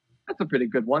 that's a pretty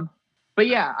good one. But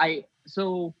yeah, I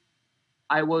listened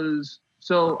to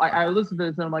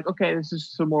this and I'm like, okay, this is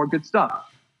some more good stuff.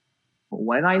 But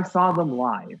when I saw them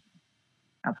live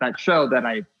at that show that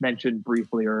I mentioned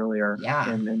briefly earlier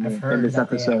in this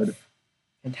episode,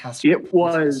 fantastic. It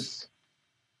was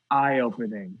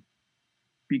eye-opening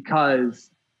because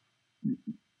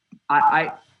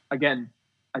I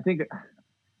think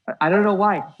I don't know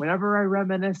why. Whenever I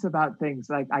reminisce about things,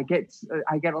 like I get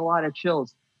a lot of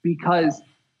chills because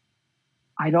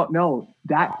I don't know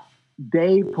that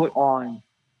they put on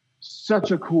such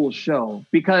a cool show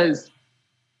because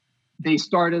they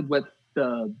started with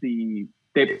the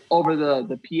over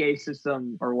the PA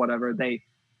system or whatever they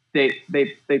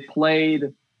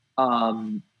played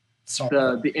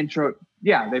the intro.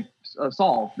 Yeah, they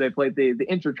Solve. They played the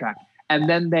intro track, and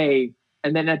then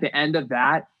at the end of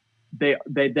that, they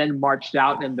then marched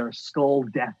out in their skull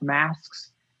death masks,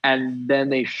 and then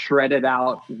they shredded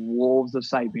out Wolves of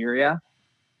Siberia,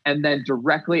 and then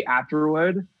directly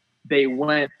afterward, they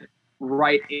went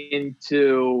right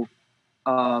into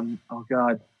A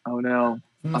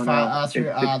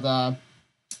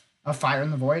Fire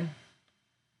in the Void.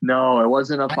 No, it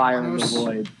wasn't A Fire in the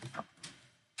Void.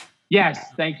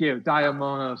 Yes, thank you,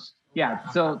 Diamonos. Yeah,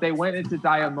 so they went into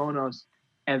Diamonos,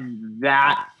 and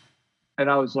I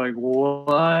was like,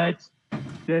 what?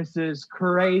 This is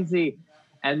crazy.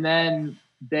 And then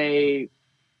it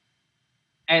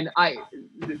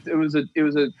was a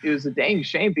dang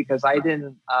shame because I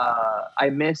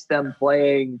missed them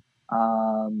playing.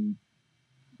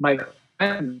 My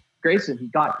friend Grayson, he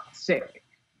got sick.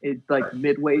 It's like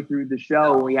midway through the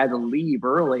show, we had to leave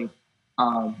early.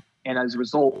 And as a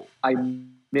result, I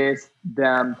missed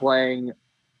them playing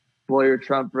Blow Your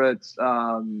Trumpets,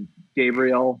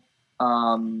 Gabriel.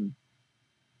 I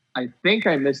think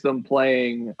I missed them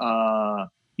playing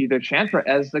either Chant for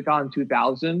Ezdagon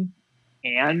 2000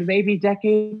 and maybe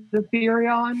Decade of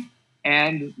Furion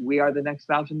and We Are the Next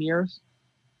 1,000 Years.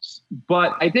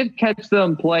 But I did catch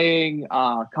them playing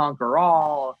Conquer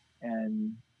All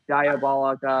and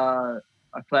Diabolica,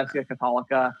 Ecclesia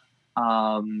Catholica,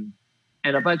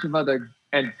 and a bunch of other,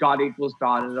 and God Equals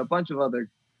God, and a bunch of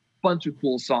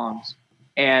cool songs.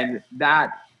 And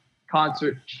that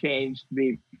concert changed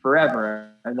me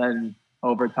forever. And then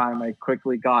over time, I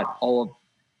quickly got a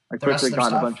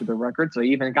bunch of the records. I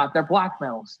even got their black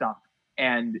metal stuff.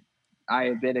 And I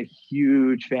have been a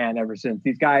huge fan ever since.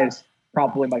 These guys,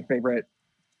 probably my favorite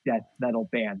death metal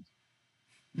band.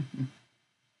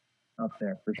 Up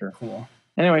there for sure. Cool.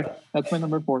 Anyway, that's my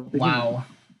number 4. Wow.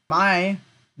 My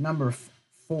number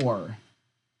 4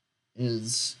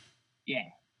 is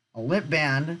a lit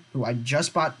band who I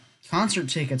just bought concert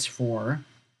tickets for,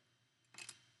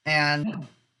 and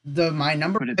my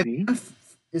number 5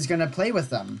 is gonna play with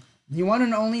them. The one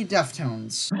and only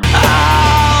Deftones.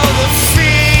 All the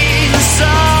fiends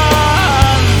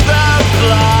of the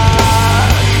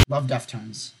blood. Love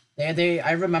Deftones.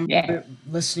 I remember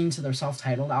listening to their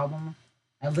self-titled album.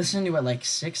 I listened to it like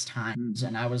 6 times,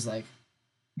 and I was like,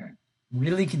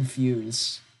 really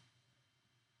confused.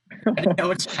 I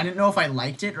didn't know if I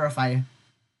liked it or if I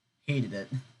hated it.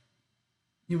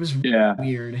 It was really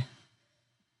weird.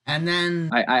 And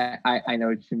then I know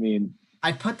what you mean.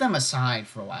 I put them aside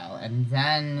for a while, and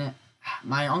then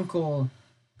my uncle,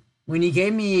 when he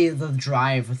gave me the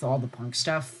drive with all the punk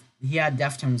stuff, he had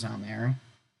Deftones on there,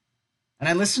 and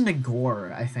I listened to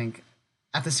Gore, I think,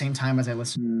 at the same time as I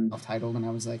listened to Self-Titled, and I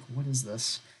was like, "What is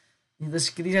this? These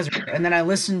guys are." And then I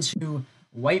listened to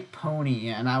White Pony,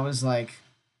 and I was like,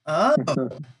 "Oh,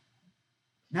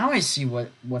 now I see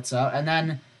what's up." And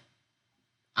then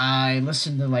I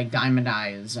listened to like Diamond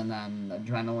Eyes, and then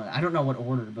Adrenaline. I don't know what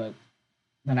order, but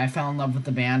then I fell in love with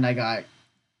the band. I got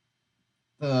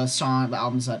the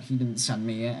albums that he didn't send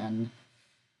me, and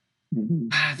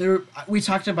we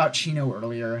talked about Chino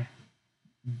earlier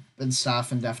and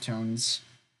stuff and Deftones.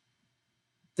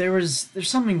 There's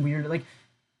something weird, like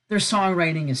their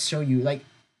songwriting is so like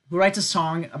who writes a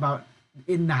song about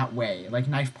in that way, like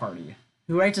Knife Party?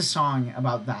 Who writes a song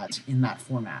about that in that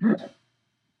format?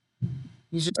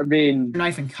 He's just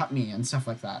knife and cut me and stuff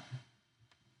like that.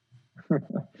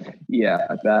 They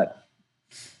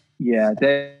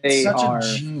such are a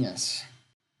genius.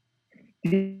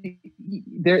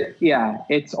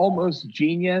 It's almost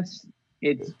genius.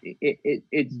 It's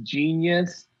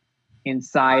genius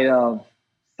inside of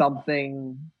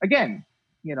something, again,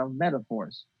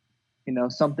 metaphors,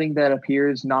 something that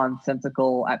appears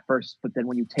nonsensical at first, but then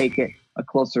when you take it a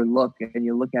closer look and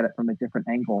you look at it from a different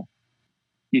angle,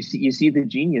 you see the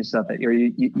genius of it.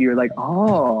 You're like,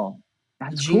 oh,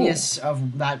 that's the genius cool.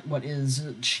 Of that. What is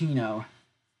Chino,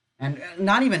 and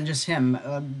not even just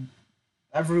him.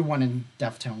 Everyone in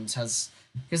Deftones has,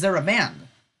 because they're a band,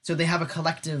 so they have a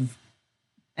collective.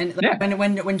 And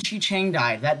when Chi Chang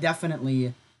died, that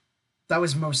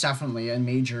was most definitely a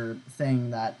major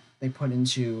thing that they put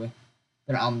into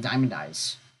their album Diamond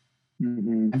Eyes.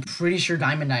 Mm-hmm. I'm pretty sure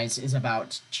Diamond Eyes is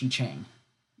about Chi Chang.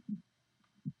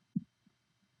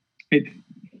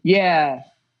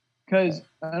 Because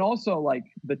and also like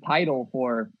the title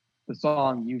for the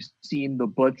song "You've Seen the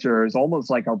Butcher" is almost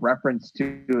like a reference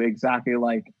to exactly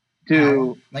like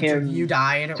him. You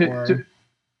died,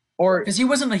 or because he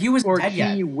wasn't dead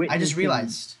yet. I just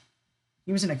realized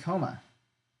he was in a coma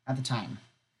at the time.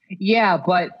 Yeah,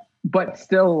 but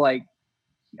still like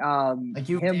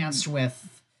you danced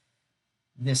with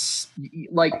this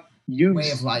like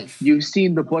way of life. You've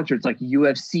seen the butcher. It's like you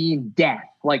have seen death.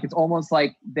 Like it's almost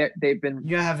like they've been.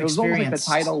 You have experienced. It was almost like the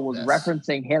title was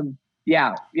referencing him.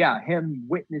 Yeah, him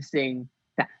witnessing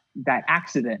that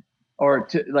accident, or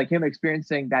to like him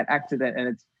experiencing that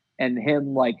accident, and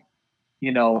him like,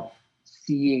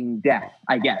 seeing death.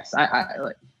 I guess I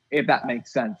like, if that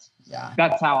makes sense. Yeah,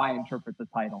 that's how I interpret the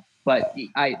title. But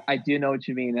I do know what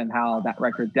you mean, and how that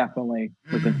record definitely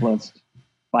was influenced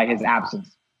by his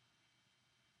absence.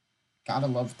 Gotta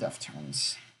love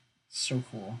Deftones. So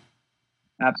cool.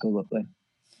 Absolutely.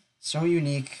 So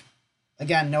unique.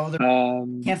 Again, no other.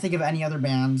 Can't think of any other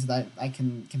bands that I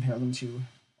can compare them to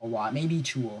a lot. Maybe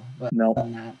Tool, but no, other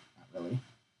than that, not really.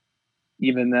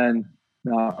 Even then,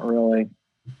 not really.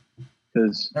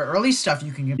 Because their early stuff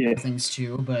you can compare things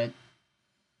to, but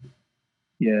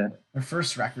their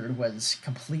first record was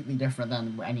completely different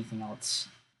than anything else.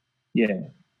 Yeah.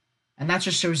 And that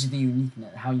just shows you the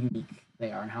uniqueness, how unique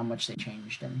they are, and how much they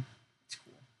changed, and it's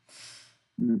cool.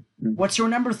 Mm-hmm. What's your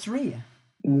number 3?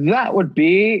 That would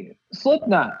be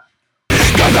Slipknot.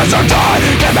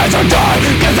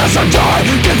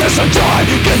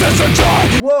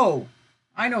 Whoa!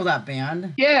 I know that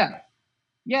band. Yeah,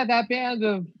 that band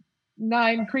of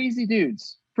 9 crazy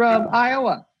dudes from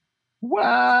Iowa.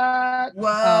 What?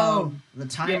 Whoa! The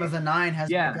time of the 9 has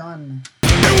begun.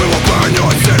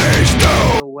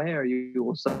 Where you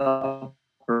will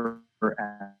suffer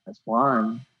as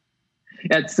one.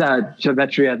 It's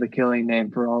Geometria, the Killing Name,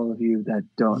 for all of you that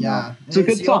don't know. It's a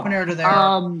good song. Opener to their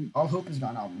All Hope Is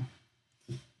Gone album.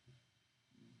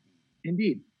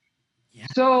 Indeed. Yeah.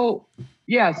 So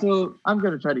I'm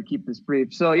going to try to keep this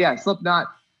brief. So Slipknot,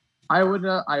 I would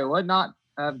not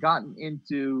have gotten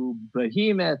into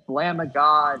Behemoth, Lamb of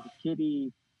God,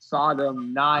 Kitty,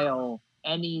 Sodom, Nile,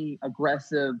 any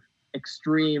aggressive,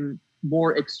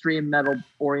 more extreme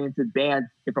metal-oriented band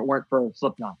if it weren't for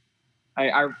Slipknot.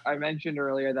 I mentioned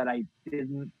earlier that I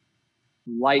didn't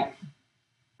like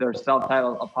their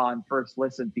self-titled upon first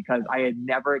listen because I had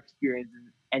never experienced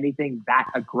anything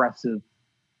that aggressive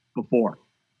before.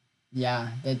 Yeah,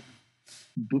 it's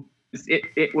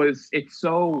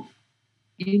so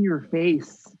in your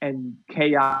face and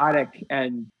chaotic,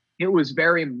 and it was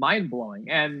very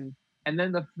mind-blowing. And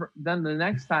then the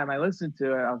next time I listened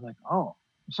to it, I was like, oh,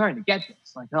 starting to get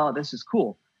this. Like, oh, this is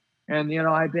cool. And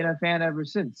I've been a fan ever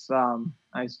since. I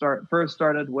first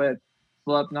started with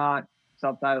Slipknot,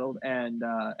 Self-Titled, and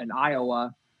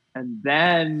Iowa, and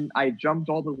then I jumped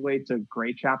all the way to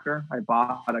Great Chapter. I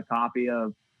bought a copy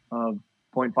of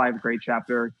Point Five Great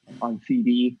Chapter on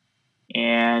CD,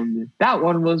 and that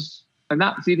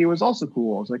CD was also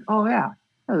cool. I was like, oh yeah,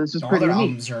 this is pretty their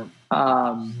neat. albums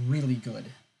are really good.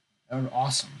 They're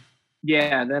awesome.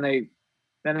 Yeah, then I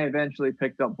eventually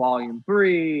picked up Volume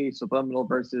 3, Subliminal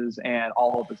Verses, and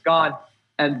All Hope Is Gone.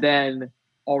 And then,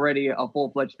 already a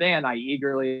full-fledged fan, I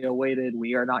eagerly awaited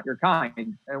We Are Not Your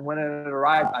Kind. And when it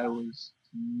arrived, I was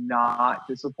not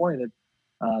disappointed.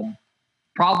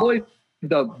 Probably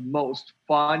the most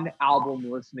fun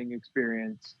album listening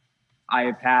experience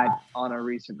I've had on a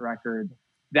recent record.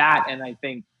 That, and I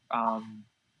think,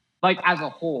 like, as a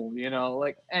whole,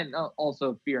 and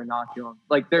also Fear Inoculum.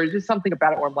 Like, there's just something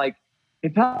about it where I'm like,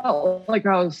 it felt like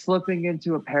I was slipping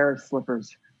into a pair of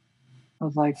slippers. I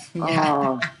was like,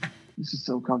 oh, this is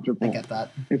so comfortable. I get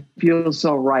that. It feels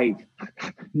so right,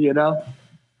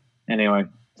 Anyway,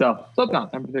 so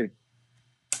Slipknot, number 3.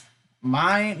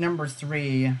 My number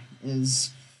 3 is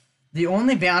the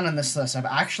only band on this list I've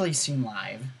actually seen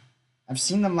live. I've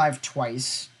seen them live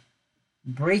twice.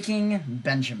 Breaking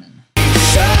Benjamin.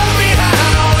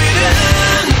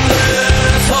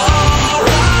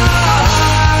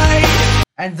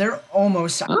 And they're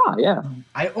almost... yeah.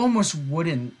 I almost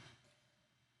wouldn't...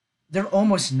 They're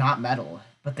almost not metal,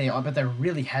 but they're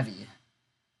really heavy.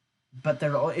 But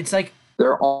it's like...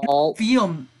 They're all...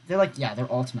 They're like, yeah,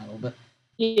 they're alt metal, but...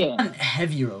 Yeah.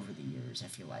 Heavier over the years, I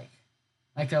feel like.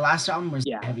 Like, their last album was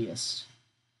the heaviest.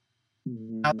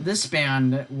 Mm-hmm. Now, this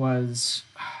band was...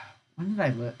 When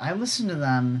did I listened to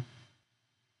them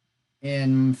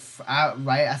in...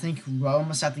 I think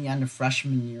almost at the end of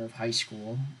freshman year of high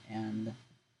school, and...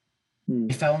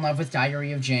 I fell in love with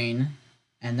Diary of Jane,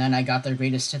 and then I got their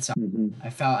greatest hits album.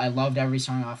 I loved every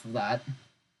song off of that.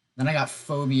 Then I got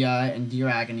Phobia and Dear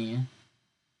Agony,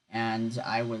 and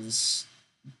I was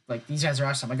like, these guys are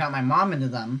awesome. I got my mom into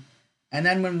them, and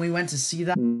then when we went to see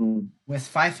them with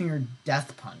Five Finger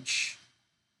Death Punch,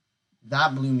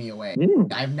 that blew me away.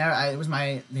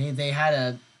 They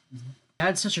had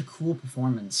such a cool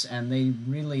performance, and they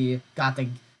really got the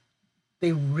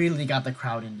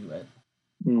crowd into it.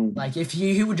 Like, if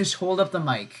he would just hold up the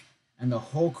mic and the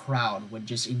whole crowd would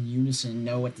just in unison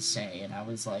know what to say, and I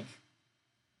was like,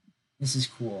 this is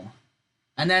cool.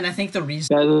 And then I think the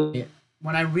reason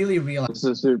when I really realized this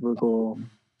is super cool.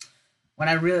 When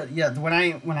I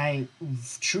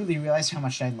truly realized how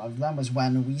much I loved them was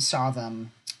when we saw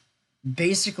them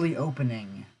basically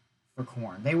opening for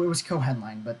Korn. It was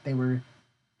co-headline, but they were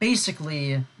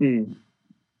basically a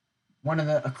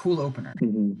cool opener.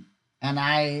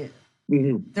 And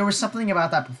there was something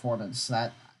about that performance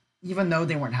that, even though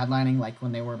they weren't headlining like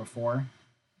when they were before,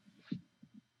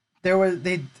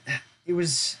 it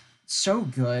was so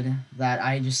good that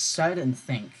I just started and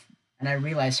think, and I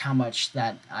realized how much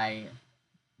that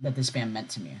this band meant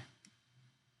to me,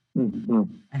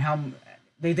 and how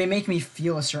they make me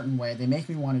feel a certain way. They make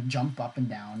me want to jump up and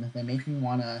down. They make me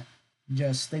want to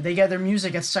they get their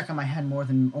music gets stuck in my head more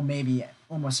than maybe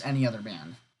almost any other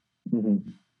band.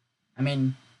 I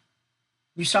mean,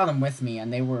 you saw them with me,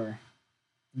 and they were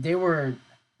just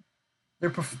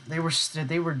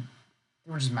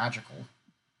magical.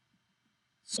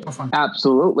 So fun.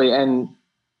 Absolutely, and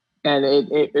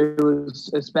it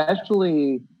was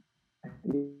especially.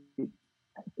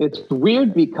 It's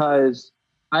weird because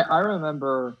I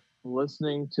remember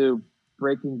listening to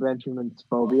Breaking Benjamin's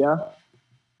Phobia,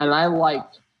 and I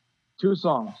liked 2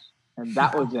 songs, and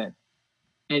that was it.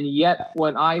 And yet,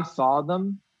 when I saw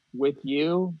them with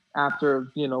you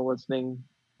after listening,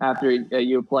 after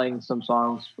you playing some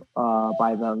songs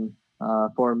by them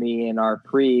for me in our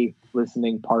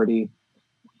pre-listening party,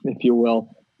 if you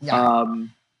will,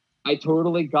 I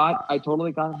totally got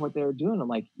what they were doing. I'm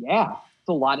like, yeah, it's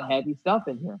a lot of heavy stuff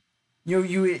in here.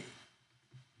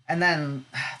 And then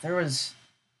that was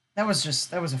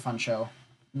a fun show.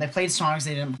 And they played songs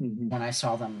they didn't play when I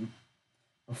saw them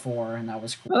before, and that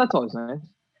was cool. Oh, that's always nice.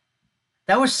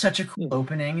 That was such a cool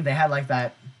opening. They had like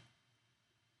that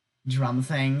drum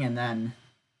thing, and then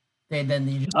the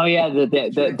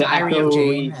Diary of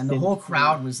Jane, and the whole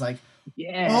crowd was like,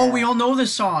 yeah. Oh, we all know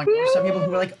this song. Some people who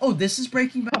were like, oh, this is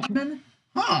Breaking Benjamin?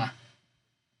 Huh.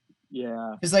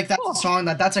 Yeah. It's like that's a song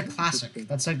that's a classic.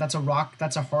 That's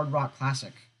a hard rock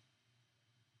classic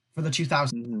for the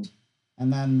 2000s.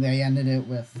 And then they ended it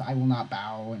with I Will Not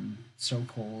Bow and So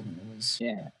Cold, and it was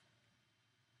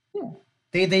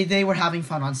They were having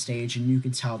fun on stage, and you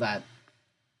could tell that.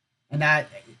 And that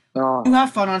Oh, You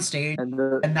have fun on stage, and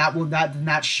and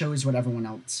that shows what how everyone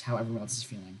else is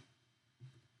feeling.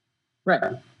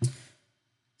 right.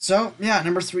 So yeah,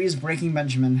 number 3 is Breaking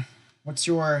Benjamin. What's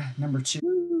your number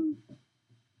 2?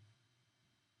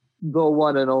 The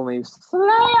one and only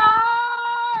Slayer.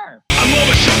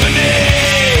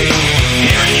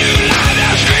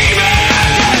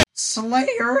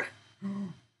 Slayer.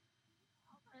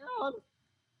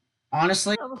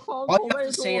 Honestly, all you have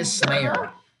to say is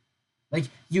Slayer. Like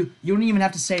you don't even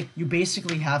have to say. You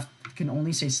basically can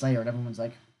only say Slayer, and everyone's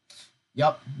like,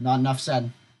 "Yup, not enough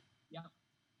said." Yep.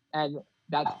 And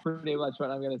that's pretty much what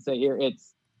I'm gonna say here.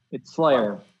 It's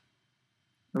Slayer.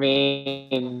 I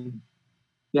mean,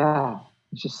 yeah,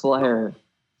 it's just Slayer.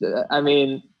 I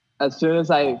mean, as soon as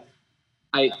I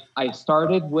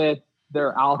started with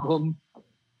their album,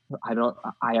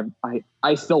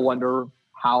 I still wonder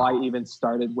how I even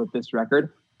started with this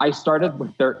record. I started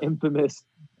with their infamous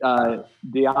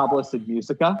Diablos in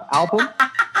Musica album.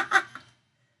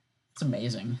 It's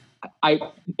amazing.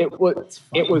 It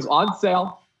was on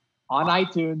sale on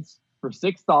iTunes for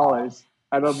 $6,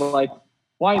 and I'm like,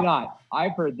 why not?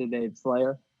 I've heard the name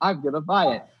Slayer. I'm gonna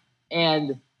buy it.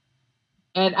 And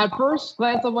at first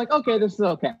glance, I'm like, okay, this is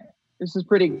okay. This is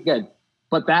pretty good.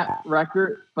 But that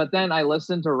record, but then I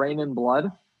listened to Rain and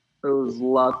Blood. It was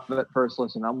love at first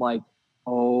listen. I'm like,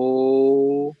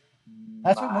 oh.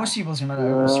 That's what most people's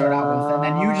gonna start out with, and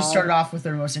then you just started off with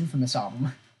their most infamous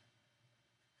album.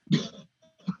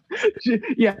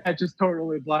 Yeah, just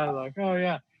totally blind, like, oh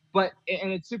yeah. But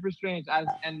and it's super strange.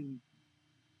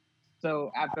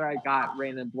 So after I got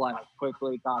Rain and Blood, I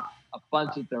quickly got a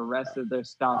bunch of the rest of their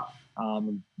stuff.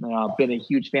 I've been a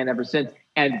huge fan ever since.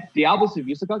 And Diablos in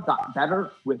Musica got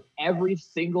better with every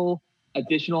single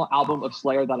additional album of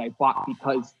Slayer that I bought,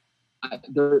 because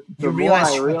the more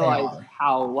I realized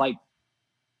how like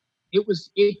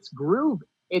it's groove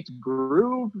 /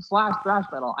 thrash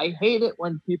metal. I hate it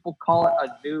when people call it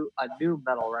a new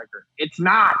metal record. It's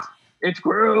not. It's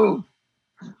groove.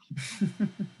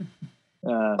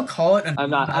 Call it. I'm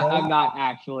not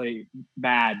actually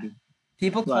mad.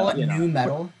 People call it new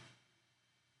metal.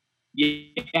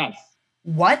 Yes.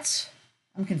 What?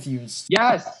 I'm confused.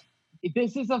 Yes.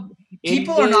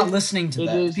 People are not listening to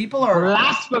this. People are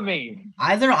blasphemy.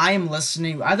 Either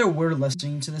we're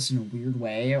listening to this in a weird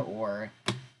way, or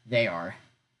they are.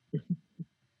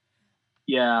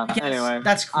 Yeah. Anyway,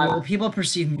 that's cool. People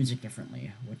perceive music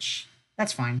differently, which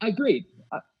that's fine. Agreed.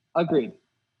 Agreed.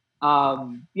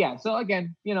 Yeah. So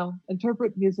again,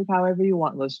 interpret music however you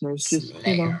want, listeners. Just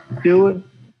do it.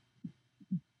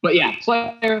 But yeah,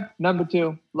 Slayer, number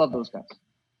 2. Love those guys.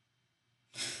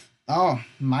 Oh,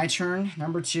 my turn.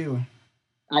 Number 2.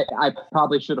 I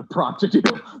probably should have prompted you.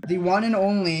 The one and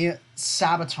only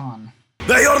Sabaton.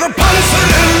 They are the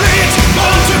Palestine elite,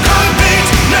 born to compete,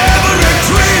 never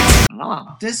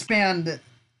retreat. This band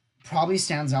probably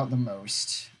stands out the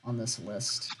most on this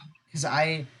list, because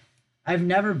I've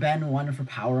never been one for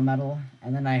power metal,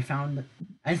 and then I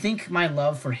think my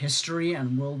love for history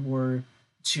and World War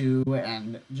II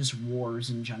and just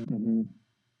wars in general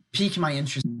piqued my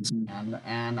interest in this band,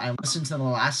 and I listened to The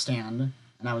Last Stand,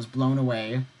 and I was blown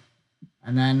away,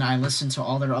 and then I listened to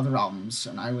all their other albums,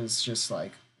 and I was just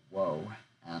like, whoa.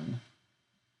 And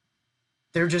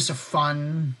they're just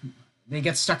they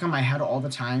get stuck on my head all the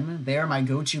time. They are my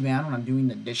go-to band when I'm doing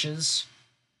the dishes.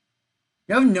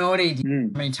 You have no idea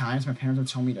how many times my parents have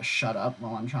told me to shut up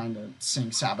while I'm trying to sing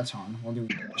Sabaton while doing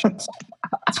the dishes.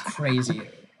 It's crazy.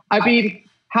 I mean,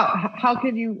 how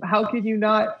can you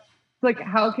not, like,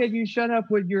 how can you shut up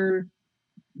when you're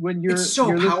so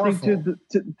you're listening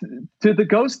to the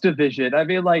Ghost Division? I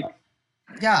mean, like,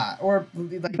 yeah, or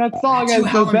like that song has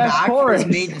the best chorus.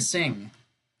 Made to sing.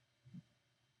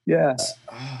 Yeah.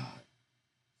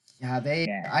 Yeah,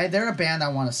 they're a band I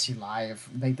want to see live.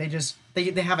 Like they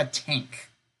have a tank.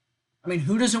 I mean,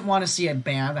 who doesn't want to see a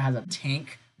band that has a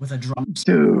tank with a drum?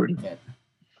 Dude,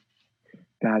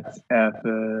 that's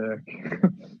epic.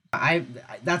 For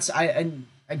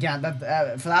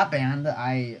that band,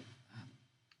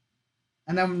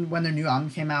 and then when their new album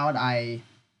came out, I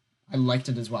liked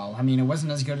it as well. I mean, it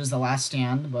wasn't as good as The Last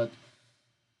Stand, but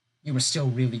it was still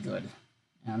really good.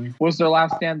 And was their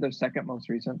Last Stand their second most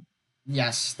recent?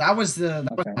 Yes, that was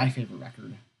my favorite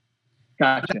record.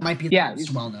 Gotcha. That might be the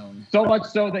most well known. So much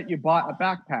so that you bought a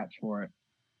back patch for it.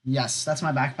 Yes, that's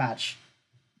my back patch.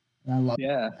 And I love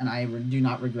it, and I do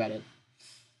not regret it.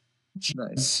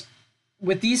 Nice.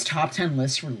 With these top 10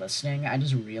 lists we're listening, I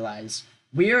just realized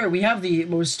we have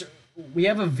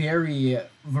a very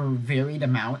varied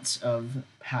amount of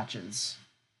patches,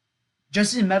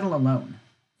 just in metal alone.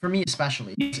 For me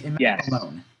especially, in metal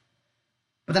alone.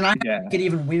 But then I Yeah. get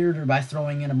even weirder by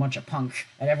throwing in a bunch of punk,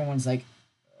 and everyone's like,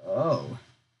 "Oh,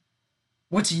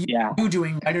 what's you Yeah.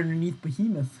 doing right underneath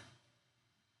Behemoth?"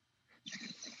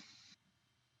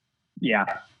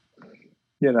 Yeah.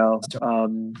 You know,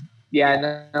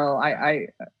 yeah, no, I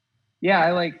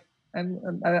like,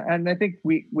 and I think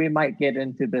we might get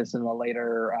into this in a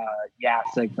later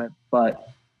segment, but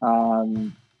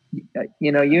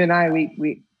you know, you and I,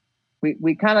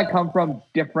 we kind of come from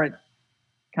different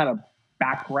kind of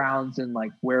backgrounds and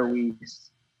like where we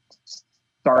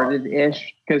started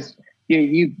ish, because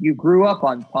you grew up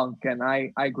on punk and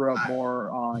I grew up more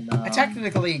on I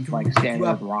technically like grew standard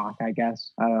up. rock, I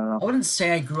guess. I don't I know. wouldn't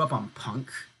say I grew up on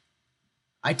punk.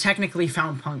 I technically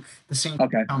found punk the same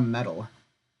Okay. time I found metal.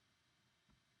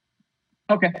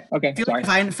 Okay. I feel Sorry. like if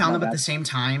I hadn't found My them at bad. the same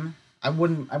time, I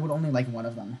would only like one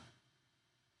of them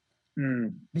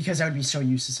because I would be so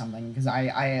used to something. Because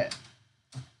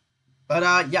but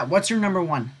yeah, what's your number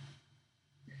one?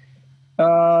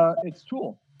 It's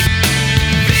Tool.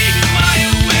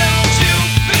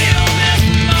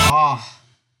 Ah,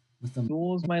 with the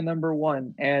Tool is my number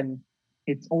one, and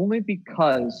it's only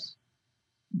because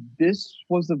this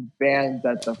was a band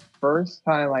that the first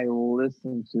time I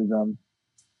listened to them,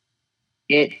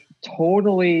 it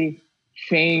totally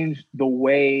changed the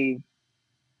way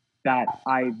that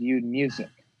I viewed music.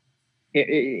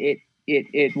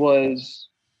 It was,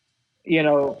 you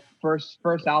know, first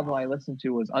album I listened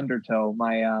to was Undertow.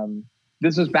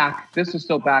 This was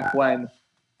still back when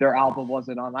their album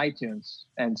wasn't on iTunes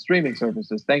and streaming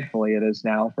services. Thankfully, it is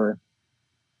now for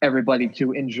everybody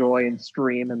to enjoy and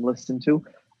stream and listen to.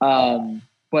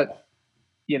 But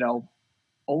you know,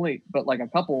 but like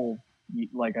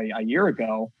a year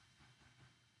ago,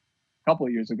 a couple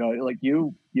of years ago, like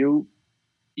you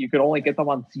could only get them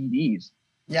on CDs,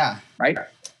 yeah. right?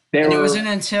 And it wasn't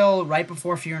until right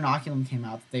before Fear Inoculum came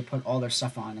out that they put all their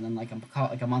stuff on, and then like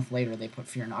a month later they put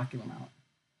Fear Inoculum out.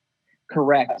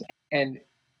 Correct. And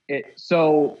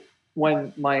so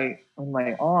when my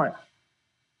aunt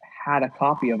had a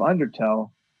copy of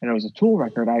Undertow and it was a Tool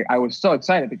record, I was so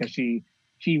excited because she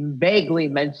vaguely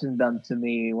mentioned them to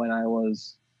me when I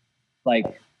was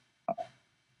like,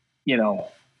 you know,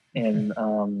 in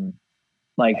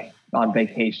like on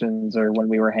vacations or when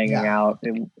we were hanging out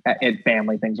at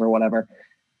family things or whatever.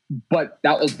 But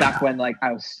that was back when like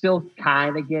I was still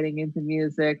kind of getting into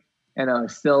music, and I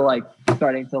was still like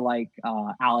starting to like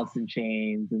Alice in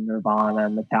Chains and Nirvana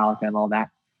and Metallica and all that.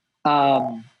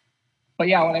 But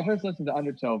yeah, when I first listened to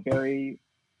Undertow, very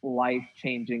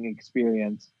life-changing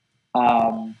experience.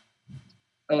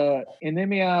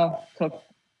 Anemia took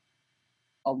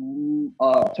a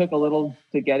little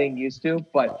to getting used to,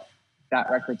 but that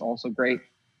record's also great.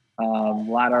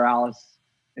 Lateralis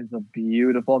is a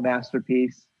beautiful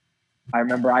masterpiece. I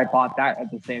remember I bought that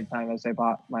at the same time as I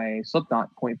bought my Slipknot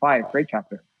 0.5 Great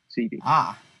Chapter CD.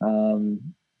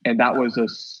 And that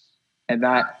was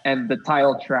and the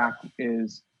title track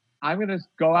is, I'm gonna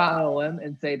go out on a limb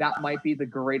and say that might be the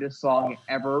greatest song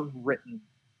ever written.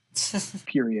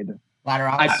 Period.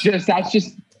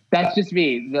 Lateralis. That's just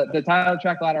me. The title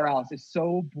track Lateralis is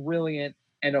so brilliant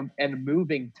and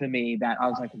moving to me that I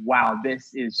was like, wow,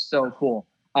 this is so cool.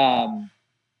 And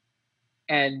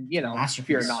you know,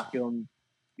 Fear Inoculum,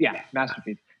 yeah,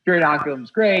 masterpiece. Fear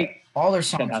Inoculum's great. All their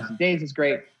songs. 10,000 Days is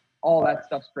great. All that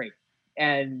stuff's great.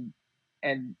 And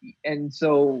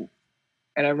so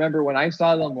I remember when I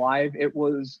saw them live, it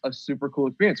was a super cool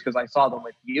experience because I saw them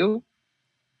with you,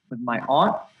 with my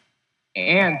aunt,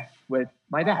 and with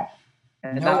my dad.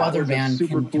 And no other band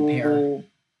super can compare.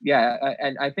 Yeah,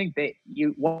 and I think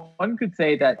one could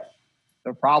say that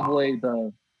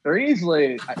they're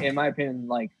easily, in my opinion,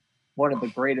 like one of the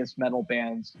greatest metal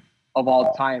bands of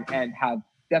all time, and have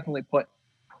definitely put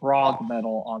prog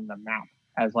metal on the map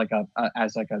as like a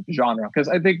genre. Because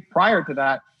I think prior to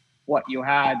that, what you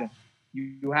had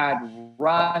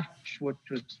Rush, which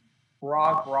was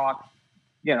prog rock.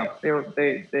 You know,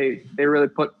 they really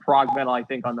put prog metal, I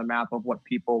think, on the map of what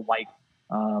people like,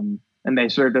 and they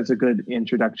served as a good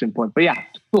introduction point. But yeah,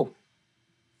 cool.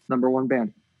 Number one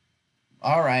band.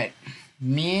 All right,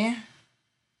 me.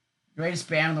 Greatest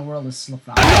band in the world is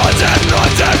Slipknot.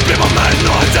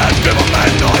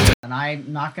 And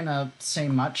I'm not gonna say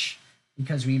much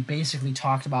because we basically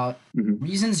talked about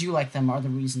reasons you like them are the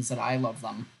reasons that I love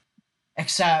them.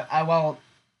 Except,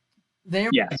 they're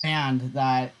a band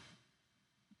that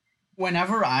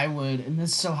whenever I would, and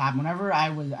this still happens, whenever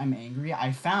I'm angry,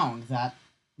 I found that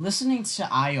listening to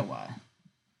Iowa,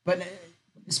 but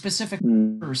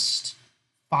specifically first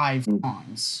 5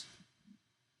 songs,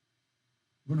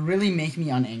 would really make me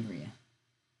unangry.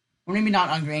 Or maybe not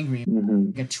angry,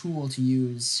 like a tool to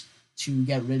use to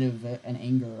get rid of an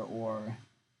anger or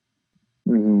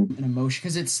Mhm. an emotion,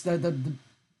 because it's the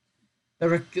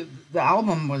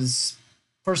album was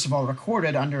first of all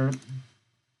recorded under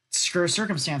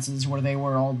circumstances where they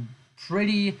were all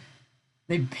pretty.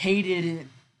 They hated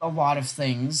a lot of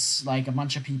things, like a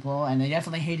bunch of people, and they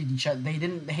definitely hated each other. They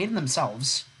hated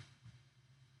themselves.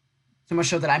 So much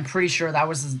so that I'm pretty sure that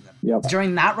was Yep.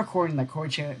 during that recording that Corey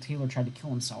Taylor tried to kill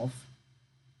himself.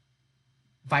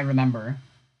 If I remember.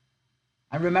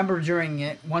 I remember during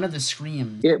it, one of the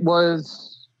screams, It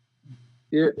was.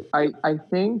 I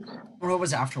think or it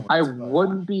was afterwards. I but-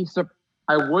 wouldn't be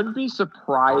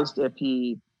surprised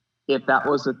if that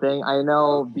was the thing. I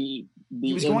know the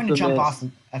he was going to jump off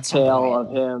infamous at some tale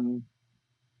point. of him.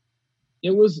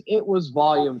 It was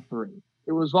volume 3.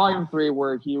 It was volume 3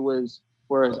 where his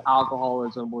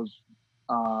alcoholism was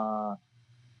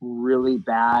really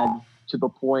bad to the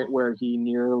point where he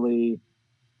nearly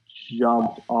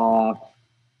jumped off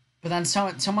But then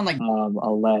someone like a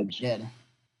ledge. did.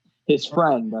 His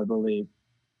friend, I believe.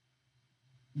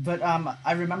 But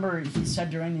I remember he said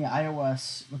during the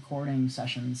iOS recording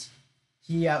sessions,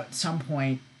 he at some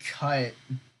point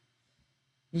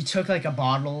he took like a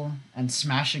bottle and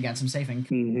smashed it against himself and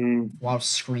Mm-hmm. while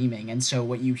screaming, and so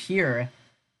what you hear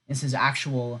is his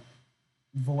actual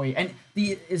voice, and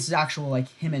is actual like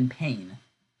him in pain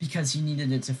because he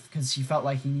needed it to, because he felt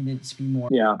like he needed it to be more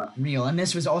Yeah. real. And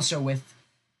this was also with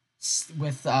this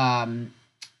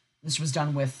was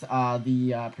done with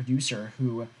the producer,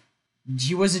 who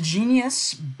he was a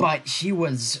genius, but he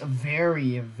was a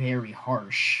very, very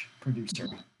harsh producer.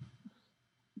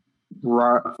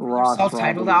 Ross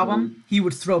Self-titled Robinson. album, he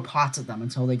would throw pots at them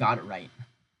until they got it right.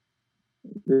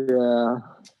 Yeah.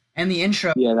 And the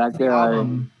intro Yeah, that to the guy.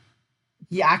 album,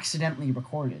 he accidentally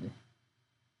recorded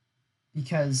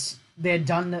because they had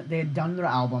done their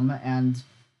album, and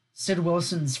Sid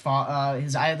Wilson's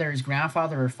his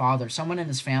grandfather or father, someone in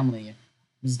his family,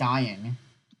 was dying,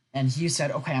 and he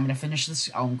said, "Okay, I'm gonna finish this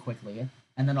album quickly,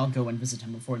 and then I'll go and visit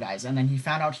him before he dies." And then he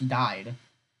found out he died.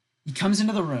 He comes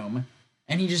into the room,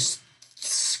 and he just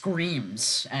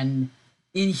screams and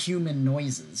inhuman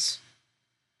noises.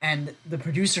 And the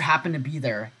producer happened to be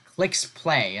there, clicks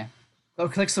play, or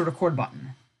clicks the record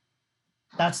button.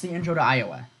 That's the intro to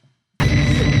Iowa.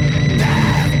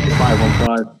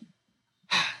 515.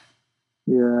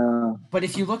 Yeah. But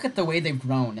if you look at the way they've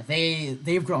grown,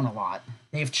 they've grown a lot.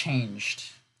 They've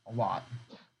changed a lot.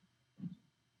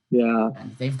 Yeah.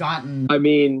 And they've gotten I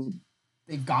mean,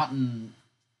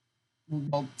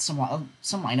 well, some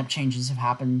lineup changes have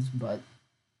happened, but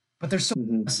they're still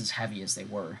Mhm. just as heavy as they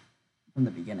were from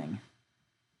the beginning.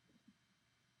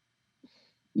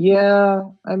 yeah,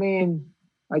 I mean,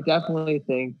 I definitely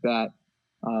think that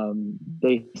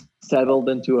they settled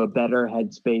into a better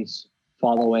headspace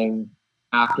following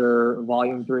after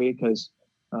Volume 3 because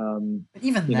But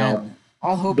even You then, know,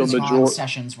 All Hope the Is Gone major-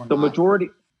 sessions were the not. majority.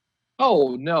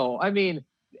 Oh no! I mean,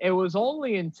 it was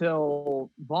only until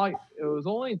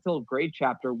Great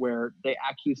Chapter where they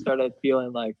actually started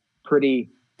feeling like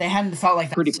pretty They hadn't felt like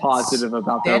that pretty since. positive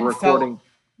about They their hadn't felt-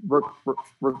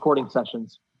 recording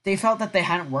sessions. They felt that they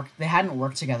hadn't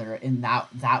worked together in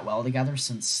that well together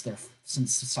since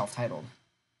self-titled.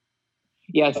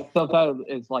 Yeah, self-titled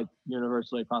is like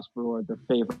universally across the board their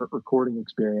favorite recording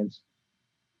experience.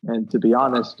 And to be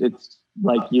honest, it's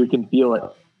like you can feel it.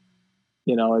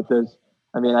 You know, if there's,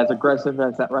 I mean, as aggressive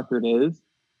as that record is,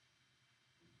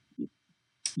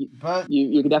 But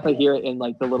you can definitely hear it in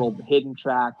like the little hidden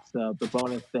tracks, the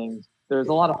bonus things. There's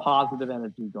a lot of positive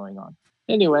energy going on.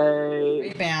 Anyway,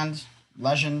 great band,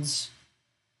 legends.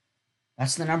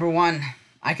 That's the number one.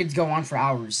 I could go on for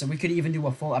hours, so we could even do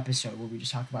a full episode where we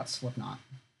just talk about Slipknot.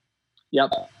 yep.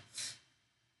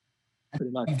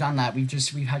 Pretty much. We've done that. We've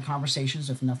had conversations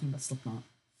with nothing but Slipknot.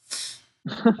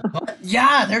 But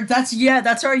yeah, that's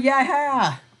our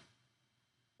yeah.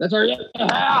 That's our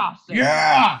yeah.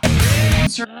 Yeah.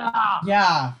 Insert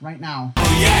yeah right now.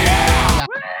 Yeah!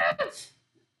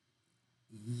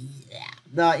 Yeah.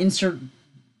 The insert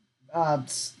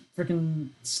freaking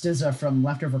SZA from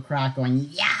Leftover Crack going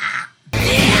yeah.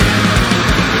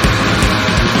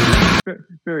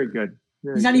 Very good.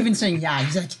 Very He's not good. even saying yeah.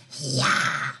 He's like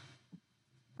yeah.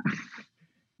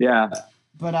 Yeah.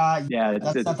 But Yeah.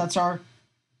 that's our.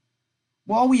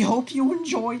 Well, we hope you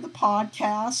enjoy the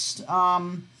podcast.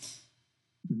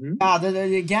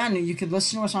 Mhm. Again, you can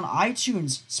listen to us on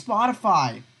iTunes,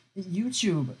 Spotify,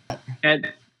 YouTube.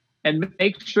 And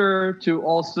make sure to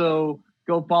also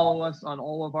go follow us on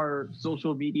all of our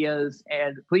social medias,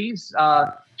 and please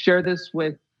share this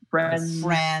with friends,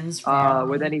 Friends,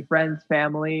 with any friends,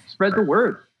 family. Spread the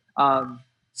word.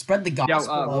 Spread the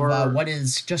gospel of or- what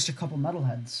is just a couple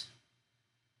metalheads.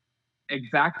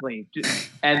 Exactly.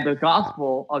 And the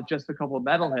gospel of just a couple of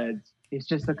metalheads is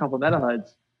just a couple of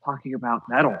metalheads talking about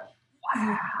metal.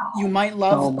 Wow. You might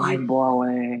love. So mind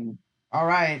blowing. All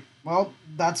right. Well,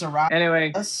 that's a wrap.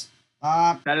 Anyway, Yes.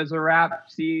 that is a wrap.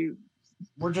 See,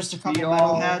 We're just a couple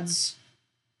y'all. metalheads.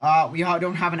 We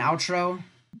don't have an outro.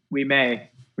 we may.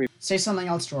 Say something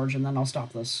else, George, and then I'll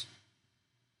stop this.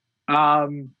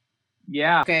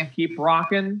 Yeah. Okay. Keep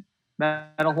rocking.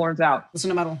 Metal horns out. Listen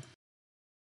to metal.